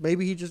transfusions.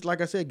 Maybe he just, like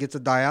I said, gets a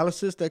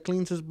dialysis that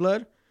cleans his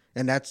blood,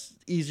 and that's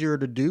easier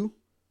to do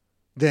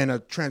than a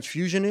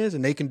transfusion is,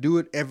 and they can do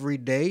it every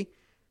day.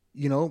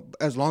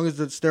 As long as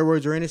the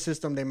steroids are in his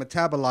system, they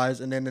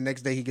metabolize, and then the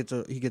next day he gets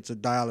a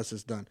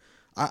dialysis done.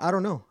 I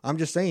don't know. I'm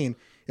just saying,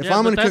 if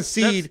I'm going to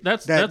concede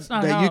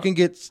that you can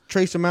get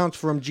trace amounts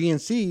from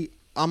GNC,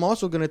 I'm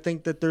also going to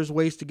think that there's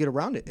ways to get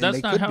around it.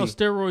 That's not how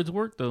steroids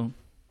work, though.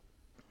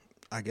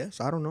 I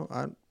guess. I don't know.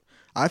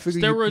 I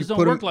figure steroids you don't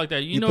put work them, like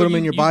that. You put them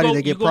in your body,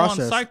 they get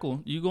processed.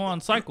 You go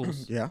on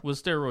cycles Yeah.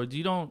 with steroids.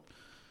 You don't.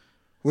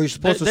 Well, you're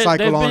supposed to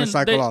cycle on and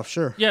cycle off,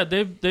 sure. Yeah,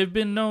 they've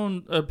been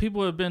known.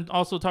 People have been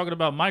also talking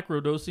about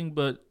microdosing,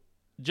 but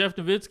Jeff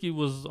Nowitzki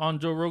was on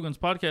Joe Rogan's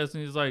podcast,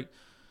 and he's like,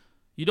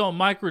 you don't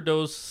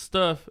microdose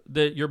stuff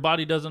that your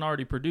body doesn't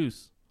already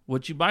produce.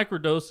 What you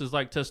microdose is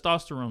like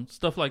testosterone,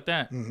 stuff like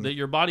that, that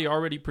your body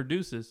already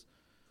produces.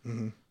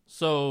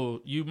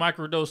 So you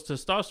microdose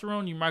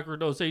testosterone, you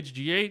microdose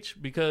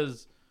HGH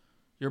because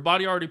your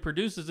body already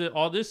produces it.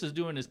 All this is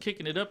doing is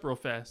kicking it up real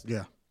fast.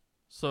 Yeah.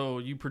 So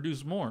you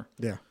produce more.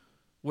 Yeah.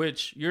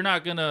 Which you're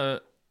not gonna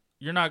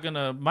you're not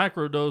gonna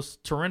microdose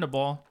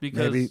Turinabol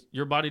because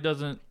your body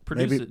doesn't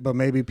produce it. But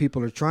maybe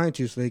people are trying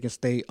to, so they can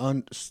stay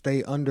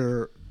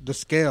under the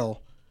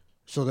scale,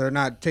 so they're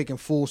not taking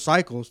full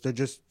cycles. They're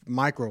just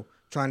micro,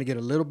 trying to get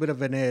a little bit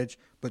of an edge,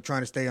 but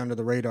trying to stay under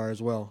the radar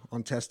as well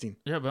on testing.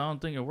 Yeah, but I don't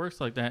think it works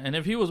like that. And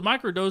if he was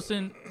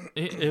microdosing,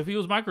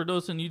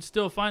 you'd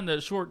still find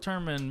that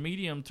short-term and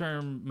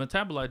medium-term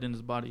metabolite in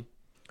his body.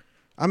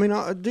 I mean,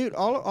 dude,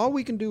 all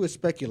we can do is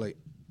speculate.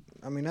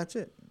 I mean, that's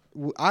it.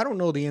 I don't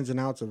know the ins and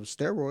outs of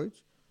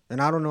steroids, and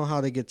I don't know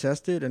how they get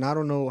tested, and I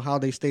don't know how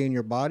they stay in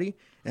your body,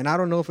 and I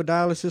don't know if a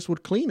dialysis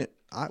would clean it.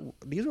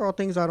 These are all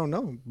things I don't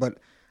know, but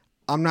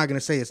I'm not going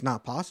to say it's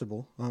not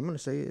possible. I'm going to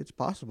say it's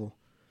possible.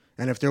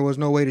 And if there was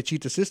no way to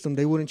cheat the system,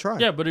 they wouldn't try.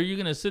 Yeah, but are you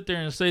going to sit there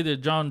and say that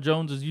John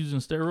Jones is using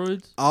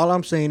steroids? All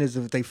I'm saying is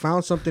if they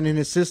found something in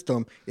his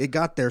system, it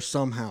got there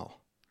somehow.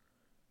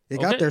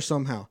 Got there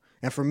somehow.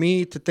 And for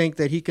me to think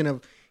that he could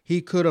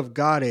have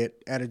got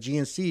it at a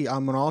GNC,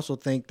 I'm going to also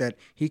think that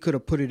he could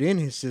have put it in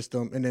his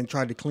system and then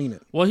tried to clean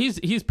it. Well,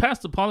 he's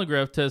passed the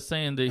polygraph test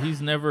saying that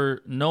he's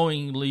never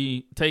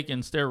knowingly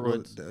taken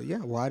steroids.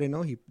 Well, I didn't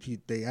know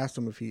they asked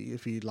him if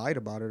he lied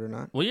about it or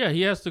not. Well, yeah,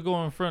 he has to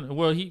go in front.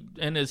 Well,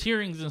 in his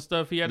hearings and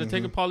stuff, he had to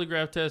take a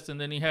polygraph test, and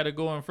then he had to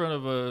go in front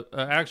of a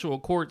actual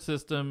court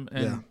system.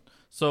 And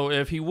so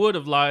if he would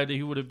have lied,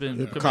 he would have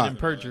been committing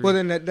perjury. Well,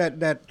 then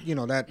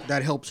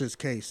that helps his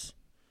case.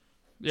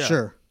 Yeah.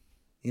 Sure.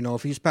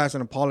 If he's passing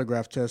a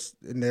polygraph test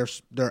and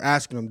they're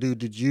asking him, dude,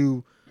 did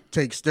you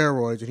take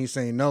steroids? And he's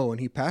saying no,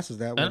 and he passes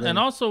that. Well, and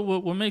also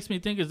what makes me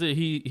think is that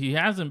he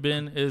hasn't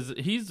been, is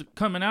he's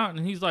coming out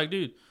and he's like,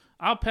 dude,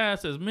 I'll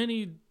take as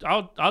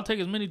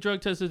many drug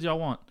tests as y'all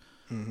want.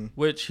 Mm-hmm.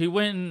 Which he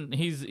went and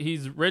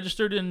he's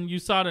registered in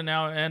USADA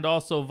now, and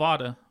also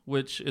VADA,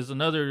 which is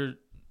another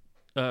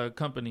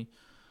company.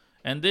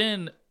 And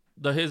then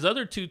his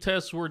other 2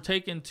 tests were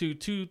taken to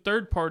 2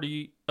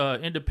 third-party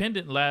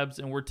independent labs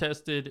and were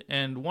tested,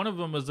 and one of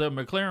them was a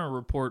McLaren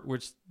report,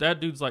 which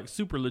that dude's like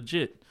super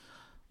legit,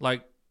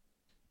 like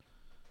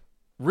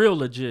real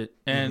legit.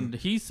 And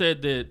he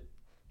said that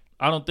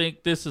I don't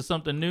think this is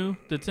something new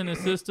that's in his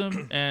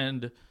system,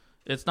 and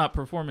it's not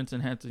performance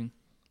enhancing.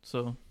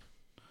 So,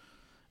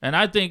 and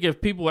I think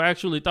if people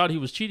actually thought he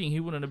was cheating, he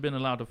wouldn't have been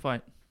allowed to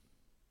fight.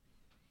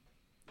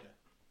 Yeah,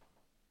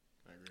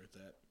 I agree with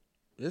that.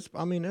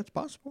 It's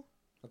possible.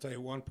 I'll tell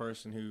you one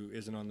person who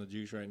isn't on the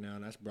juice right now,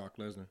 and that's Brock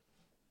Lesnar.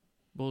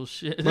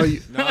 Bullshit.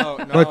 No.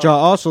 But y'all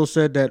also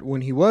said that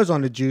when he was on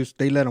the juice,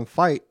 they let him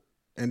fight,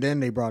 and then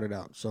they brought it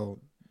out.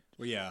 So,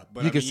 well, yeah,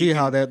 but you can see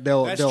how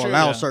they'll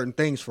allow certain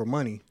things for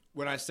money.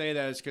 When I say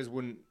that, it's because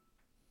a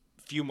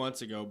few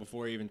months ago,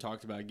 before he even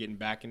talked about getting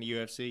back into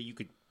UFC, you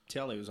could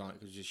tell he was on it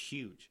because it was just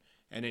huge.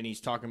 And then he's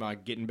talking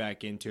about getting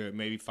back into it,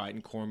 maybe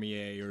fighting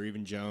Cormier or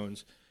even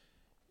Jones.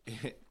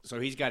 So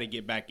he's got to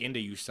get back into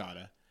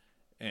USADA,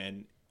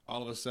 and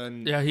all of a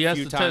sudden, he has a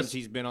few to times test.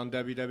 he's been on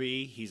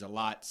WWE, he's a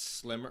lot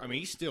slimmer. I mean,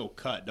 he's still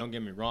cut, don't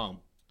get me wrong,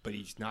 but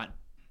he's not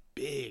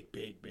big.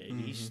 Mm-hmm.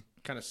 He's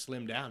kind of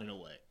slimmed down in a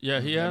way. Yeah,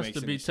 he has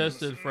to be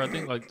tested for, I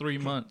think, like 3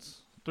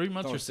 months. 3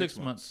 months or 6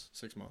 months.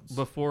 6 months.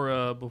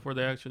 Before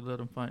they actually let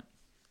him fight.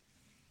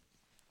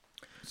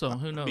 So,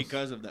 who knows?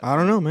 Because of that. I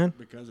don't know, man.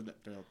 Because of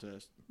that failed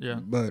test. Yeah.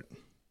 But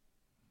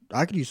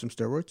I could use some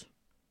steroids.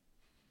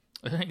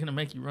 It ain't going to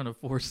make you run a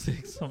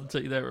 4.6. I'm going to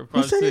tell you that.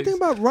 Who said anything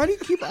about running?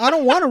 I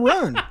don't want to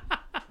run.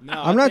 No,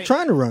 I'm not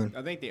trying to run.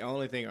 I think the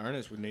only thing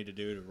Ernest would need to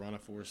do to run a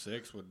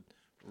 4.6 would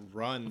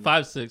run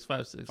 5.6.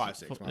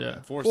 5.6. Yeah.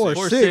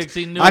 4.6.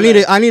 He knew I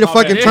need to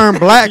fucking turn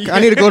black. I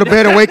need to go to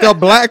bed and wake up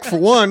black for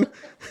one.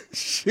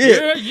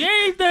 Shit. You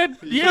ain't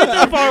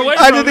that far away.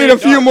 I just need a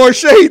few more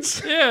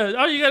shades. Yeah,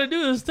 all you got to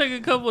do is take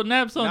a couple of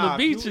naps on the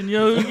beach, and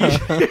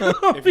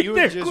if you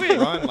would just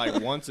run like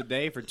once a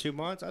day for 2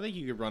 months, I think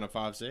you could run a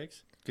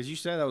 5.6. Because you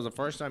said that was the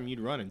first time you'd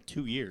run in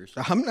 2 years.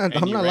 I'm not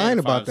lying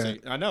about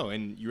that. I know,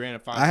 and you ran a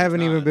 5.6. I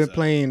haven't even been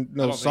playing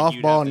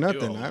softball,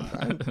 nothing.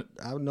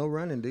 I no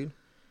running, dude.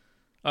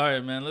 All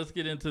right, man. Let's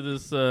get into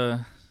this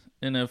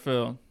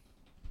NFL.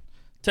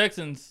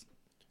 Texans.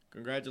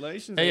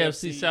 Congratulations,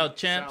 AFC South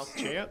champs.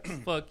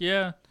 Fuck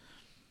yeah.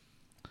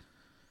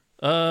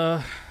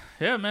 Yeah,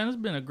 man. It's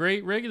been a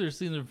great regular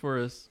season for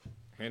us.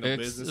 Handle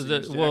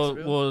business.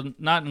 Well,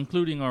 not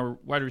including our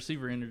wide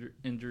receiver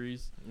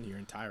injuries. Your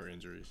entire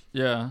injuries.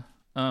 Yeah.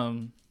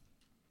 And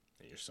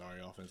your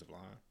sorry offensive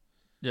line.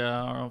 Yeah,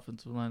 our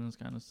offensive line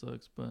kind of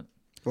sucks, but.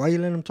 Why you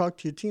letting them talk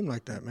to your team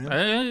like that, man?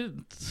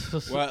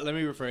 Well, let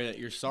me rephrase that.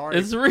 You're sorry.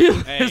 It's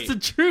real. It's the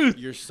truth.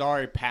 You're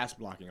sorry pass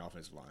blocking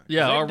offensive line.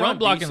 Yeah, our run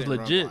blocking is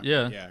legit.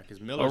 Yeah, because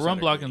our run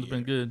blocking has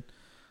been good.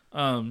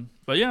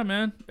 But yeah,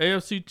 man,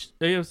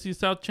 AFC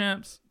South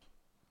champs.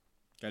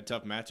 Got a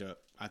tough matchup,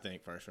 I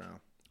think, first round.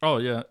 Oh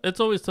yeah, it's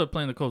always tough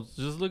playing the Colts.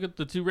 Just look at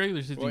the 2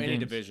 regular season games. Any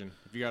division.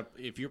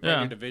 If you're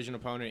playing a division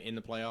opponent in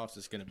the playoffs,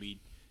 it's going to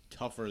be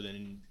tougher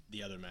than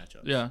the other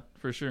matchups. Yeah,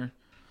 for sure.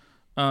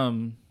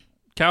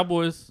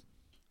 Cowboys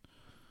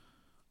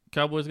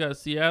got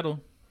Seattle.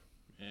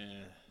 Yeah,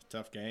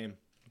 tough game.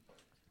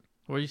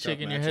 Why are you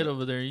shaking your head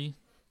over there, E?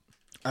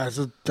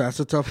 That's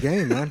a tough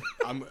game, man.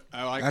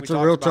 That's a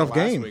real tough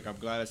game. Week, I'm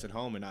glad it's at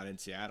home and not in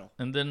Seattle.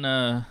 And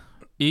then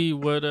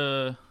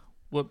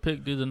what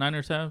pick do the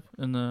Niners have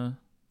in the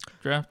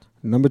draft?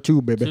 Number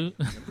 2, baby. 2?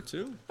 Number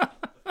 2.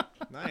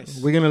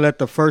 Nice. We're gonna let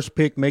the first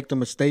pick make the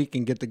mistake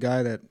and get the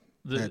guy that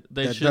They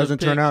should've doesn't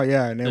turn picked. out.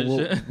 Yeah, and then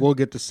They we'll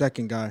get the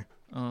second guy.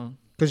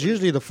 Because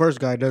usually the first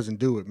guy doesn't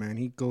do it, man.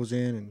 He goes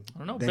in and I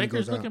don't know. then he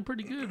Baker's goes out. looking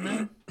pretty good,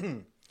 man.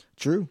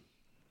 True.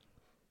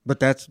 But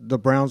that's the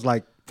Browns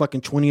like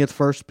fucking 20th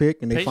first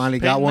pick, and they finally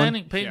got one.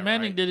 Peyton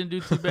Manning didn't do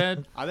too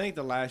bad. I think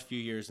the last few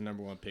years, the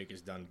number 1 pick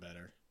has done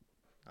better.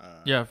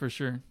 Yeah, for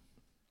sure.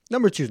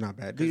 Number 2's not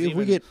bad. Dude, if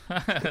we even-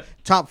 get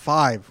top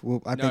 5,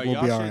 I think we'll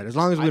y'all be all should- right. As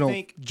long as we I don't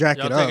think jack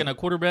Y'all it up. taking a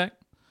quarterback?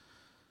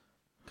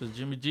 Because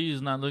Jimmy G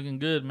is not looking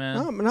good,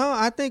 man. No,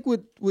 I think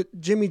with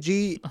Jimmy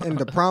G and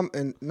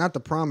and not the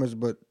promise,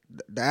 but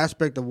the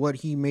aspect of what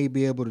he may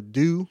be able to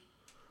do.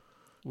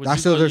 Would I you,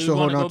 still- would they're you still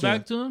wanna holding go on to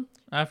back to him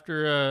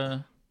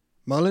after?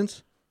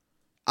 Mullins,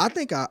 I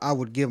think I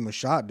would give him a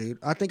shot, dude.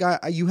 I think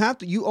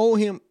you owe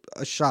him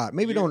a shot.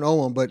 Maybe don't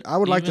owe him, but I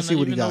would like to see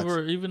what he got.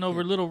 Even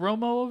over Little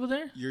Romo over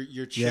there. Your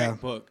Yeah.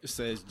 checkbook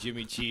says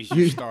Jimmy G's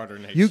your starter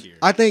next year.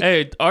 I think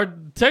Hey, our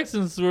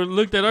Texans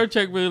looked at our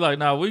checkbook like,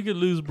 nah, we could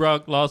lose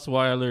Brock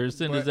Osweiler,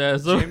 send his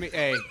ass over.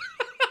 Hey,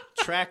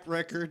 track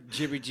record,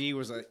 Jimmy G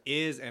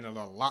is a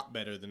lot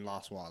better than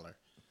Lossweiler.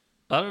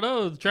 I don't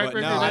know. The track But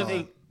record.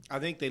 no, I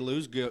think they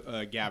lose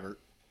Gabbert.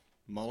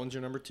 Mullins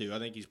your number 2. I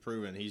think he's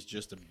proven he's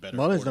just a better.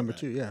 Mullins number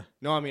quarterback. 2. Yeah,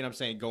 No, I mean I'm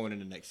saying going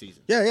into next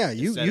season. yeah.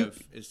 Instead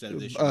of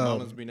this year,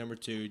 Mullins be number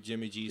 2,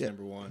 Jimmy G's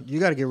number 1. You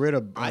got to get rid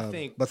of. I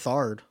think-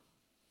 Bethard.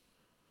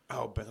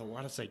 Oh, but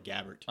why did I say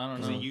Gabbert? I don't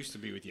Because know. he used to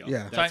be with y'all.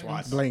 Yeah. That's why.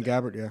 I said Blaine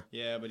that. Gabbert. Yeah,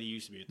 Yeah, but he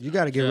used to be. With you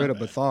got to get Yeah. rid of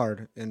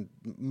Bethard, and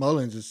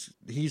Mullins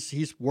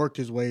he's worked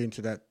his way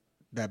into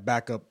that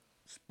backup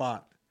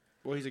spot.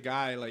 Well, he's a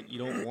guy like you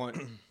don't want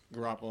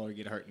Garoppolo to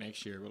get hurt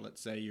next year. But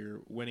let's say you're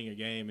winning a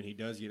game and he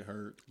does get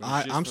hurt. But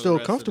it's just I'm for the still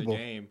rest of the comfortable.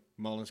 game,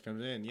 Mullins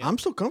comes in. Yeah. I'm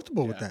still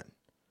comfortable with Yeah.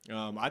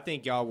 that. I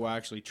think y'all will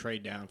actually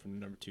trade down from the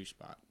number 2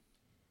 spot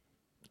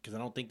because I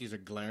don't think there's a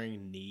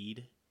glaring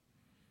need.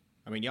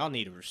 I mean, y'all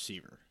need a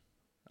receiver,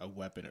 a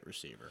weapon at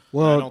receiver.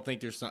 Well- I don't think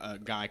there's a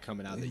guy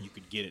coming out that you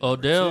could get at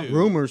Odell. number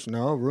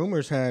 2.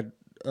 Rumors had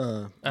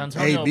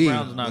Antonio AB,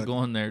 Brown's not but-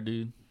 going there,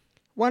 dude.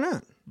 Why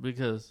not?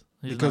 Because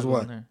he's Because not what?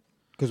 going there.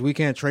 Because we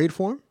can't trade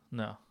for him.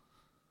 No,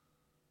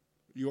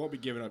 You won't be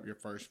giving up your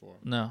first for him.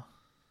 no.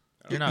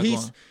 You're not He's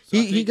going. So I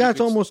think he you got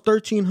could- almost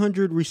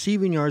 1,300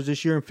 receiving yards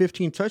this year and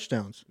 15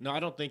 touchdowns. No, I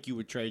don't think you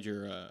would trade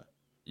your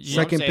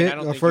Second I'm saying, I pick, don't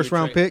a think you first would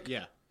round trade- pick?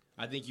 Yeah.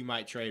 I think you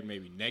might trade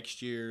maybe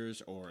next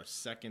year's or a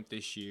second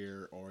this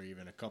year or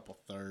even a couple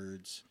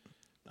thirds.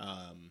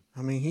 I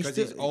mean, he's Because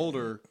still he's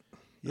older.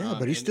 Yeah,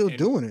 but he's and- still and-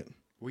 doing it.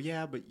 Well,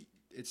 yeah, but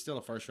it's still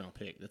a first round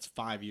pick. That's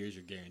 5 years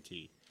you're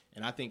guaranteed.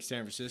 And I think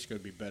San Francisco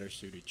would be better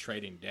suited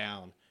trading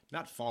down,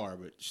 not far,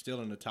 but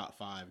still in the top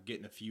 5,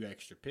 getting a few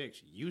extra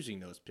picks, using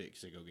those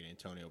picks to go get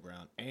Antonio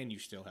Brown, and you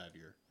still have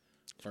your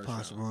first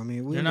Possible. round. I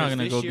mean, You're not Because going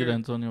to this go get year-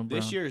 Antonio Brown.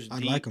 This year's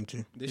I'd deep. like him to.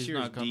 This He's year's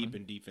not coming. deep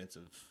in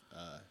defensive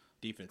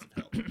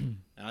help, and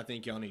I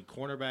think y'all need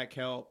cornerback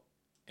help.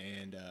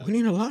 And We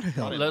need a lot of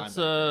help.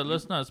 Linebacker.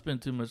 Let's not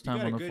spend too much time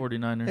got on a the good-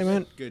 49ers. Hey,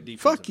 man, good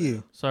defensive fuck end.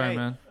 you. Sorry, Hey,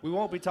 man. We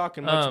won't be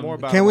talking much more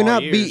about. Can we them all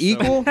not be year,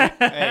 so- equal?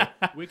 Hey,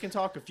 we can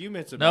talk a few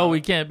minutes about. No, we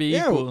it. can't be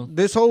Yeah, equal.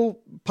 this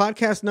whole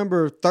podcast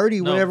number 30,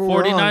 No, whatever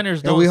we're on, 49ers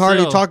and don't we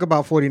hardly sell. talk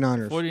about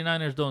 49ers.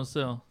 49ers don't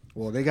sell.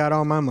 Well, they got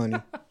all my money,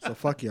 so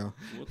fuck y'all.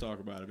 We'll talk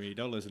about it. Man.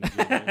 Don't listen to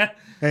me.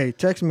 Hey,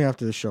 text me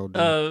after the show,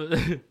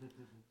 dude.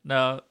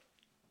 No,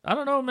 I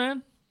don't know,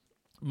 man.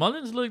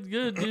 Mullins looked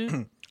good,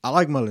 dude, I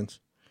like Mullins.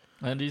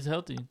 and he's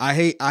healthy. I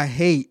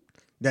hate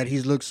that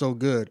he's looked so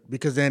good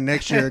because then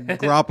next year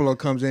Garoppolo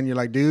comes in. You're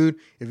like, dude,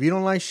 if you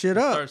don't like shit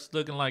up, Starts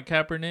looking like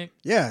Kaepernick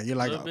yeah, you're a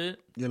like, little bit.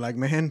 you're like,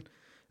 man,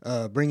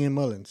 bring in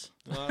Mullins.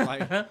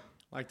 Well,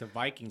 like the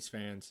Vikings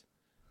fans,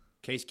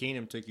 Case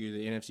Keenum took you to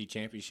the NFC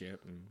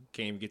Championship and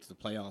can't even get to the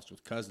playoffs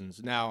with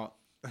Cousins. Now,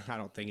 I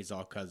don't think it's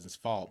all Cousins'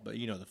 fault, but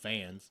the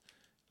fans.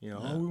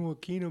 Oh, we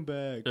want Keenum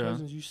back. Yeah.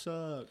 Cousins, you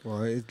suck. Well,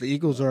 the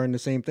Eagles are in the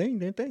same thing,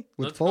 didn't they?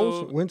 With Let's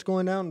Foles, go- Wentz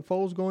going out and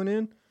Foles going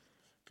in.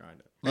 Kind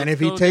of. And Let's if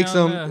he go takes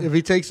down them, there. if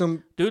he takes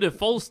them, Dude, if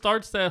Foles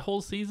starts that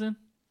whole season,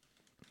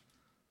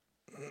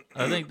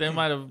 I think they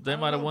might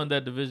have won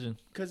that division.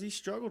 Because he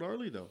struggled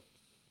early, though.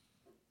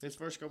 His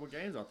first couple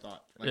games, I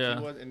thought. Yeah.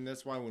 He was, and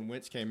that's why when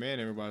Wentz came in,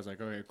 everybody was like,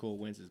 okay, cool,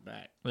 Wentz is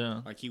back.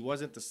 Yeah. Like, he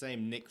wasn't the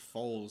same Nick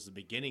Foles the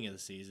beginning of the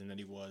season that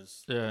he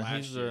was Yeah, last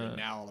he's, year. And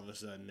now, all of a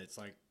sudden, it's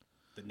like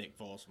the Nick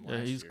Foles from Yeah,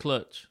 last he's year.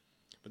 clutch.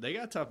 But they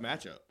got a tough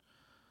matchup.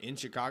 In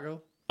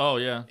Chicago, Oh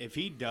yeah. if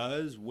he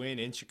does win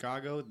in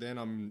Chicago, then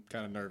I'm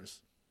kind of nervous.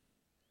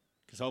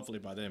 Because hopefully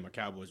by then, my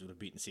Cowboys would have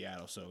beaten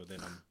Seattle. So then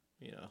I'm,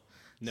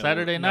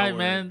 Saturday night, nowhere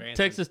man. advancing.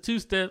 Texas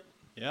two-step.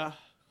 Yeah.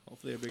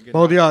 Hopefully it'll be a good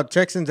both night. y'all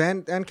Texans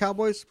and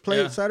Cowboys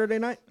play Yeah. Saturday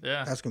night.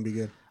 Yeah. That's gonna be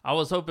good. I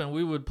was hoping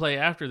we would play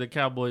after the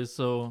Cowboys,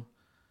 so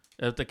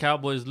if the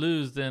Cowboys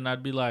lose, then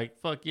I'd be like,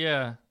 fuck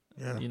yeah.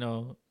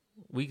 Yeah.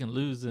 We can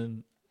lose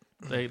and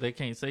They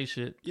can't say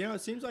shit. Yeah,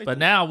 it seems like. But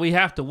now we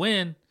have to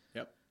win.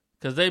 Yep.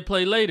 Because they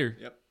play later.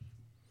 Yep.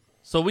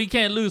 So we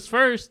can't lose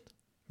first.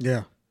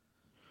 Yeah.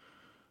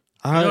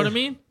 You know what I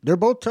mean? They're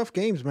both tough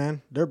games,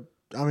 man. But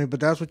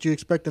that's what you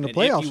expect in the And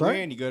playoffs, if you right?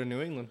 win, you go to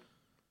New England.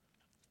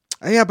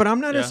 Yeah, but I'm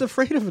not Yeah. as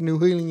afraid of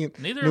New England.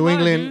 Neither New am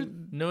I, England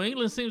dude. New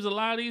England seems a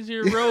lot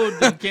easier road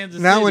than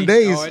Kansas City.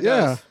 nowadays, Oh, it yeah.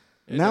 does.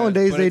 It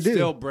Nowadays does. But they it's do.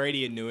 still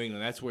Brady in New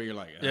England. That's where you're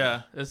like,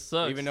 Yeah, it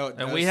sucks. Even though it and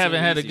does we seem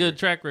haven't had a easier. good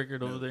track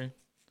record over there.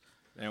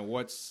 And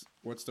what's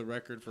the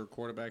record for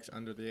quarterbacks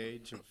under the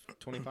age of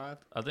 25?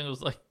 I think it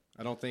was like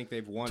I don't think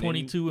they've won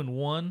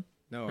 22-1.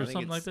 No, or I think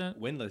something it's like that.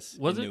 winless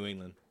Was in it? New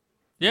England.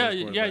 Yeah, Those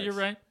yeah, quarterbacks. you're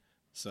right.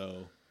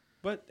 So,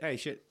 but hey,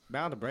 shit,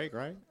 bound to break,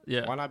 right?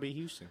 Yeah. Why not be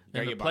Houston? In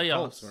Gotta the get by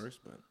Colts playoffs. first,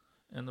 but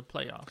In the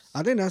playoffs.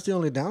 I think that's the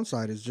only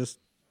downside is just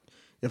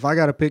if I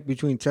got to pick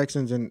between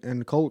Texans and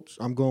the Colts,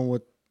 I'm going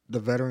with the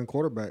veteran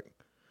quarterback.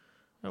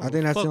 Oh, I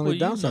think that's the fuck only what you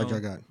downside know. I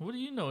got. What do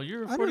you know?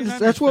 You're a I 49ers don't,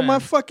 that's what fan. my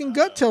fucking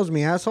gut tells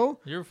me, asshole.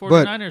 You're a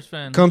But 49ers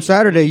fan. Come What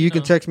Saturday, do you can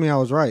know? text me I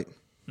was right.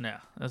 Nah,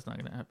 that's not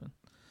gonna happen.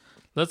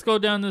 Let's go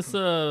down this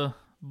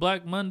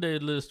Black Monday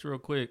list real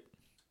quick.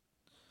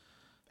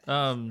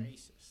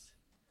 racist.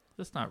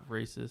 That's not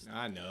racist.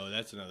 I know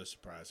that's another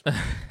surprise.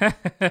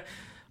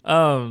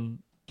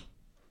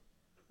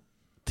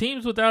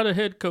 Teams without a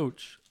head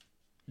coach: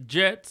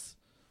 Jets,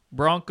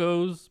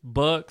 Broncos,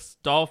 Bucks,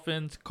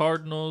 Dolphins,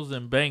 Cardinals,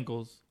 and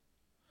Bengals,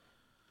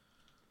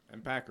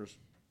 And Packers.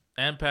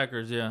 and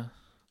Packers. Yeah,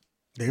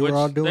 They Which were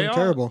all they doing are.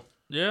 terrible.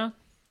 yeah.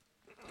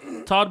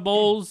 Todd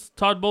Bowles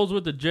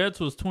with the Jets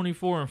was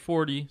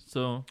 24-40.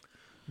 So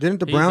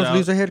Didn't the He's Browns out.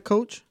 lose a head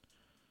coach?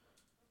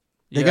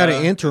 They got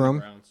an yeah. interim.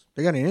 Browns.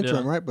 They got an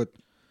interim, Yeah. right? But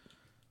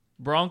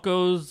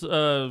Broncos.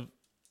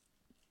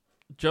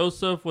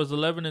 Joseph was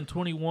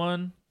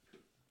 11-21.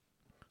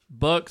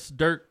 Bucks.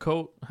 Dirk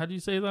Coat. How do you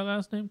say that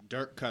last name?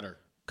 Dirk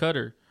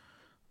Cutter,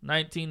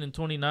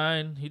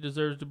 19-29. He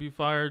deserves to be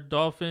fired.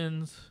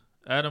 Dolphins.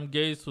 Adam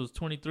Gase was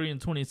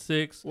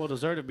 23-26. Well,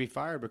 deserved to be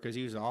fired because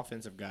he was the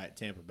offensive guy at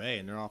Tampa Bay,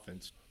 and their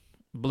offense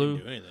Blue.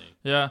 didn't do anything.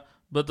 Yeah,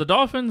 but the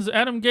Dolphins.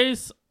 Adam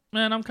Gase.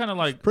 Man, I'm kind of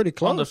like pretty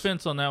on the close.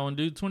 fence on that one,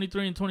 dude.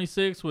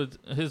 23-26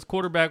 with his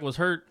quarterback was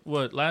hurt.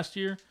 What last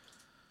year?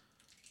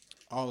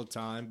 All the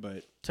time,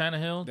 but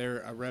Tannehill.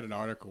 I read an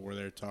article where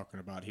they're talking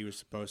about he was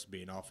supposed to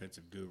be an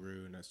offensive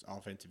guru and an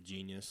offensive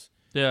genius,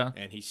 Yeah,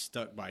 and he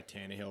stuck by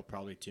Tannehill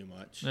probably too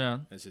much yeah.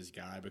 as his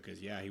guy because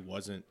he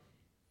was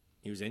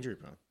injury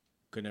prone,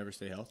 could never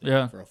stay healthy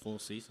Yeah. for a full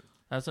season.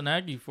 That's an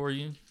Aggie for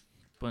you.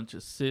 Bunch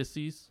of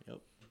sissies. Yep.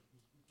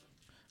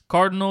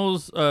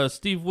 Cardinals.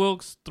 Steve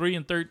Wilkes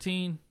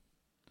 3-13.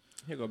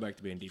 He'll go back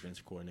to being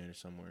defensive coordinator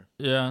somewhere.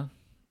 Yeah,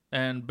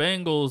 and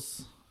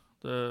Bengals.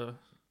 The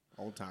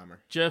Old timer.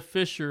 Jeff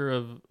Fisher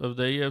of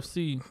the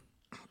AFC.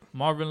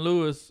 Marvin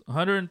Lewis,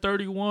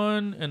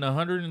 131 and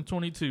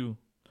 122.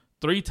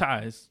 3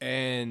 ties.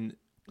 And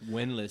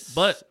winless.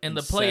 But in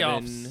the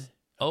playoffs, 7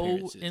 0-7.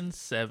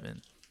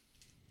 appearances.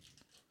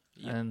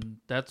 Yep. And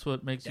that's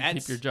what makes you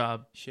That's- keep your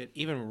job. Shit,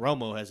 even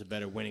Romo has a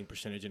better winning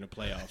percentage in the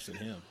playoffs than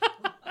him.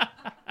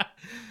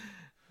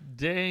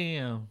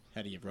 Damn.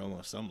 Had to give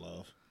Romo some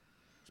love,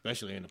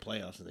 especially in the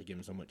playoffs, and they give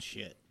him so much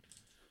shit.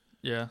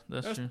 Yeah,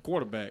 that's true.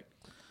 Quarterback.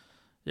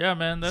 Yeah,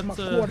 man, that's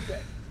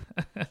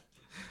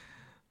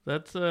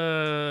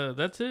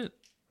that's it.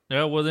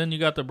 Yeah, well then you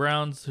got the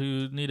Browns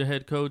who need a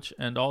head coach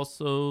and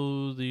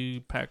also the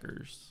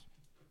Packers.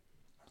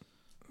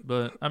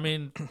 But I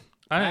mean,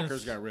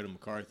 Packers got rid of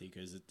McCarthy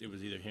because it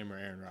was either him or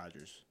Aaron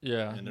Rodgers.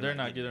 Yeah, and they're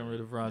not getting rid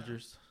of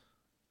Rodgers.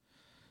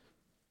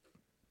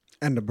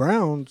 and the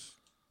Browns,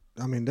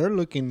 I mean,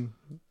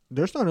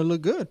 they're starting to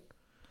look good.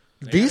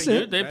 They Decent.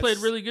 Dude, they played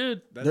really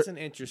good. That's an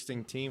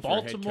interesting team for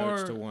a head Baltimore-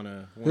 coach to want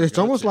to. It's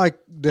almost like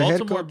the head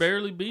Baltimore coach.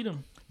 barely beat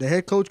them. The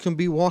head coach can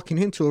be walking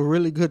into a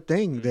really good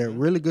thing. They're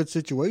really good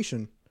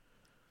situation.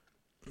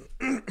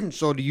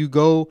 So do you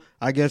go?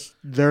 I guess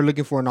they're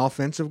looking for an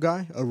offensive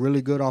guy, a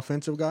really good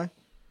offensive guy,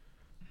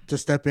 to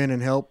step in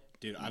and help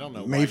Dude, I don't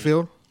know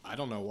Mayfield. I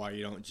don't know why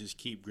you don't just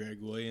keep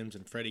Greg Williams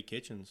and Freddie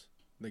Kitchens,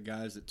 the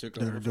guys that took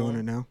They're over. doing for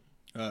it him.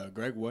 now.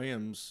 Greg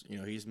Williams,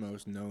 he's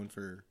most known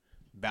for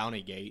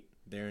Bounty Gate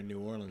there in New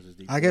Orleans. As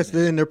the I guess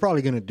coordinator. then they're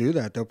probably going to do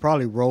that. They'll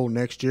probably roll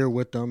next year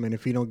with them, and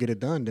if he don't get it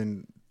done,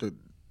 then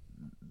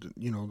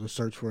the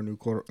search for a new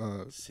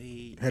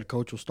See, head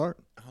coach will start.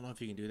 I don't know if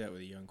you can do that with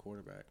a young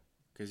quarterback.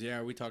 Because,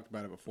 we talked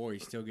about it before.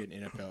 He's still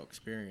getting NFL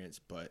experience,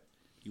 but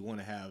you want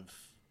to have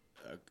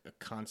a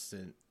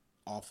constant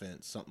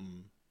offense,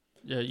 something.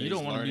 Yeah, you he's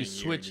don't want to be learning year in,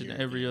 switching year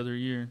every again. other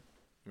year.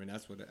 I mean,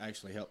 that's what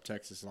actually helped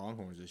Texas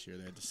Longhorns this year.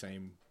 They had the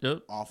same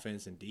Yep.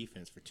 offense and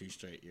defense for 2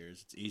 straight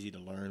years. It's easy to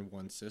learn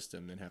one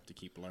system than have to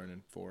keep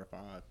learning 4 or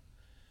 5.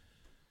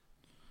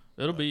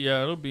 It'll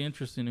be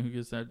interesting who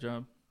gets that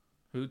job,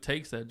 who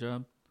takes that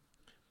job.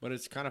 But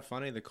it's kind of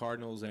funny. The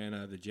Cardinals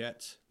and the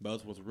Jets,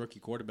 both with rookie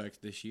quarterbacks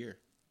this year.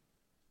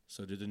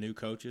 So do the new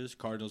coaches,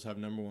 Cardinals have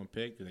number 1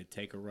 pick? Do they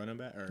take a running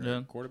back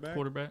or quarterback?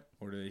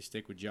 Or do they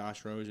stick with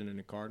Josh Rosen and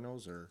the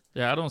Cardinals? Or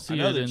Yeah, I don't see I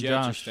know it the in Jets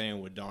are Josh.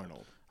 staying with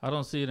Darnold. I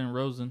don't see it in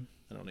Rosen.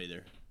 I don't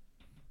either.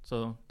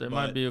 So there But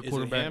might be a is it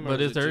quarterback. him or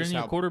But is is it there just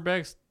any how-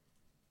 quarterbacks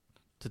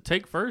to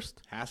take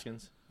first?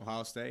 Haskins,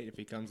 Ohio State, if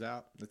he comes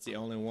out. That's the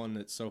only one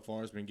that so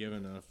far has been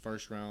given a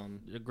first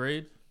round. A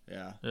grade?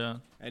 Yeah. Yeah.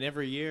 And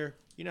every year,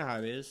 you know how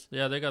it is.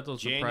 Yeah, they got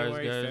those January,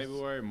 surprise guys.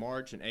 February,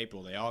 March, and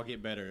April, they all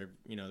get better.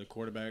 You know, the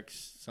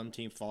quarterbacks, some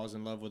team falls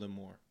in love with them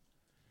more.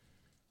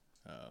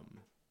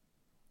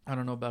 I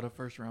don't know about a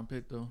first round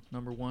pick though.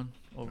 Number 1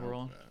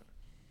 overall.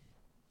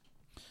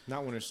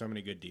 Not when there's so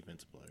many good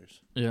defensive players.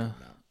 Yeah.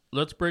 No.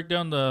 Let's break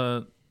down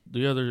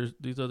these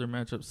other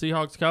matchups.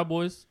 Seahawks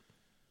Cowboys.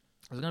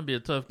 It's gonna be a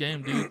tough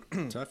game,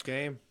 dude. Tough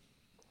game.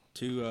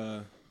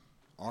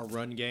 Our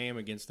run game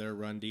against their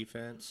run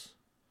defense,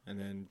 and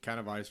then kind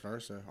of vice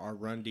versa. Our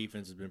run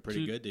defense has been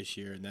pretty good this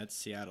year, and that's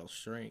Seattle's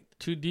strength.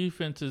 2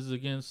 defenses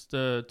against 2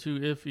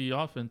 iffy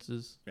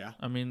offenses. Yeah.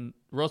 I mean,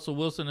 Russell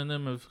Wilson and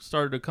them have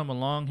started to come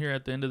along here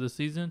at the end of the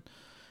season,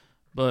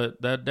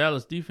 but that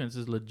Dallas defense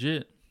is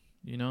legit.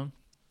 You know,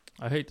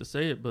 I hate to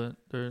say it, but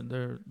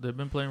they've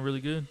been playing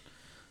really good,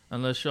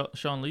 unless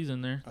Sean Lee's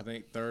in there. I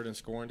think third in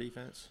scoring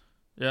defense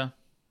Yeah.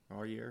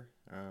 all year.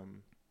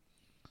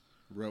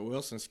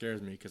 Wilson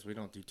scares me because we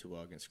don't do too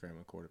well against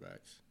scrambling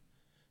quarterbacks.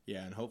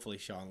 Yeah, and hopefully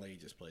Sean Lee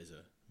just plays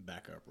a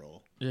backup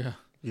role. Yeah.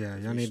 Yeah,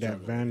 y'all We need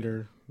that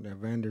struggle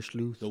Vander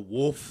Sleuth. The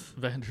Wolf.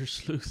 Vander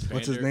Sluice.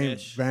 What's his name?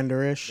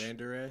 Vander-Esch.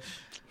 Vanderish.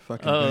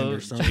 Fucking Oh,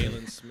 Vander something.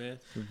 Jalen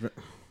Smith.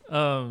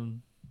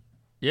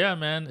 Yeah,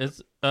 man,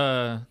 it's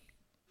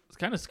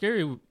kind of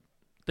scary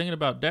thinking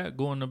about Dak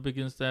going up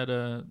against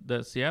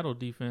that Seattle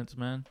defense,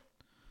 man.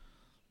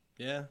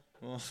 Yeah,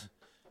 well,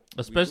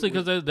 Especially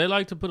because they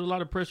like to put a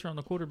lot of pressure on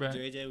the quarterback.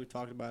 JJ, we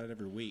talk about it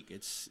every week.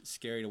 It's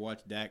scary to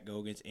watch Dak go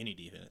against any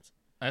defense.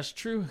 That's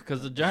true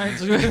because the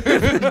Giants.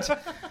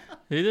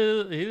 he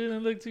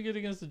didn't look too good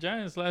against the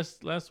Giants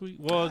last week.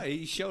 Well,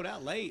 He showed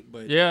out late,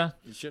 but yeah,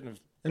 he shouldn't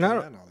have And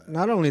done all that.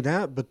 not only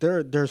that, but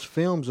there's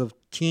films of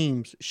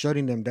teams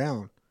shutting them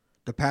down,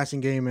 the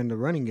passing game and the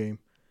running game,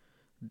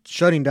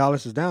 shutting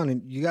Dallas down.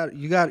 And you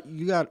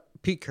got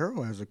Pete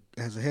Carroll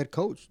as a head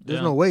coach. There's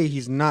Yeah. no way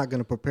he's not going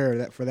to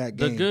prepare for that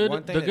the game.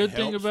 One thing good that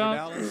thing helps for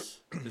about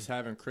Dallas is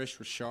having Chris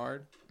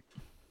Richard,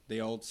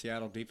 the old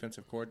Seattle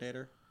defensive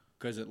coordinator,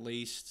 because at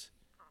least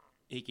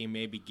he can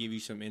maybe give you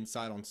some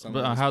insight on some But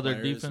of those how their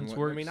players defense and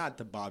works? I mean, not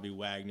the Bobby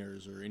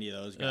Wagners or any of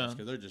those guys Yeah.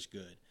 because they're just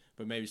good,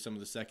 but maybe some of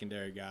the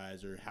secondary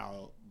guys or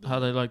how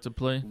they like to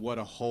play. what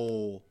a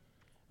hole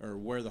or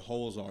where the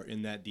holes are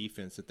in that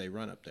defense that they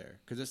run up there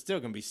because it's still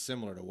going to be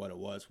similar to what it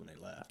was when they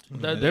left.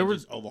 There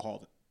was- just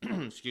overhauled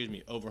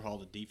overhaul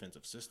the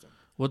defensive system.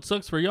 What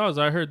sucks for y'all is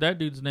I heard that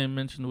dude's name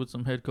mentioned with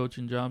some head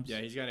coaching jobs. Yeah,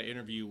 he's got an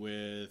interview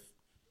with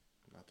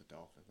not the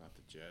Dolphins, not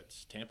the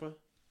Jets, Tampa,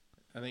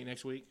 I think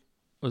next week.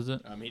 Was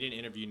it? He didn't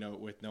interview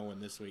with no one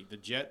this week. The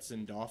Jets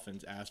and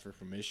Dolphins asked for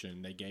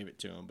permission. They gave it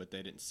to him, but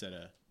they didn't set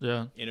a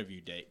Yeah.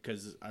 interview date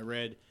because I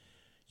read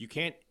you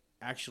can't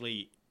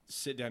actually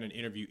sit down and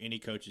interview any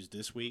coaches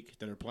this week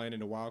that are playing in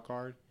the wild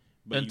card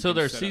but you Until can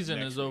their set up season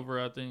next is week. over,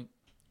 I think.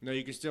 No,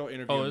 you can still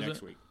interview Oh, them is next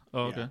it? week.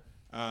 Oh, okay.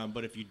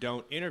 But if you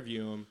don't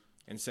interview them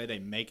and say they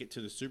make it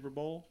to the Super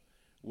Bowl,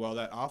 well,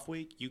 that off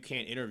week you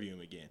can't interview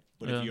them again.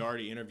 But Yeah. if you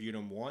already interviewed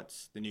them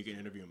once, then you can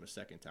interview them a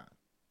second time.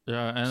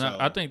 Yeah, and So-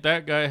 I think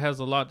that guy has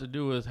a lot to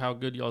do with how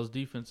good y'all's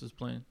defense is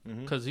playing.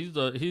 Mhm. Because he's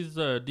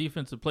the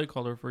defensive play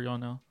caller for y'all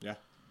now. Yeah,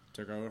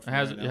 took over. It From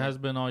has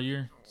been all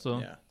year. So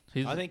Yeah,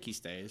 he's. I think he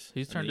stays.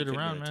 he's I turned think it he could go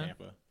around, to man.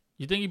 Tampa.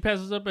 You think he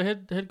passes up a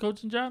head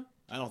coaching job?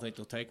 I don't think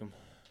they'll take him.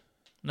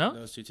 No.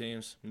 Those two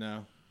teams,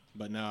 no.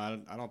 But no,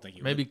 I don't think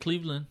he Maybe would.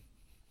 Cleveland.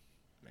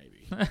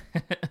 Maybe.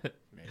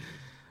 Maybe.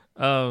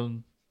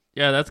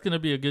 Yeah, that's gonna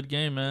be a good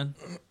game, man.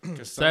 'Cause some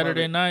of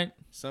Saturday it- night.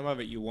 Some of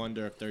it you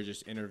wonder if they're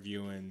just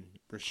interviewing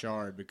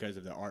Richard because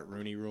of the Art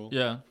Rooney rule.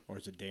 Yeah. Or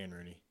is it Dan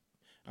Rooney?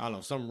 I don't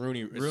know. Some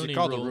Rooney. It's Rooney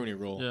called rule. the Rooney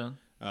rule.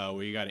 Yeah.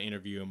 Where you got to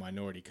interview a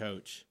minority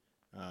coach.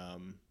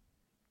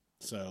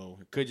 So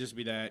it could just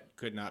be that.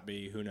 Could not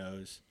be. Who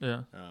knows?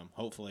 Yeah.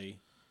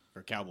 Hopefully,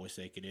 for Cowboys'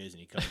 sake, it is,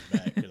 and he comes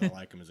back because I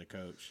like him as a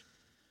coach.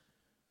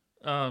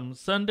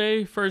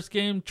 Sunday, first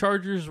game,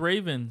 Chargers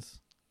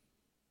Ravens.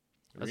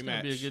 That's Rematch.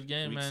 gonna be a good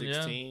game, Week man.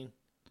 16,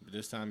 but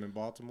this time in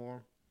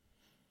Baltimore.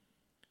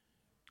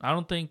 I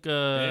don't think. They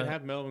didn't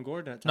have Melvin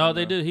Gordon that time. No,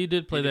 they though. did. He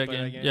did play, He did that, play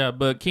game. that game? Yeah,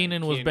 but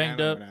Keenan was Keenan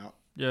banged Allen up. went out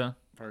Yeah.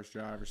 first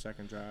drive or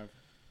second drive.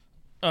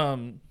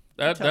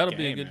 That'll be a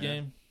game, good man.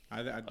 game.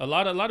 I A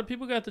lot of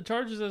people got the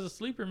Chargers as a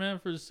sleeper, man,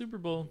 for the Super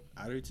Bowl.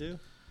 do too.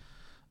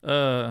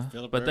 But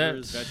Philip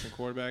Rivers, that's veteran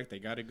quarterback. They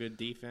got a good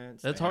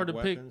defense. that's They hard to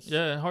have pick. weapons.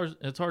 Yeah,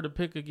 it's hard to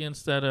pick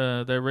against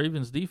that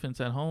Ravens defense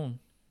at home.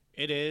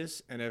 It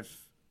is, and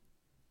if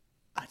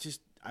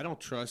I don't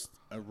trust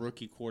a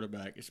rookie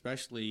quarterback,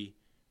 especially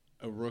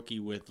a rookie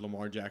with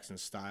Lamar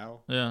Jackson's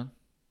style. Yeah.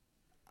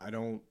 I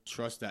don't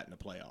trust that in the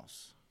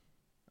playoffs.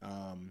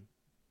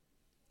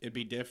 It'd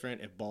be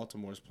different if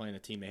Baltimore's playing a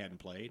team they hadn't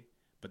played,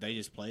 but they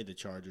just played the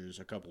Chargers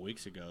a couple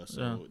weeks ago,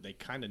 so Yeah. they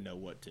kind of know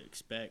what to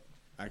expect.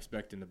 I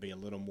expect them to be a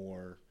little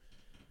more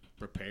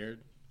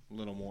prepared, a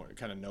little more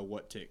kind of know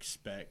what to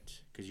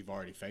expect because you've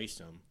already faced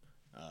them.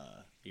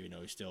 Even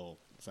though it's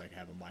like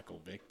having Michael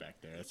Vick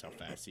back there. That's how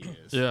fast he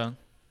is. Yeah.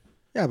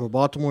 Yeah, but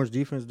Baltimore's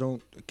defense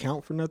don't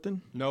account for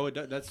nothing. No,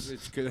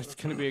 it's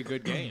going to be a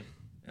good game.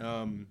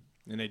 And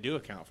they do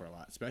account for a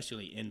lot,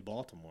 especially in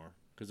Baltimore,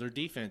 because their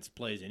defense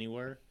plays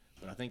anywhere,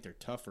 but I think they're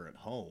tougher at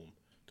home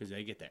because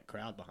they get that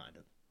crowd behind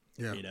them.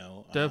 Yeah. You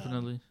know,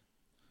 Definitely.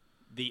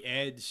 the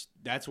edge,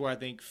 that's where I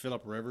think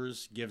Phillip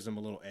Rivers gives them a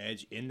little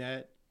edge in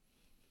that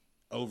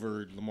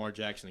over Lamar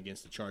Jackson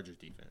against the Chargers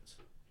defense.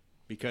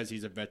 Because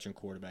he's a veteran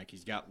quarterback,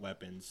 he's got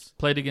weapons.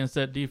 Played against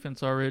that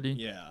defense already.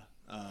 Yeah.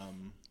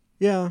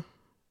 Yeah.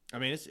 I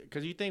mean, it's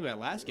because you think about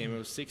last game, it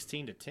was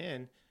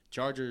 16-10.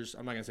 Chargers,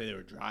 I'm not going to say they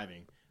were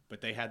driving,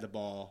 but they had the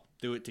ball,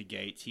 threw it to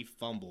Gates. He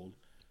fumbled.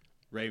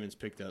 Ravens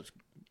picked up,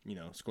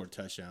 scored a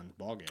touchdown in the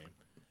ball game.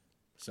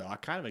 So I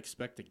kind of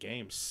expect the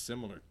game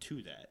similar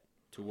to that,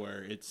 to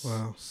where it's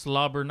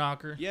slobber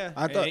knocker. Yeah,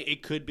 I thought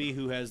it could be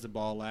who has the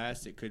ball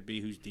last. It could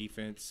be whose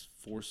defense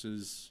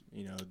forces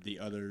the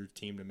other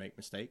team to make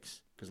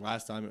mistakes. Because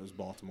last time it was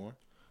Baltimore.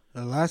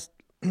 The last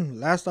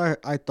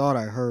I thought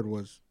I heard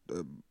was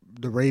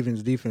the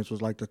Ravens defense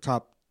was like the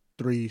top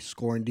 3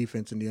 scoring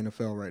defense in the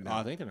NFL right Oh, now.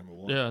 I think they're number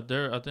 1. Yeah, I'm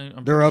They're pretty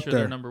up sure there.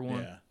 They're number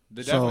 1. Yeah,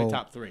 they're definitely So-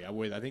 top 3.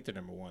 I think they're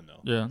number 1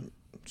 though. Yeah.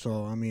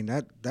 So I mean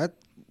that's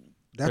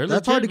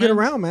legit, hard to get man.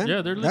 around, man.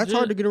 Yeah, they're That's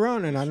hard legit. to get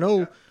around, and I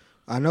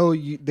know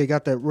they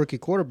got that rookie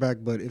quarterback,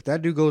 but if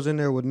that dude goes in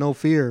there with no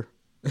fear,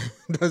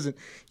 doesn't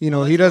he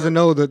doesn't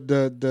know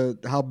the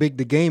how big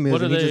the game is,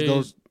 What are and he they? just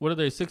goes. What are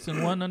they?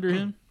 6-1 under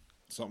him?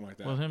 Something like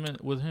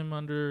that. With him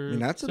under. I mean,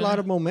 that's a center? lot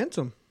of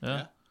momentum.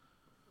 Yeah.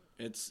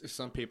 It's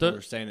some people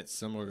are saying it's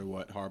similar to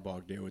what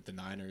Harbaugh did with the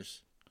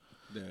Niners.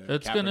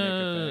 It's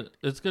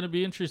gonna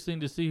be interesting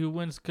to see who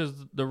wins because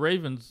the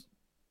Ravens'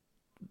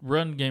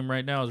 run game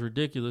right now is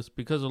ridiculous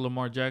because of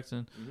Lamar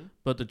Jackson,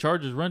 but the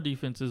Chargers' run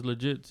defense is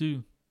legit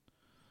too.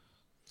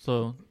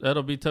 So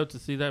that'll be tough to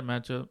see that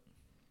matchup,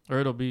 or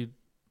it'll be,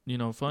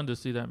 fun to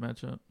see that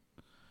matchup.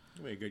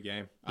 It'll be a good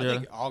game. I Yeah.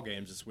 think all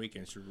games this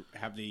weekend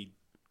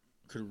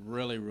could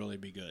really, really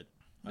be be good.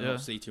 I Yeah. don't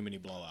see too many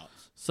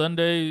blowouts.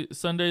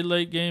 Sunday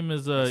late game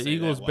is I say that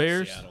Eagles while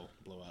Bears. Seattle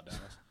blow out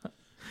Dallas. I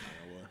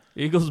don't know what.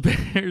 Eagles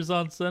Bears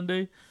on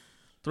Sunday,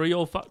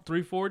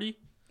 3:40.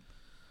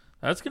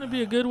 That's gonna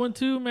be a good one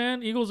too,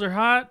 man. Eagles are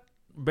hot.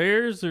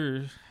 Bears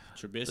are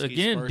Trubisky's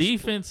again.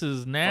 Defense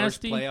is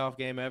nasty. First playoff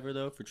game ever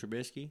though for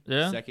Trubisky.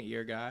 Yeah. Second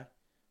year guy.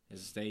 Is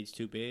the stage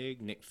too big?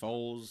 Nick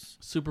Foles,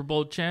 Super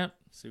Bowl champ.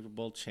 Super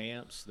Bowl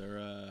champs.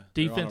 They're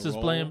Defense they're is on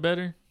a playing roll.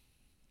 better.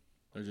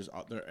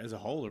 They're as a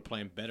whole they're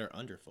playing better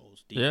under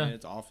Foles. Yeah.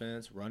 Defense,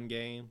 offense, run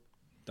game,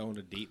 throwing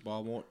the deep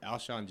ball more.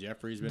 Alshon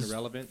Jeffrey's been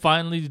relevant.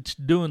 Finally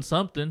doing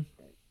something.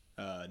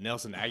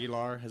 Nelson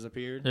Aguilar has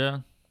appeared.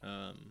 Yeah.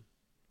 I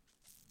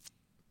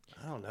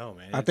don't know,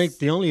 man. I think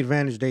the only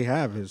advantage they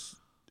have is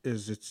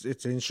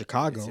it's in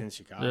Chicago, it's in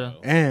Chicago.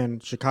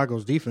 and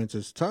Chicago's defense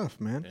is tough,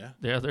 man. Yeah,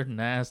 Yeah, they're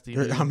nasty.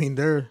 dude. I mean,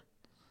 they're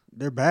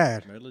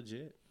bad. they're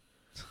legit.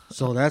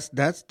 So that's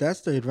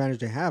the advantage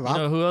they have. You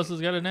know who else has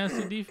got a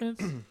nasty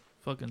defense?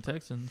 Fucking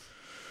Texans.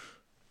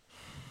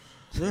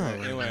 Yeah.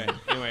 Anyway,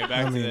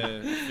 back to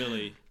the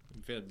Philly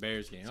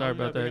Bears game. Sorry Oh,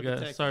 no, about bring that, up the guys.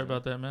 Texans, Sorry man.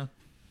 about that, man.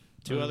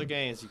 Two other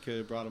games you could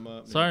have brought them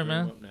up. Sorry, Bring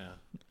 'em man.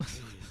 up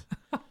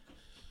now.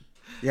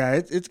 Yeah,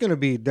 it's going to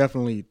be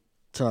definitely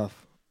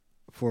tough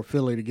for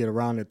Philly to get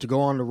around it, to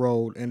go on the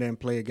road and then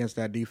play against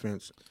that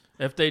defense.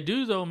 If they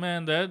do, though,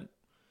 man,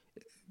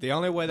 The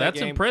only way that's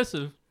game,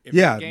 impressive. if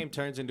Yeah. that game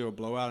turns into a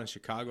blowout in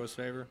Chicago's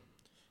favor,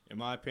 in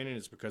my opinion,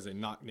 it's because they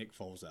knocked Nick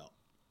Foles out.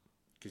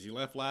 Because he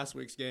left last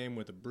week's game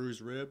with a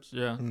bruised ribs,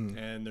 Yeah.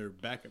 and their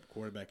backup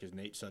quarterback is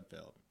Nate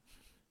Sudfeld.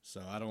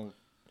 So I don't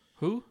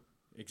Who?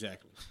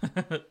 exactly.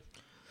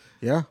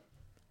 Yeah.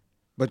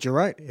 But you're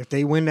right. If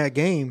they win that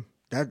game,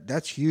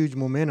 that's huge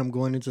momentum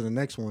going into the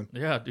next one.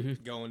 Yeah,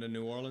 dude. Going to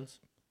New Orleans,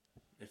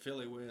 if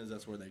Philly wins,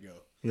 that's where they go.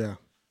 Yeah.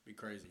 Be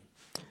crazy.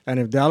 And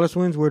if Dallas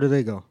wins, where do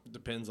they go?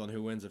 Depends on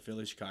who wins the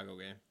Philly-Chicago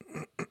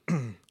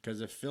game.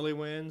 Because if Philly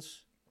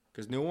wins,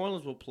 because New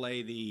Orleans will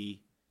play the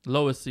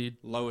Lowest seed.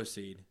 lowest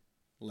seed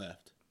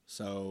left.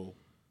 So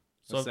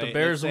So let's if the say-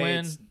 Bears let's say win,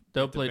 it's-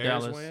 they'll if the play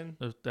Bears Dallas. win-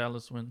 If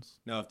Dallas wins.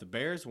 No, if the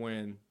Bears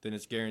win, then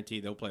it's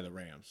guaranteed they'll play the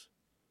Rams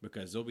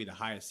because they'll be the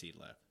highest seed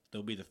left.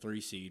 They'll be the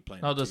 3 seed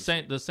playing. No, the the 2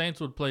 seed. The Saints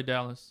would play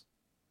Dallas.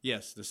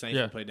 Yes, the Saints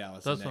Yeah, will play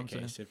Dallas that's in what that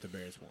I'm case if the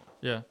Bears won.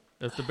 Yeah.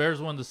 If the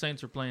Bears won, the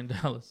Saints are playing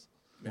Dallas.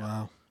 Yeah.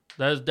 Wow.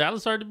 That is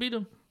Dallas hard to beat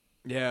them.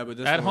 Yeah, but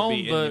this At one will home,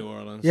 be but- in New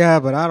Orleans. Yeah,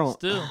 but I don't.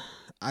 Still.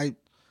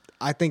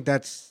 I think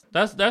that's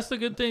That's the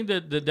good thing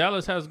that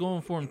Dallas has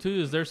going for them too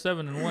is they're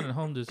 7-1 at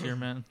home this year,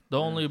 man. The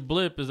only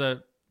blip is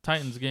that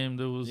Titans game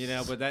that was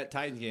But that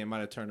Titans game might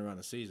have turned around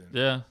the season.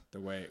 yeah. The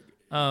way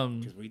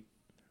Um because we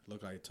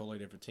look like a totally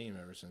different team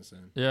ever since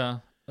then. yeah.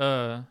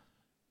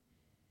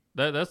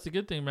 That's the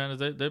good thing, man, is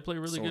they play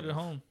really Sort good at of.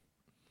 home.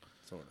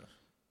 Sort of.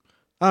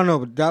 I don't know,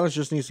 but Dallas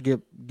just needs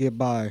to get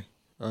by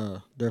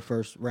their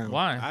first round.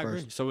 Why? I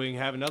agree. So we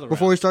can have another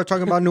Before we round. start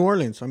talking about New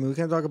Orleans, I mean, we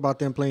can't talk about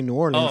them playing New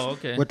Orleans Oh,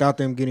 okay. without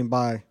them getting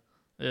by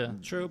Yeah.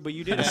 True, but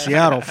you did ask,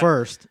 Seattle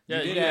first. you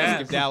Yeah, did you ask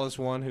asked. if Dallas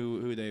won,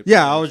 who they.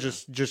 Yeah, I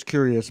was just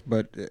curious,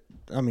 but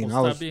I mean, Well, I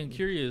stop was. being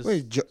curious.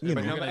 Wait, you But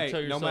know, You're gonna tell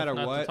no yourself matter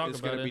not to what, talk it's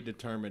about going to be it.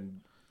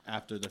 determined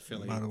after the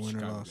Philly By the win or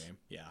Chicago loss. game.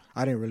 Yeah,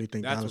 I didn't really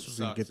think That's Dallas what was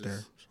going to sucks get there.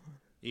 is-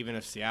 even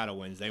if Seattle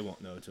wins, they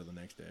won't know until the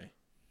next day,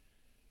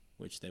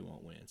 which they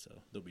won't win, so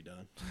they'll be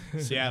done.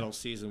 Seattle's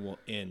season will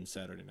end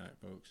Saturday night,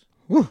 folks.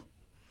 Woo.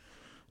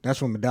 That's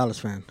from a Dallas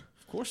fan.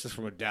 Of course, it's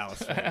from a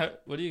Dallas fan.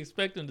 What do you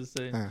expect them to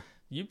say? Ah.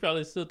 You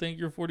probably still think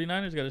your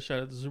 49ers got a shot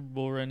at the Super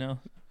Bowl right now.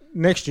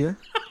 Next year.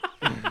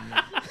 That's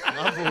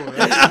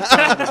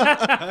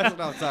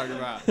what I'm talking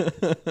about.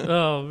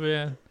 Oh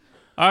man.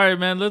 All right,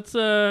 man. Let's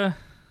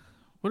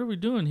what are we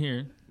doing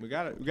here? We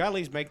got to at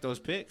least make those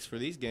picks for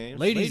these games.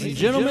 Ladies and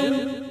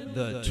gentlemen,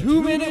 the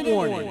 2-minute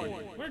warning.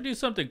 We're gonna do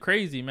something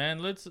crazy, man.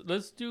 Let's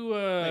do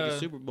Make a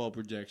Super Bowl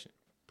prediction.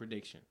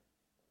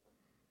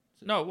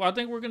 no, well, I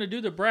think we're gonna do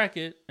the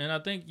bracket, and I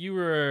think you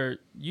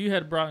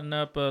had brought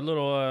up a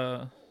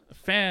little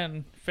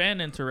fan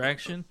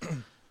interaction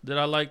that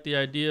I like the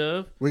idea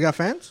of. We got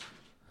fans?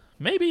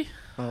 Maybe.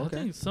 Oh, I okay.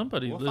 think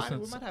somebody We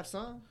listens. might have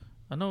some.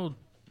 I know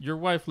your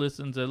wife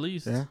listens at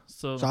least. Yeah.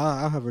 So So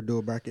I'll have her do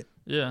a bracket.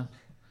 yeah.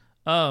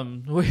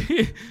 We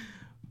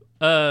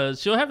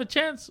she'll have a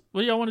chance.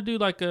 What do y'all want to do?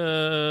 Like I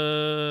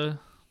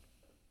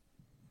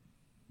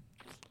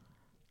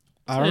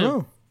don't Yeah.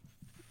 know.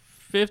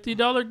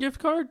 $50 gift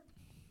card?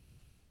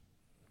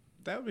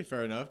 That would be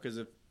fair enough because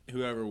if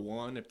whoever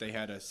won, if they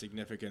had a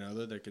significant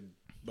other, they could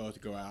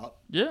both go out.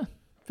 Yeah.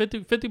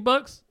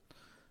 $50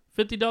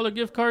 $50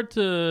 gift card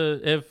to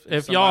if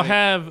y'all Somebody-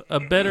 have a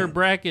better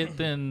bracket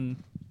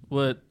than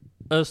what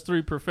us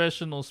three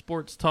professional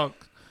sports talk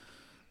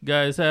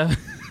guys have.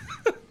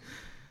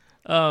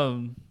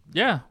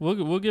 Yeah,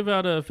 we'll give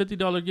out a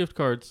 $50 gift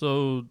card.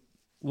 So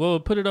we'll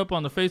put it up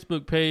on the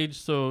Facebook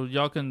page so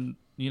y'all can,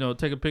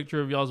 take a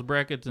picture of y'all's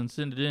brackets and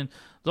send it in.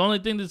 The only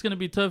thing that's going to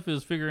be tough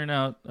is figuring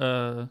out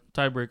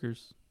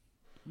tiebreakers.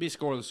 Be a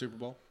score of the Super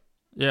Bowl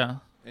Yeah.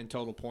 in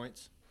total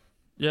points.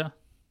 Yeah.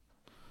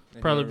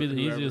 And Probably be the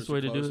whoever's easiest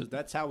way to do closest. it.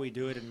 That's how we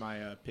do it in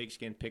my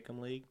Pigskin Pick'em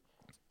League.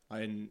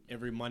 And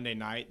every Monday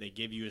night, they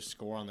give you a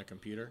score on the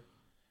computer,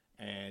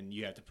 and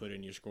you have to put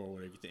in your score,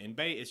 whatever you think. And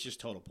it's just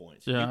total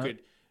points. Yeah. You could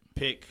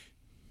pick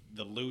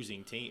the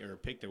losing team or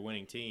pick the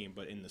winning team,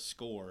 but in the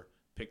score,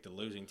 pick the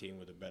losing team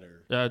with a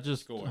better Yeah, I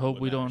just score. hope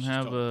we Whatever, don't it's just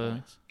have total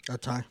points. A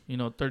tie.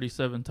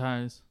 37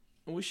 ties.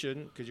 We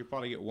shouldn't, because you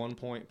probably get 1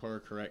 point per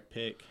correct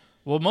pick.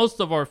 Well, most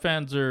of our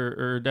fans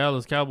are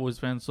Dallas Cowboys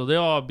fans, so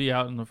they'll all be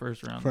out in the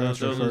first round. First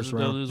They'll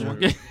round, lose yeah. one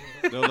game.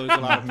 They'll lose a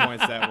lot of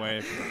points that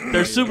way.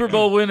 Their Super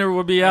Bowl winner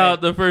will be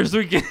out the first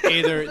weekend.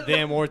 Either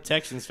them or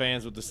Texans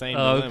fans with the same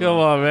Oh, dilemma. come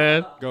on,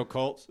 man. Go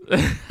Colts.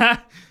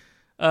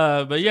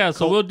 But yeah,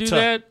 so we'll do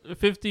Colts. that.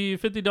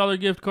 $50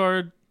 gift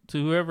card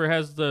to whoever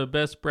has the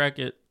best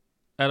bracket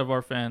out of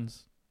our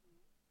fans.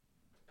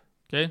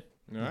 Okay?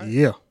 All right.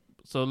 Yeah.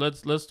 So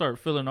let's start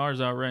filling ours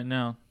out right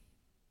now.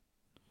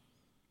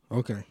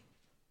 Okay.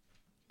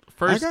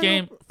 First got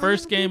game no- I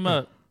first got no game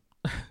up.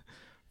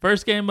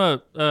 First game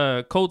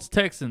up, Colts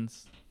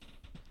Texans.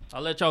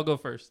 I'll let y'all go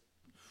first.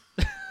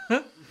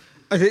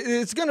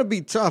 It's going to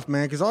be tough,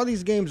 man, because all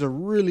these games are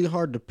really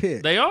hard to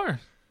pick. They are.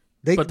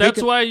 They- But they that's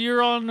can- why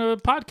you're on the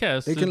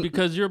podcast. they Is can-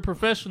 because you're a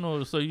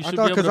professional, so you I should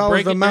thought be able because to I was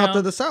break the it mouth down.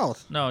 of the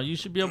South. No, you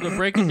should be able to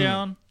break it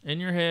down in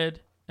your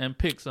head and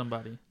pick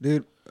somebody.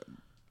 Dude,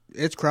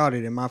 it's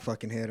crowded in my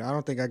fucking head. I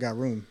don't think I got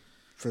room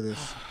for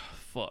this.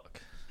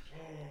 Fuck.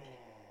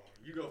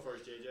 You go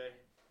first, JJ.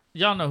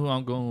 Y'all know who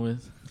I'm going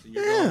with. So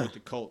you're going with the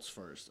Colts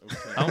first.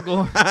 Okay. I'm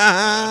going.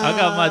 I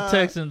got my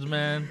Texans,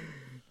 man.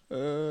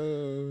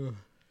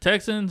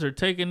 Texans are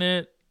taking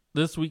it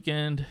this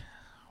weekend.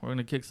 We're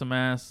gonna kick some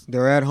ass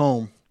They're at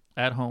home.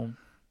 at home.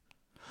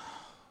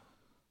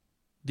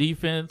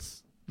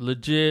 Defense,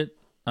 legit.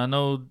 I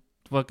know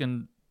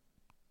fucking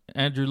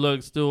Andrew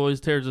Luck still always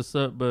tears us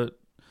up, but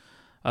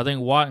I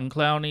think Watt and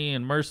Clowney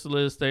and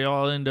Merciless, they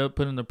all end up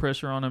putting the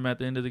pressure on him at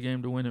the end of the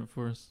game to win it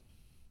for us.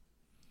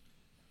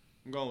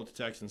 I'm going with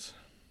the Texans.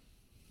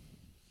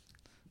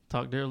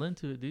 Talk Daryl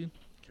into it, dude.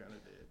 Kind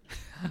of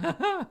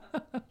did.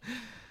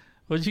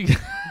 What you got?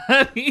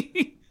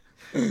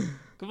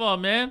 Come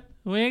on, man.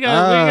 We ain't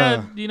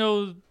got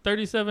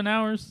 37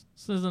 hours.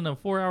 This isn't a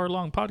 4-hour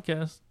long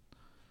podcast.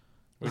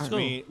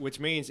 Which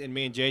means in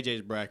me and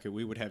JJ's bracket,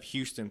 we would have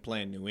Houston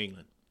playing New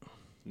England,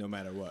 no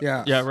matter what.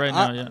 Yeah. Yeah, right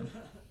now, yeah.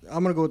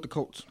 I'm going to go with the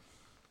Colts.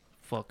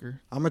 Fucker.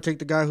 I'm going to take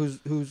the guy who's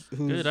Good.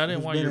 I didn't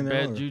who's want been your in there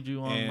bad longer.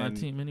 juju on my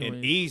team In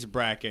anyway. E's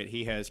bracket,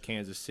 he has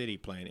Kansas City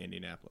playing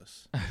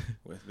Indianapolis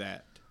with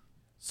that.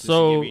 Just to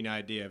So give you an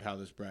idea of how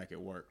this bracket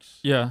works.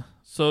 yeah.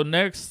 So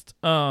next,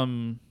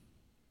 Seahawks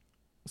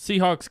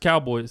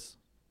Cowboys.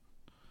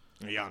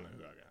 Y'all know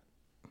who I got.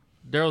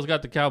 Daryl's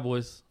got the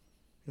Cowboys.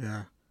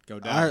 Yeah. Go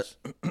Dallas.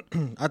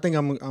 I think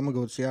I'm going to go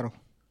with Seattle.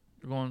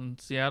 We're going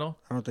Seattle.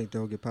 I don't think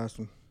they'll get past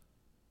them.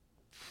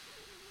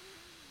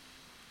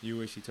 You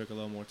wish he took a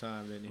little more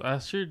time, didn't you? I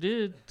sure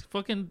did.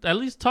 Fucking at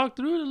least talk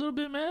through it a little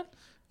bit, man.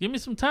 Give me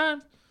some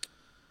time.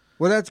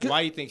 Well, that's good.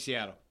 Why do you think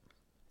Seattle?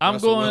 I'm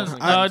Russell going. Wilson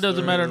No, comes it doesn't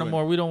through matter no and-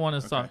 more. We don't want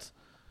his Okay. thoughts.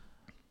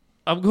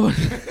 I'm going.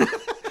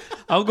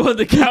 I'm going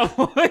the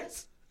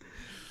Cowboys.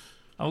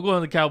 I'm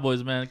going the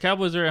Cowboys, man. The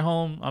Cowboys are at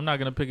home. I'm not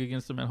gonna pick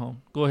against them at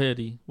home. Go ahead,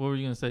 E. What were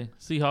you gonna say?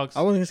 Seahawks.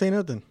 I wasn't gonna say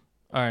nothing.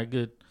 All right,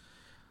 good.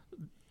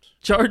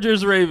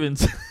 Chargers,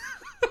 Ravens.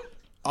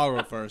 I'll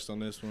go first on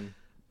this one.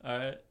 All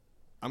right.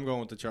 I'm going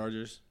with the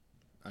Chargers.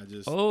 I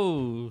just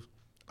Oh,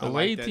 I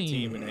away like that team.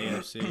 team in the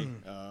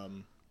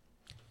AFC.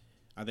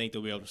 I think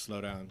they'll be able to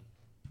slow down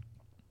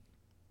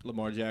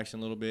Lamar Jackson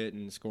a little bit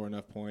and score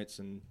enough points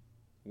and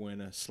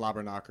win a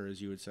slobber knocker,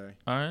 as you would say.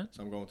 All right.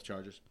 So I'm going with the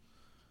Chargers.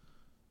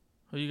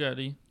 Who you got,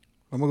 E?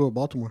 I'm gonna go with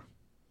Baltimore.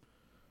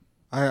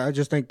 I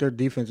just think their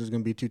defense is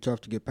gonna be too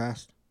tough to get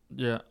past.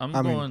 Yeah, I'm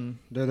I mean, going.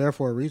 They're there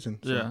for a reason.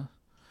 So. Yeah,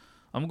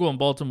 I'm going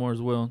Baltimore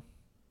as well.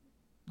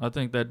 I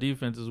think that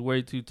defense is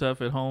way too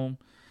tough at home,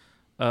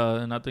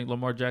 and I think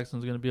Lamar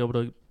Jackson's going to be able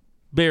to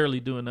barely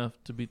do enough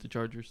to beat the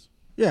Chargers.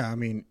 Yeah, I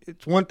mean,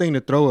 it's one thing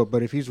to throw it,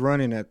 but if he's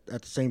running at the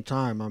same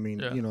time, I mean,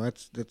 Yeah. you know,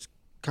 that's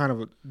kind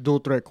of a dual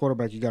threat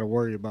quarterback you got to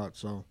worry about.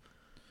 So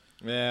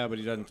Yeah, but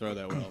he doesn't throw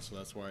that well, so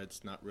that's why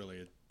it's not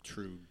really a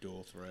true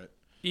dual threat.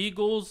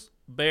 Eagles,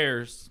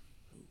 Bears.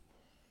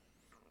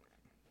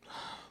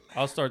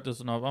 I'll start this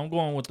one off. I'm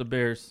going with the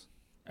Bears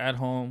at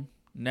home.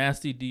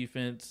 Nasty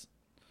defense.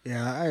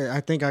 yeah,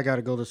 I think I got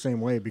to go the same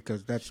way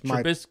because that's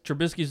my.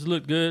 Trubisky's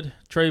looked good.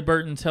 Trey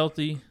Burton's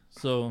healthy,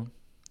 so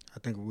I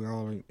think we're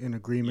all in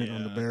agreement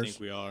on the I Bears. think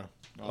we are.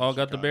 All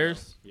got the Chicago.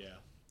 Bears? Yeah.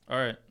 all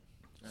right.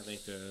 I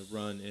think the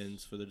run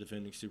ends for the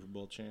defending Super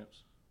Bowl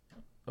champs.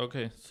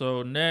 Okay,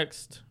 so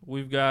next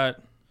we've got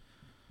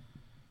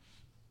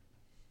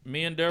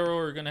me and Daryl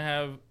are gonna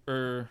have,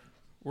 we're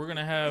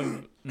gonna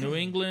have New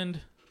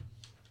England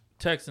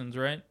Texans,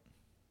 right?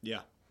 Yeah.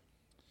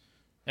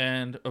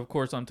 And of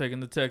course, I'm taking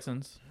the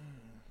Texans.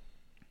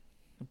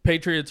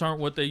 Patriots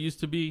aren't what they used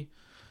to be.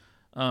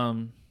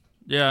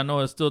 Yeah, I know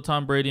it's still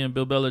Tom Brady and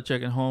Bill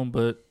Belichick at home,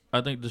 but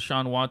I think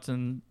Deshaun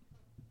Watson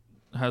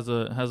has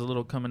a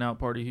little coming out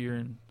party here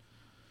and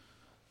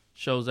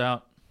shows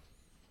out.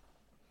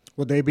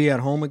 Would they be at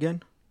home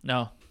again?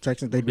 No,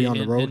 Texans, they'd be on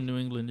the road. in New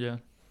England. Yeah,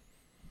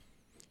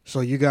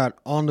 So you got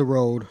on the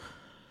road,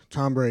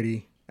 Tom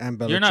Brady and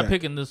Belichick. you're not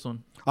picking this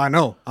one. I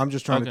know. I'm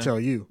just trying to Okay. tell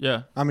you.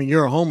 Yeah, I mean,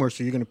 you're a homer,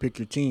 so you're going to pick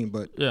your team,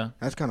 but yeah.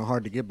 that's kind of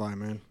hard to get by,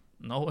 man.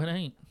 No, it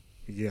ain't.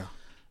 Yeah.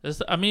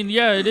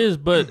 Yeah, it is,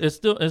 but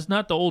it's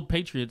not the old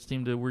Patriots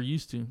team that we're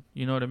used to.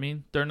 You know what I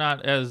mean? They're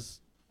not as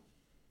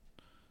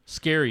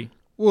scary.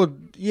 Well,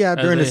 yeah,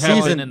 during the they have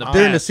been season, in the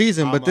during the past.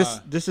 season, but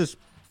I'm, this is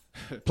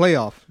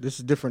playoff. This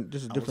is different.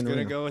 This is I was different. going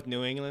to arena. go with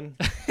New England,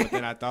 but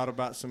then I thought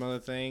about some other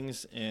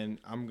things, and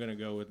I'm going to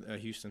go with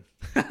Houston.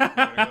 You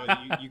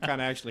kind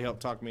of actually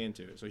helped talk me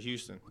into it. So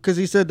Houston. Because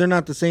he said they're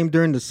not the same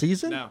during the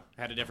season. No,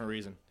 had a different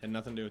reason. Had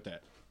nothing to do with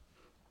that.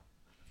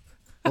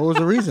 What was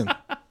the reason?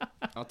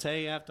 I'll tell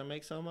you after I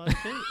make some of my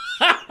picks.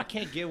 I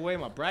can't give away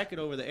my bracket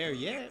over the air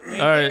yet. All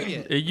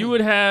right, you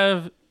would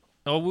have.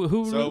 Oh,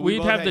 who? So we we'd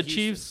both have had the Houston.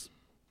 Chiefs.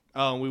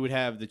 We would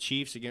have the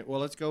Chiefs against. Well,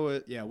 let's go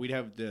with we'd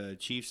have the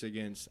Chiefs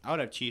against. I would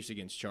have Chiefs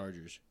against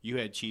Chargers. You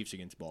had Chiefs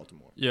against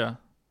Baltimore. Yeah,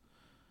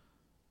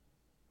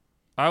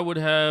 I would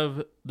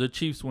have the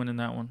Chiefs winning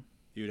that one.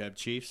 You would have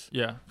Chiefs.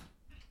 Yeah,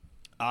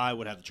 I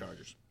would have the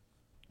Chargers.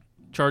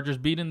 Chargers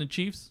beating the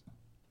Chiefs.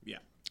 Yeah.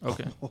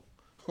 Okay,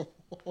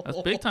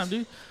 that's big time,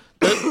 dude.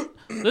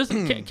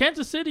 Listen,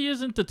 Kansas City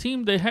isn't the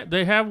team they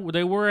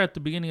were at the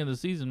beginning of the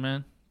season,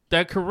 man.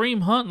 That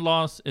Kareem Hunt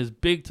loss is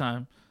big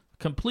time.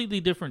 Completely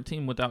different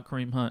team without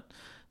Kareem Hunt.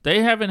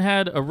 They haven't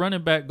had a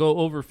running back go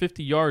over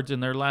 50 yards in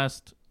their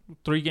last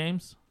 4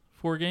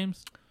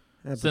 games.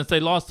 Yeah, Since they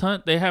lost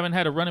Hunt, they haven't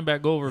had a running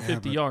back go over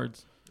 50 but-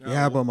 yards.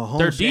 Yeah, but Their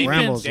Mahomes defense-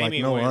 scrambles like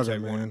Damian no Williams other,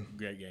 had one man.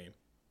 great game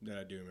that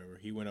I do remember.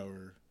 He went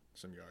over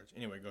some yards.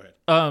 Anyway, go ahead.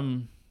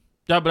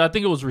 Yeah, but I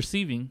think it was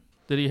receiving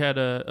that he had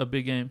a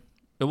big game.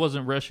 It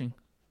wasn't rushing.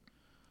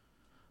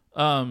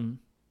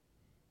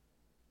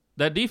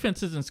 That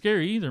defense isn't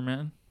scary either,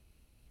 man.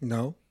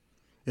 No,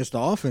 it's the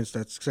offense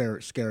that's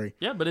scary.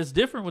 Yeah, but it's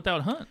different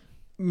without Hunt.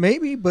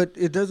 Maybe, but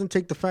it doesn't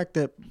take the fact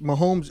that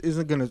Mahomes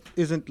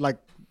isn't like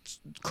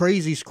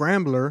crazy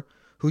scrambler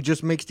who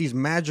just makes these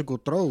magical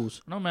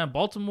throws. No, man,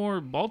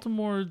 Baltimore.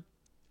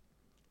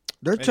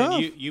 They're And tough.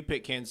 then you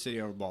picked Kansas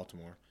City over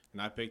Baltimore,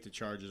 and I picked the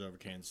Chargers over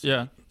Kansas City.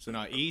 Yeah. So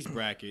now E's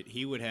bracket,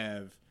 he would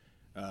have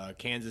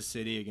Kansas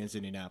City against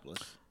Indianapolis,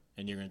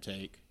 and you're going to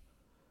take.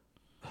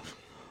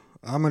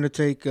 I'm gonna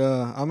take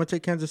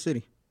Kansas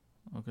City.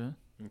 Okay.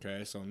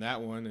 Okay, so in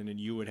that one, and then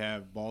you would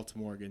have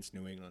Baltimore against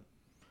New England.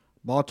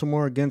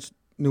 Baltimore against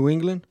New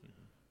England.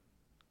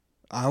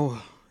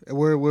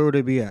 Where would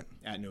they be at?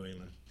 At New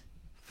England.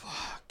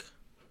 Fuck.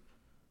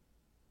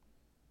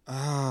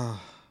 I'd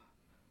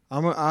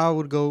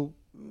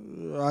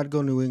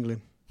go New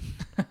England.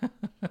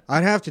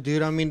 I'd have to,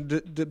 dude. I mean,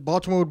 the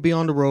Baltimore would be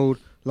on the road.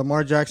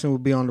 Lamar Jackson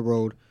would be on the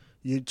road.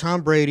 You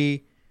Tom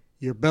Brady,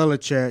 you're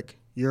Belichick,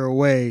 you're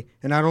away,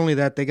 and not only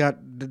that,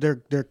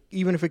 they're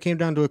even if it came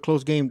down to a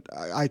close game,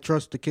 I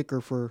trust the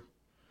kicker for.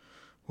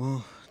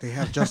 Well, They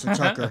have Justin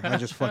Tucker. I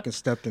just fucking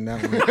stepped in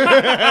that one.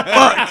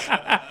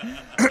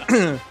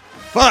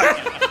 Fuck.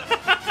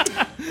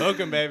 Hook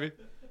 'em, baby.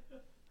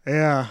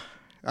 Yeah.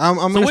 I'm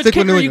So gonna which stick with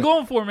kicker New are you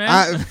England. going for,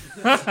 man?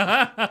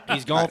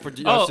 He's going for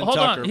Justin Oh, hold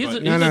Tucker. on. He's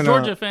but a No.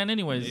 Georgia fan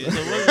anyways. So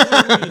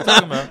what are you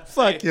talking about?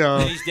 Fuck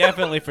y'all. he's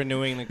definitely for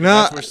New England. 'Cause No.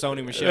 that's where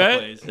Sony Michelle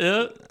Right? plays.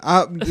 Yeah.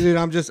 Dude,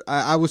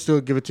 I would still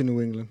give it to New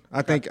England.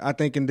 I think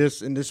in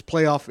this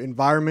playoff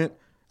environment,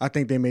 I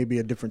think they may be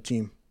a different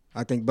team.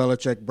 I think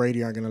Belichick,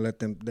 Brady aren't going to let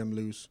them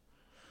lose.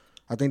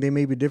 I think they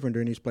may be different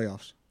during these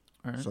playoffs.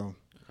 All right. So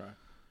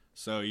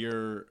So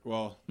you're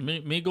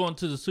Me going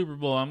to the Super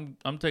Bowl, I'm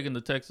taking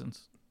the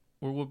Texans.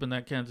 We're whooping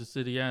that Kansas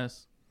City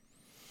ass.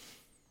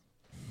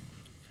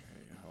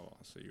 hold on.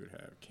 So you would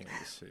have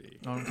Kansas City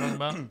Know what I'm talking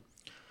about?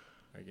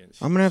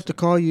 against. I'm gonna have to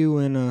call you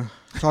and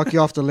talk you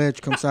off the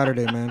ledge come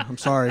Saturday, man. I'm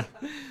sorry.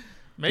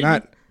 Maybe.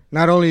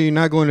 Not only are you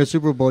not going to the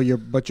Super Bowl,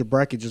 but your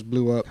bracket just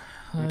blew up.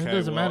 It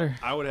doesn't matter.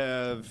 I would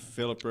have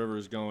Phillip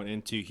Rivers going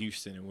into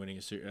Houston and winning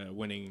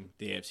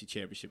the AFC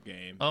Championship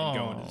game and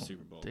going to the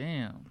Super Bowl.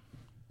 Damn.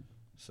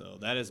 So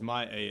that is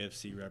my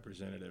AFC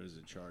representative is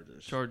the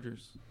Chargers.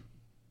 Chargers.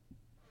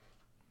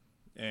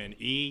 And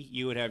E,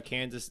 you would have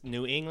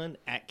New England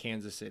at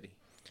Kansas City.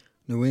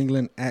 New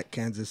England at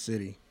Kansas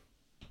City.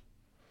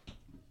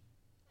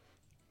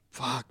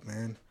 Fuck,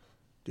 man.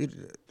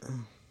 Dude.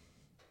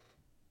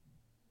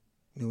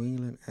 New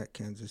England at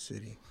Kansas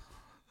City.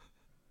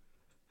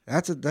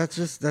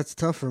 That's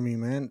tough for me,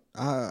 man.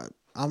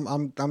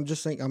 I'm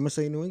just saying I'm gonna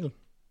say New England.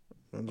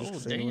 I'm just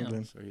gonna say New damn.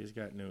 England. So he's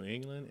got New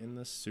England in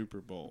the Super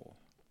Bowl.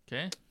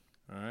 Okay.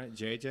 All right,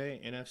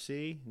 JJ,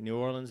 NFC, New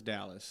Orleans,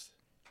 Dallas.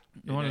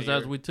 New Orleans,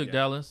 Dallas. We took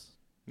Dallas.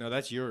 No,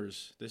 that's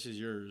yours. This is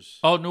yours.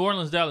 Oh, New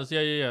Orleans, Dallas.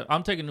 Yeah.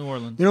 I'm taking New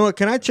Orleans. You know what?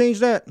 Can I change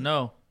that?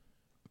 No.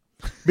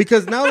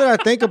 Because now that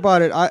I think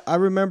about it, I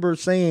remember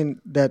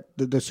saying that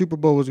the Super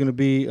Bowl was going to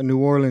be a New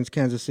Orleans,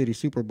 Kansas City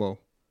Super Bowl.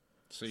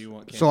 So you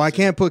want Kansas So I City?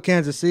 can't put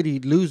Kansas City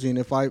losing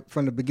if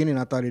from the beginning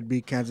I thought it'd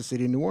be Kansas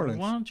City and New Orleans.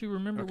 Why don't you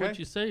remember Okay. what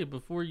you say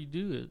before you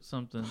do it?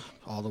 Something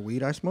All the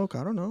weed I smoke,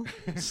 I don't know.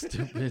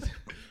 stupid.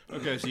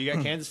 Okay, so you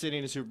got Kansas City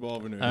in the Super Bowl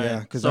over New All England. Yeah,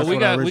 right. 'cause So that's we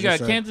what I got originally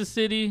said. Kansas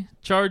City,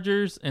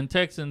 Chargers, and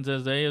Texans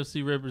as the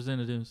AFC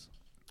representatives.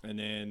 And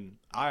then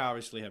I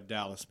obviously have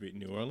Dallas beating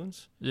New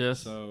Orleans.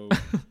 Yes. So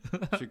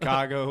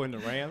Chicago and the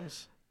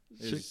Rams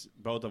is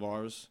both of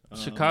ours.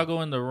 Chicago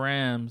and the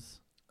Rams.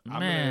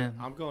 Man.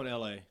 I'm going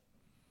LA.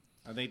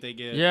 I think they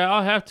get. Yeah,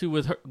 I'll have to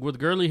with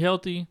Gurley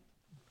healthy.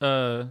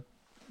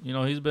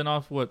 He's been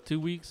off 2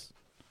 weeks,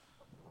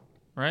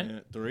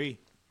 right? 3.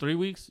 3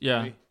 weeks.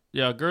 Yeah, 3.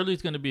 yeah.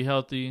 Gurley's gonna be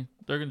healthy.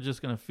 They're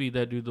just gonna feed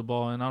that dude the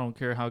ball, and I don't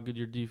care how good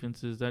your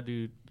defense is. That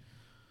dude,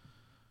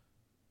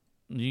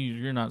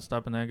 you're not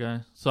stopping that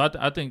guy. So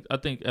I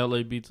think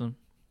LA beats him.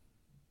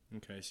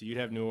 Okay, so you'd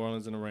have New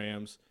Orleans and the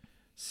Rams.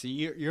 See,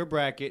 your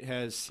bracket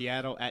has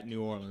Seattle at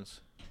New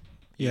Orleans.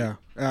 Yeah,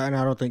 and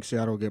I don't think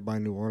Seattle will get by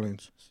New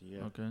Orleans. So you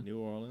have Okay. New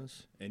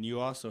Orleans, and you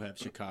also have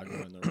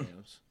Chicago and the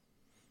Rams.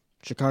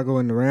 Chicago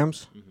and the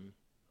Rams? Mm-hmm.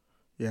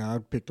 Yeah,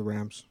 I'd pick the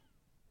Rams.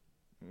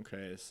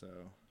 Okay, so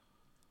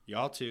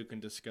y'all two can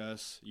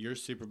discuss your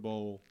Super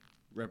Bowl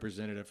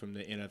representative from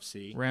the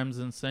NFC. Rams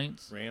and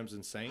Saints. Rams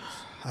and Saints.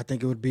 I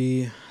think it would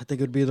be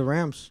the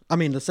Rams. I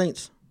mean the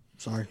Saints.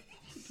 Sorry.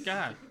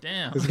 God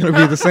damn. It's going to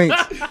be the Saints.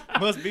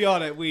 Must be all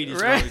that weed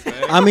he's Right. always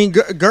saying. I mean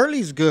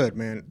Gurley's good,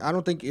 man. I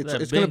don't think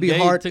That it's going to Ben be Gay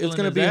hard. It's tickling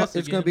going to his be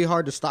ass going to be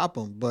hard to stop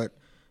him, but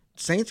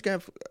Saints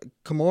got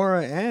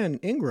Kamara and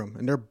Ingram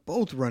and they're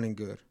both running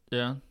good.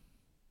 Yeah.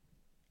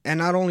 And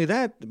not only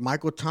that,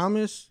 Michael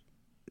Thomas,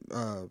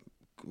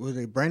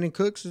 Brandon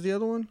Cooks is the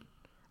other one.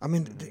 I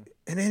mean,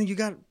 and then you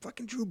got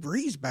fucking Drew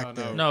Brees back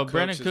there. No, Cooks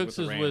Brandon is Cooks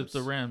with is the with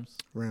the Rams.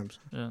 Rams.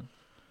 Yeah.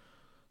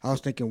 I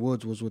was thinking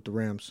Woods was with the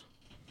Rams.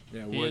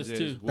 Yeah, He Woods is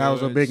too. That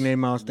was a big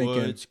name I was thinking.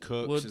 Woods,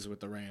 Cooks Woods. is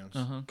with the Rams.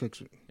 Uh-huh.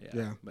 Cooks.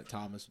 Yeah. But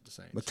Thomas with the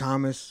Saints. But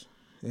Thomas,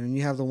 and then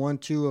you have the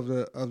 1-2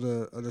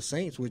 of the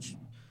Saints, which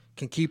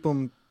can keep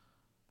them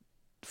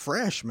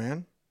fresh,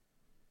 man.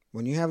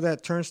 When you have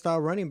that turnstile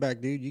running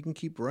back, dude, you can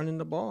keep running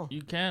the ball.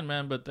 You can,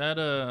 man, but that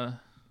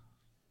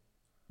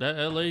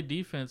LA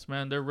defense,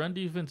 man, their run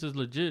defense is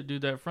legit,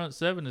 dude. That front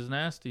seven is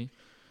nasty.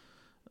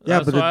 Yeah,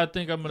 That's but why I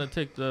think I'm gonna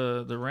take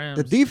the Rams.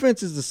 The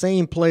defense is the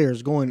same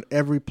players going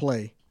every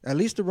play. At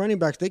least the running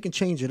backs, they can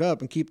change it up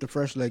and keep the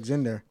fresh legs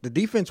in there. The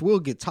defense will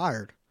get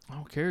tired. I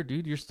don't care,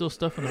 dude. You're still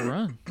stuffing the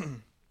run.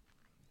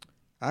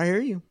 I hear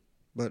you.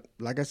 But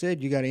like I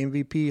said, you got an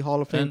MVP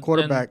Hall of Fame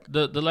quarterback.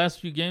 And the last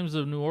few games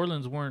of New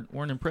Orleans weren't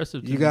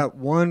impressive. To You me. got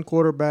one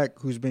quarterback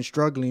who's been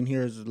struggling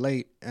here as of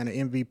late and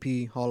an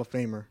MVP Hall of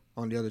Famer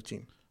on the other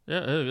team.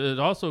 Yeah, it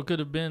also could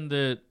have been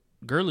that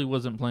Gurley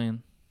wasn't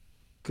playing.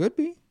 Could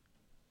be.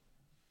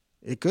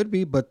 It could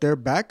be, but their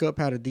backup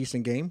had a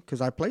decent game because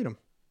I played him.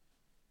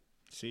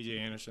 C.J.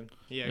 Anderson.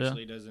 He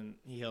actually doesn't.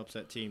 He helps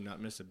that team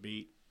not miss a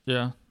beat.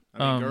 Yeah,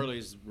 I mean,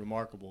 Gurley's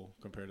remarkable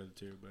compared to the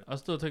two, but I'll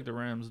still take the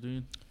Rams,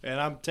 dude. and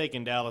I'm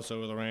taking Dallas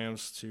over the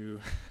Rams too.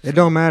 It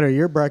don't matter.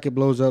 Your bracket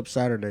blows up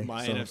Saturday.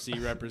 My so.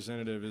 NFC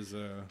representative is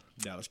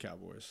Dallas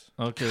Cowboys.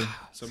 Okay.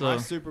 So my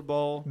Super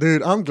Bowl.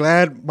 Dude, I'm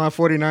glad my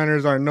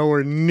 49ers are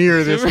nowhere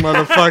near this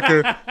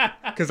motherfucker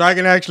because I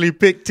can actually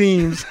pick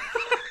teams.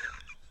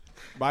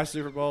 My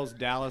Super Bowl is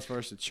Dallas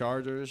versus the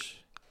Chargers.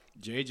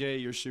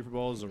 JJ, your Super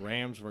Bowl is the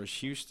Rams versus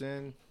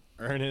Houston.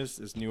 Ernest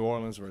is New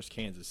Orleans versus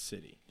Kansas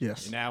City.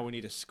 Yes. And now we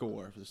need a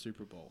score for the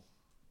Super Bowl.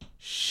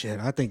 Shit,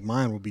 I think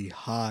mine will be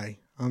high.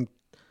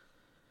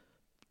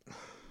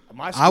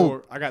 My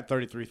score, I got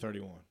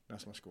 33-31.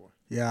 That's my score.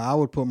 Yeah, I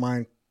would put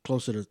mine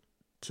closer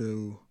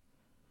to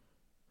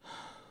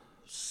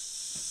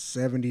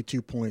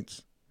 72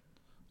 points.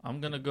 I'm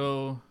going to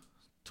go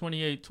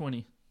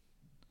 28-20.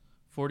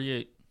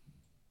 48.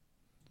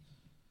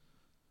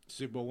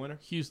 Super Bowl winner?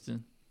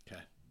 Houston.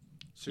 Okay.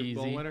 Super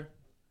Bowl Easy. winner?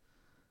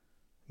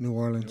 New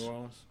Orleans. New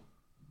Orleans.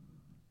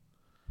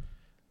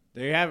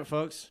 There you have it,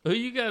 folks. Who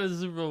you got as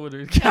Super Bowl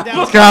winner?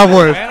 Cowboys.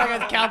 Man, I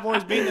got the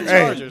Cowboys beating the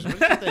Chargers. What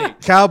do you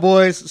think?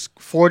 Cowboys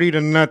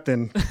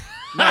 40-0.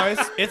 No,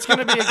 it's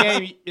gonna be a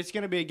game. It's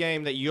gonna be a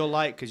game that you'll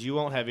like because you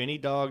won't have any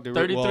dog to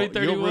root. Well,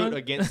 33-31? you'll root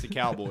against the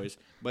Cowboys,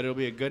 but it'll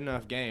be a good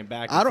enough game.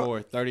 Back and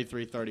forth,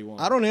 33-31.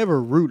 I don't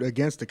ever root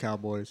against the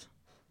Cowboys.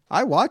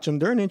 I watch them.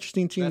 They're an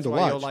interesting team That's to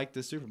why watch. you'll like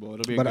the Super Bowl.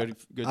 It'll be But a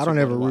good I don't Super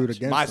ever Bowl to root watch.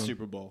 against my them.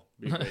 Super Bowl.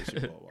 Be a great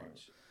Super Bowl to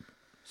watch.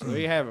 So there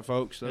you have it,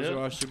 folks. Those Yep. are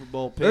our Super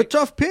Bowl picks. They're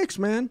tough picks,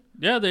 man.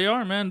 Yeah, they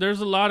are, man. There's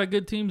a lot of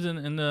good teams in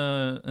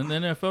the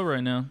NFL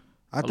right now.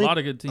 I think lot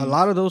of good teams. A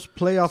lot of those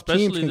playoff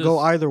teams Especially can go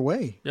this- either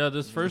way. Yeah,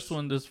 this first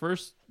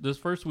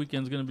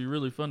weekend's going to be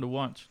really fun to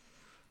watch.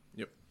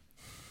 Yep.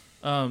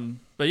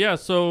 But yeah,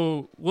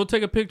 so we'll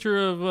take a picture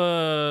of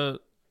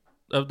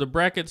the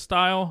bracket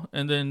style,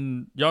 and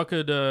then y'all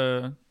could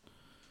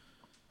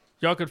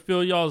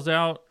fill y'all's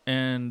out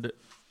and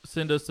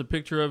send us a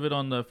picture of it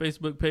on the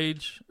Facebook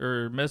page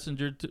or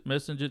message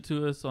it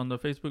to us on the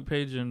Facebook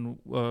page, and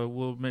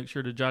we'll make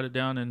sure to jot it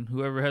down. And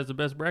whoever has the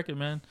best bracket,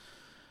 man,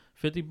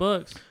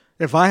 $50.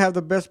 If I have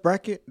the best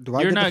bracket, do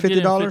I You're get not the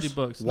getting $50?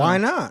 $50. Why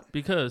no. not?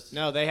 Because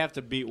No, they have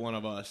to beat one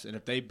of us, and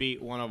if they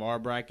beat one of our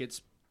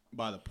brackets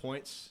by the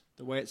points,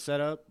 the way it's set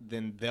up,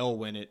 then they'll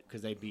win it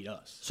because they beat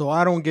us. So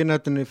I don't get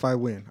nothing if I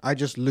win. I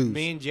just lose.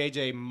 Me and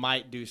JJ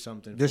might do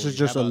something. This for is you.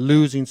 just How a about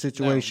losing that?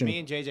 situation. No, me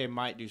and JJ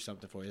might do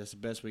something for you. That's the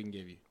best we can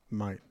give you.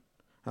 Might.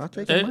 I'll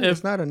take If- it.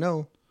 It's not a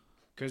no.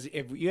 Because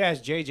if you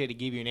ask JJ to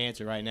give you an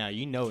answer right now,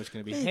 you know it's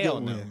going to be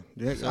hell no.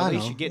 Yeah, So I at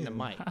least know. you're getting the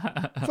mic.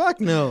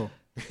 Fuck no.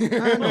 I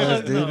know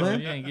this dude, no,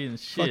 man. you ain't getting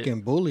shit.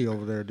 Fucking bully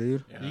over there,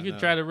 dude. Yeah, You I could know.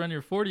 try to run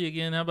your 40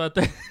 again. How about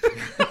that?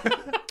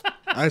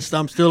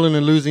 I'm still in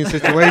a losing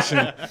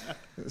situation.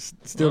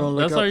 Still Well, don't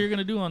look that's up. all you're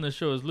gonna do on this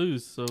show is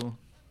lose. So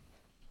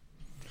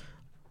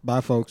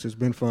Bye, folks. It's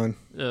been fun.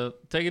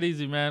 take it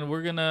easy, man.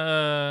 We're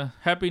gonna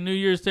Happy New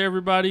Year's to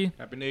everybody.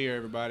 Happy New Year,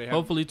 everybody.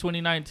 Hopefully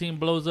 2019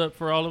 blows up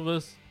for all of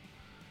us.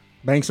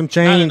 Bang some Not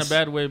in a chains.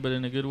 bad way, but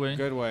in a good way.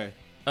 Good way.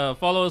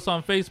 Follow us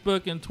on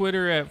Facebook and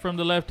Twitter at From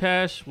the Left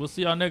Hash. We'll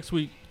see y'all next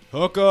week.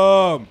 Hook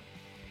 'em.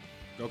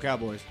 Go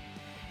Cowboys.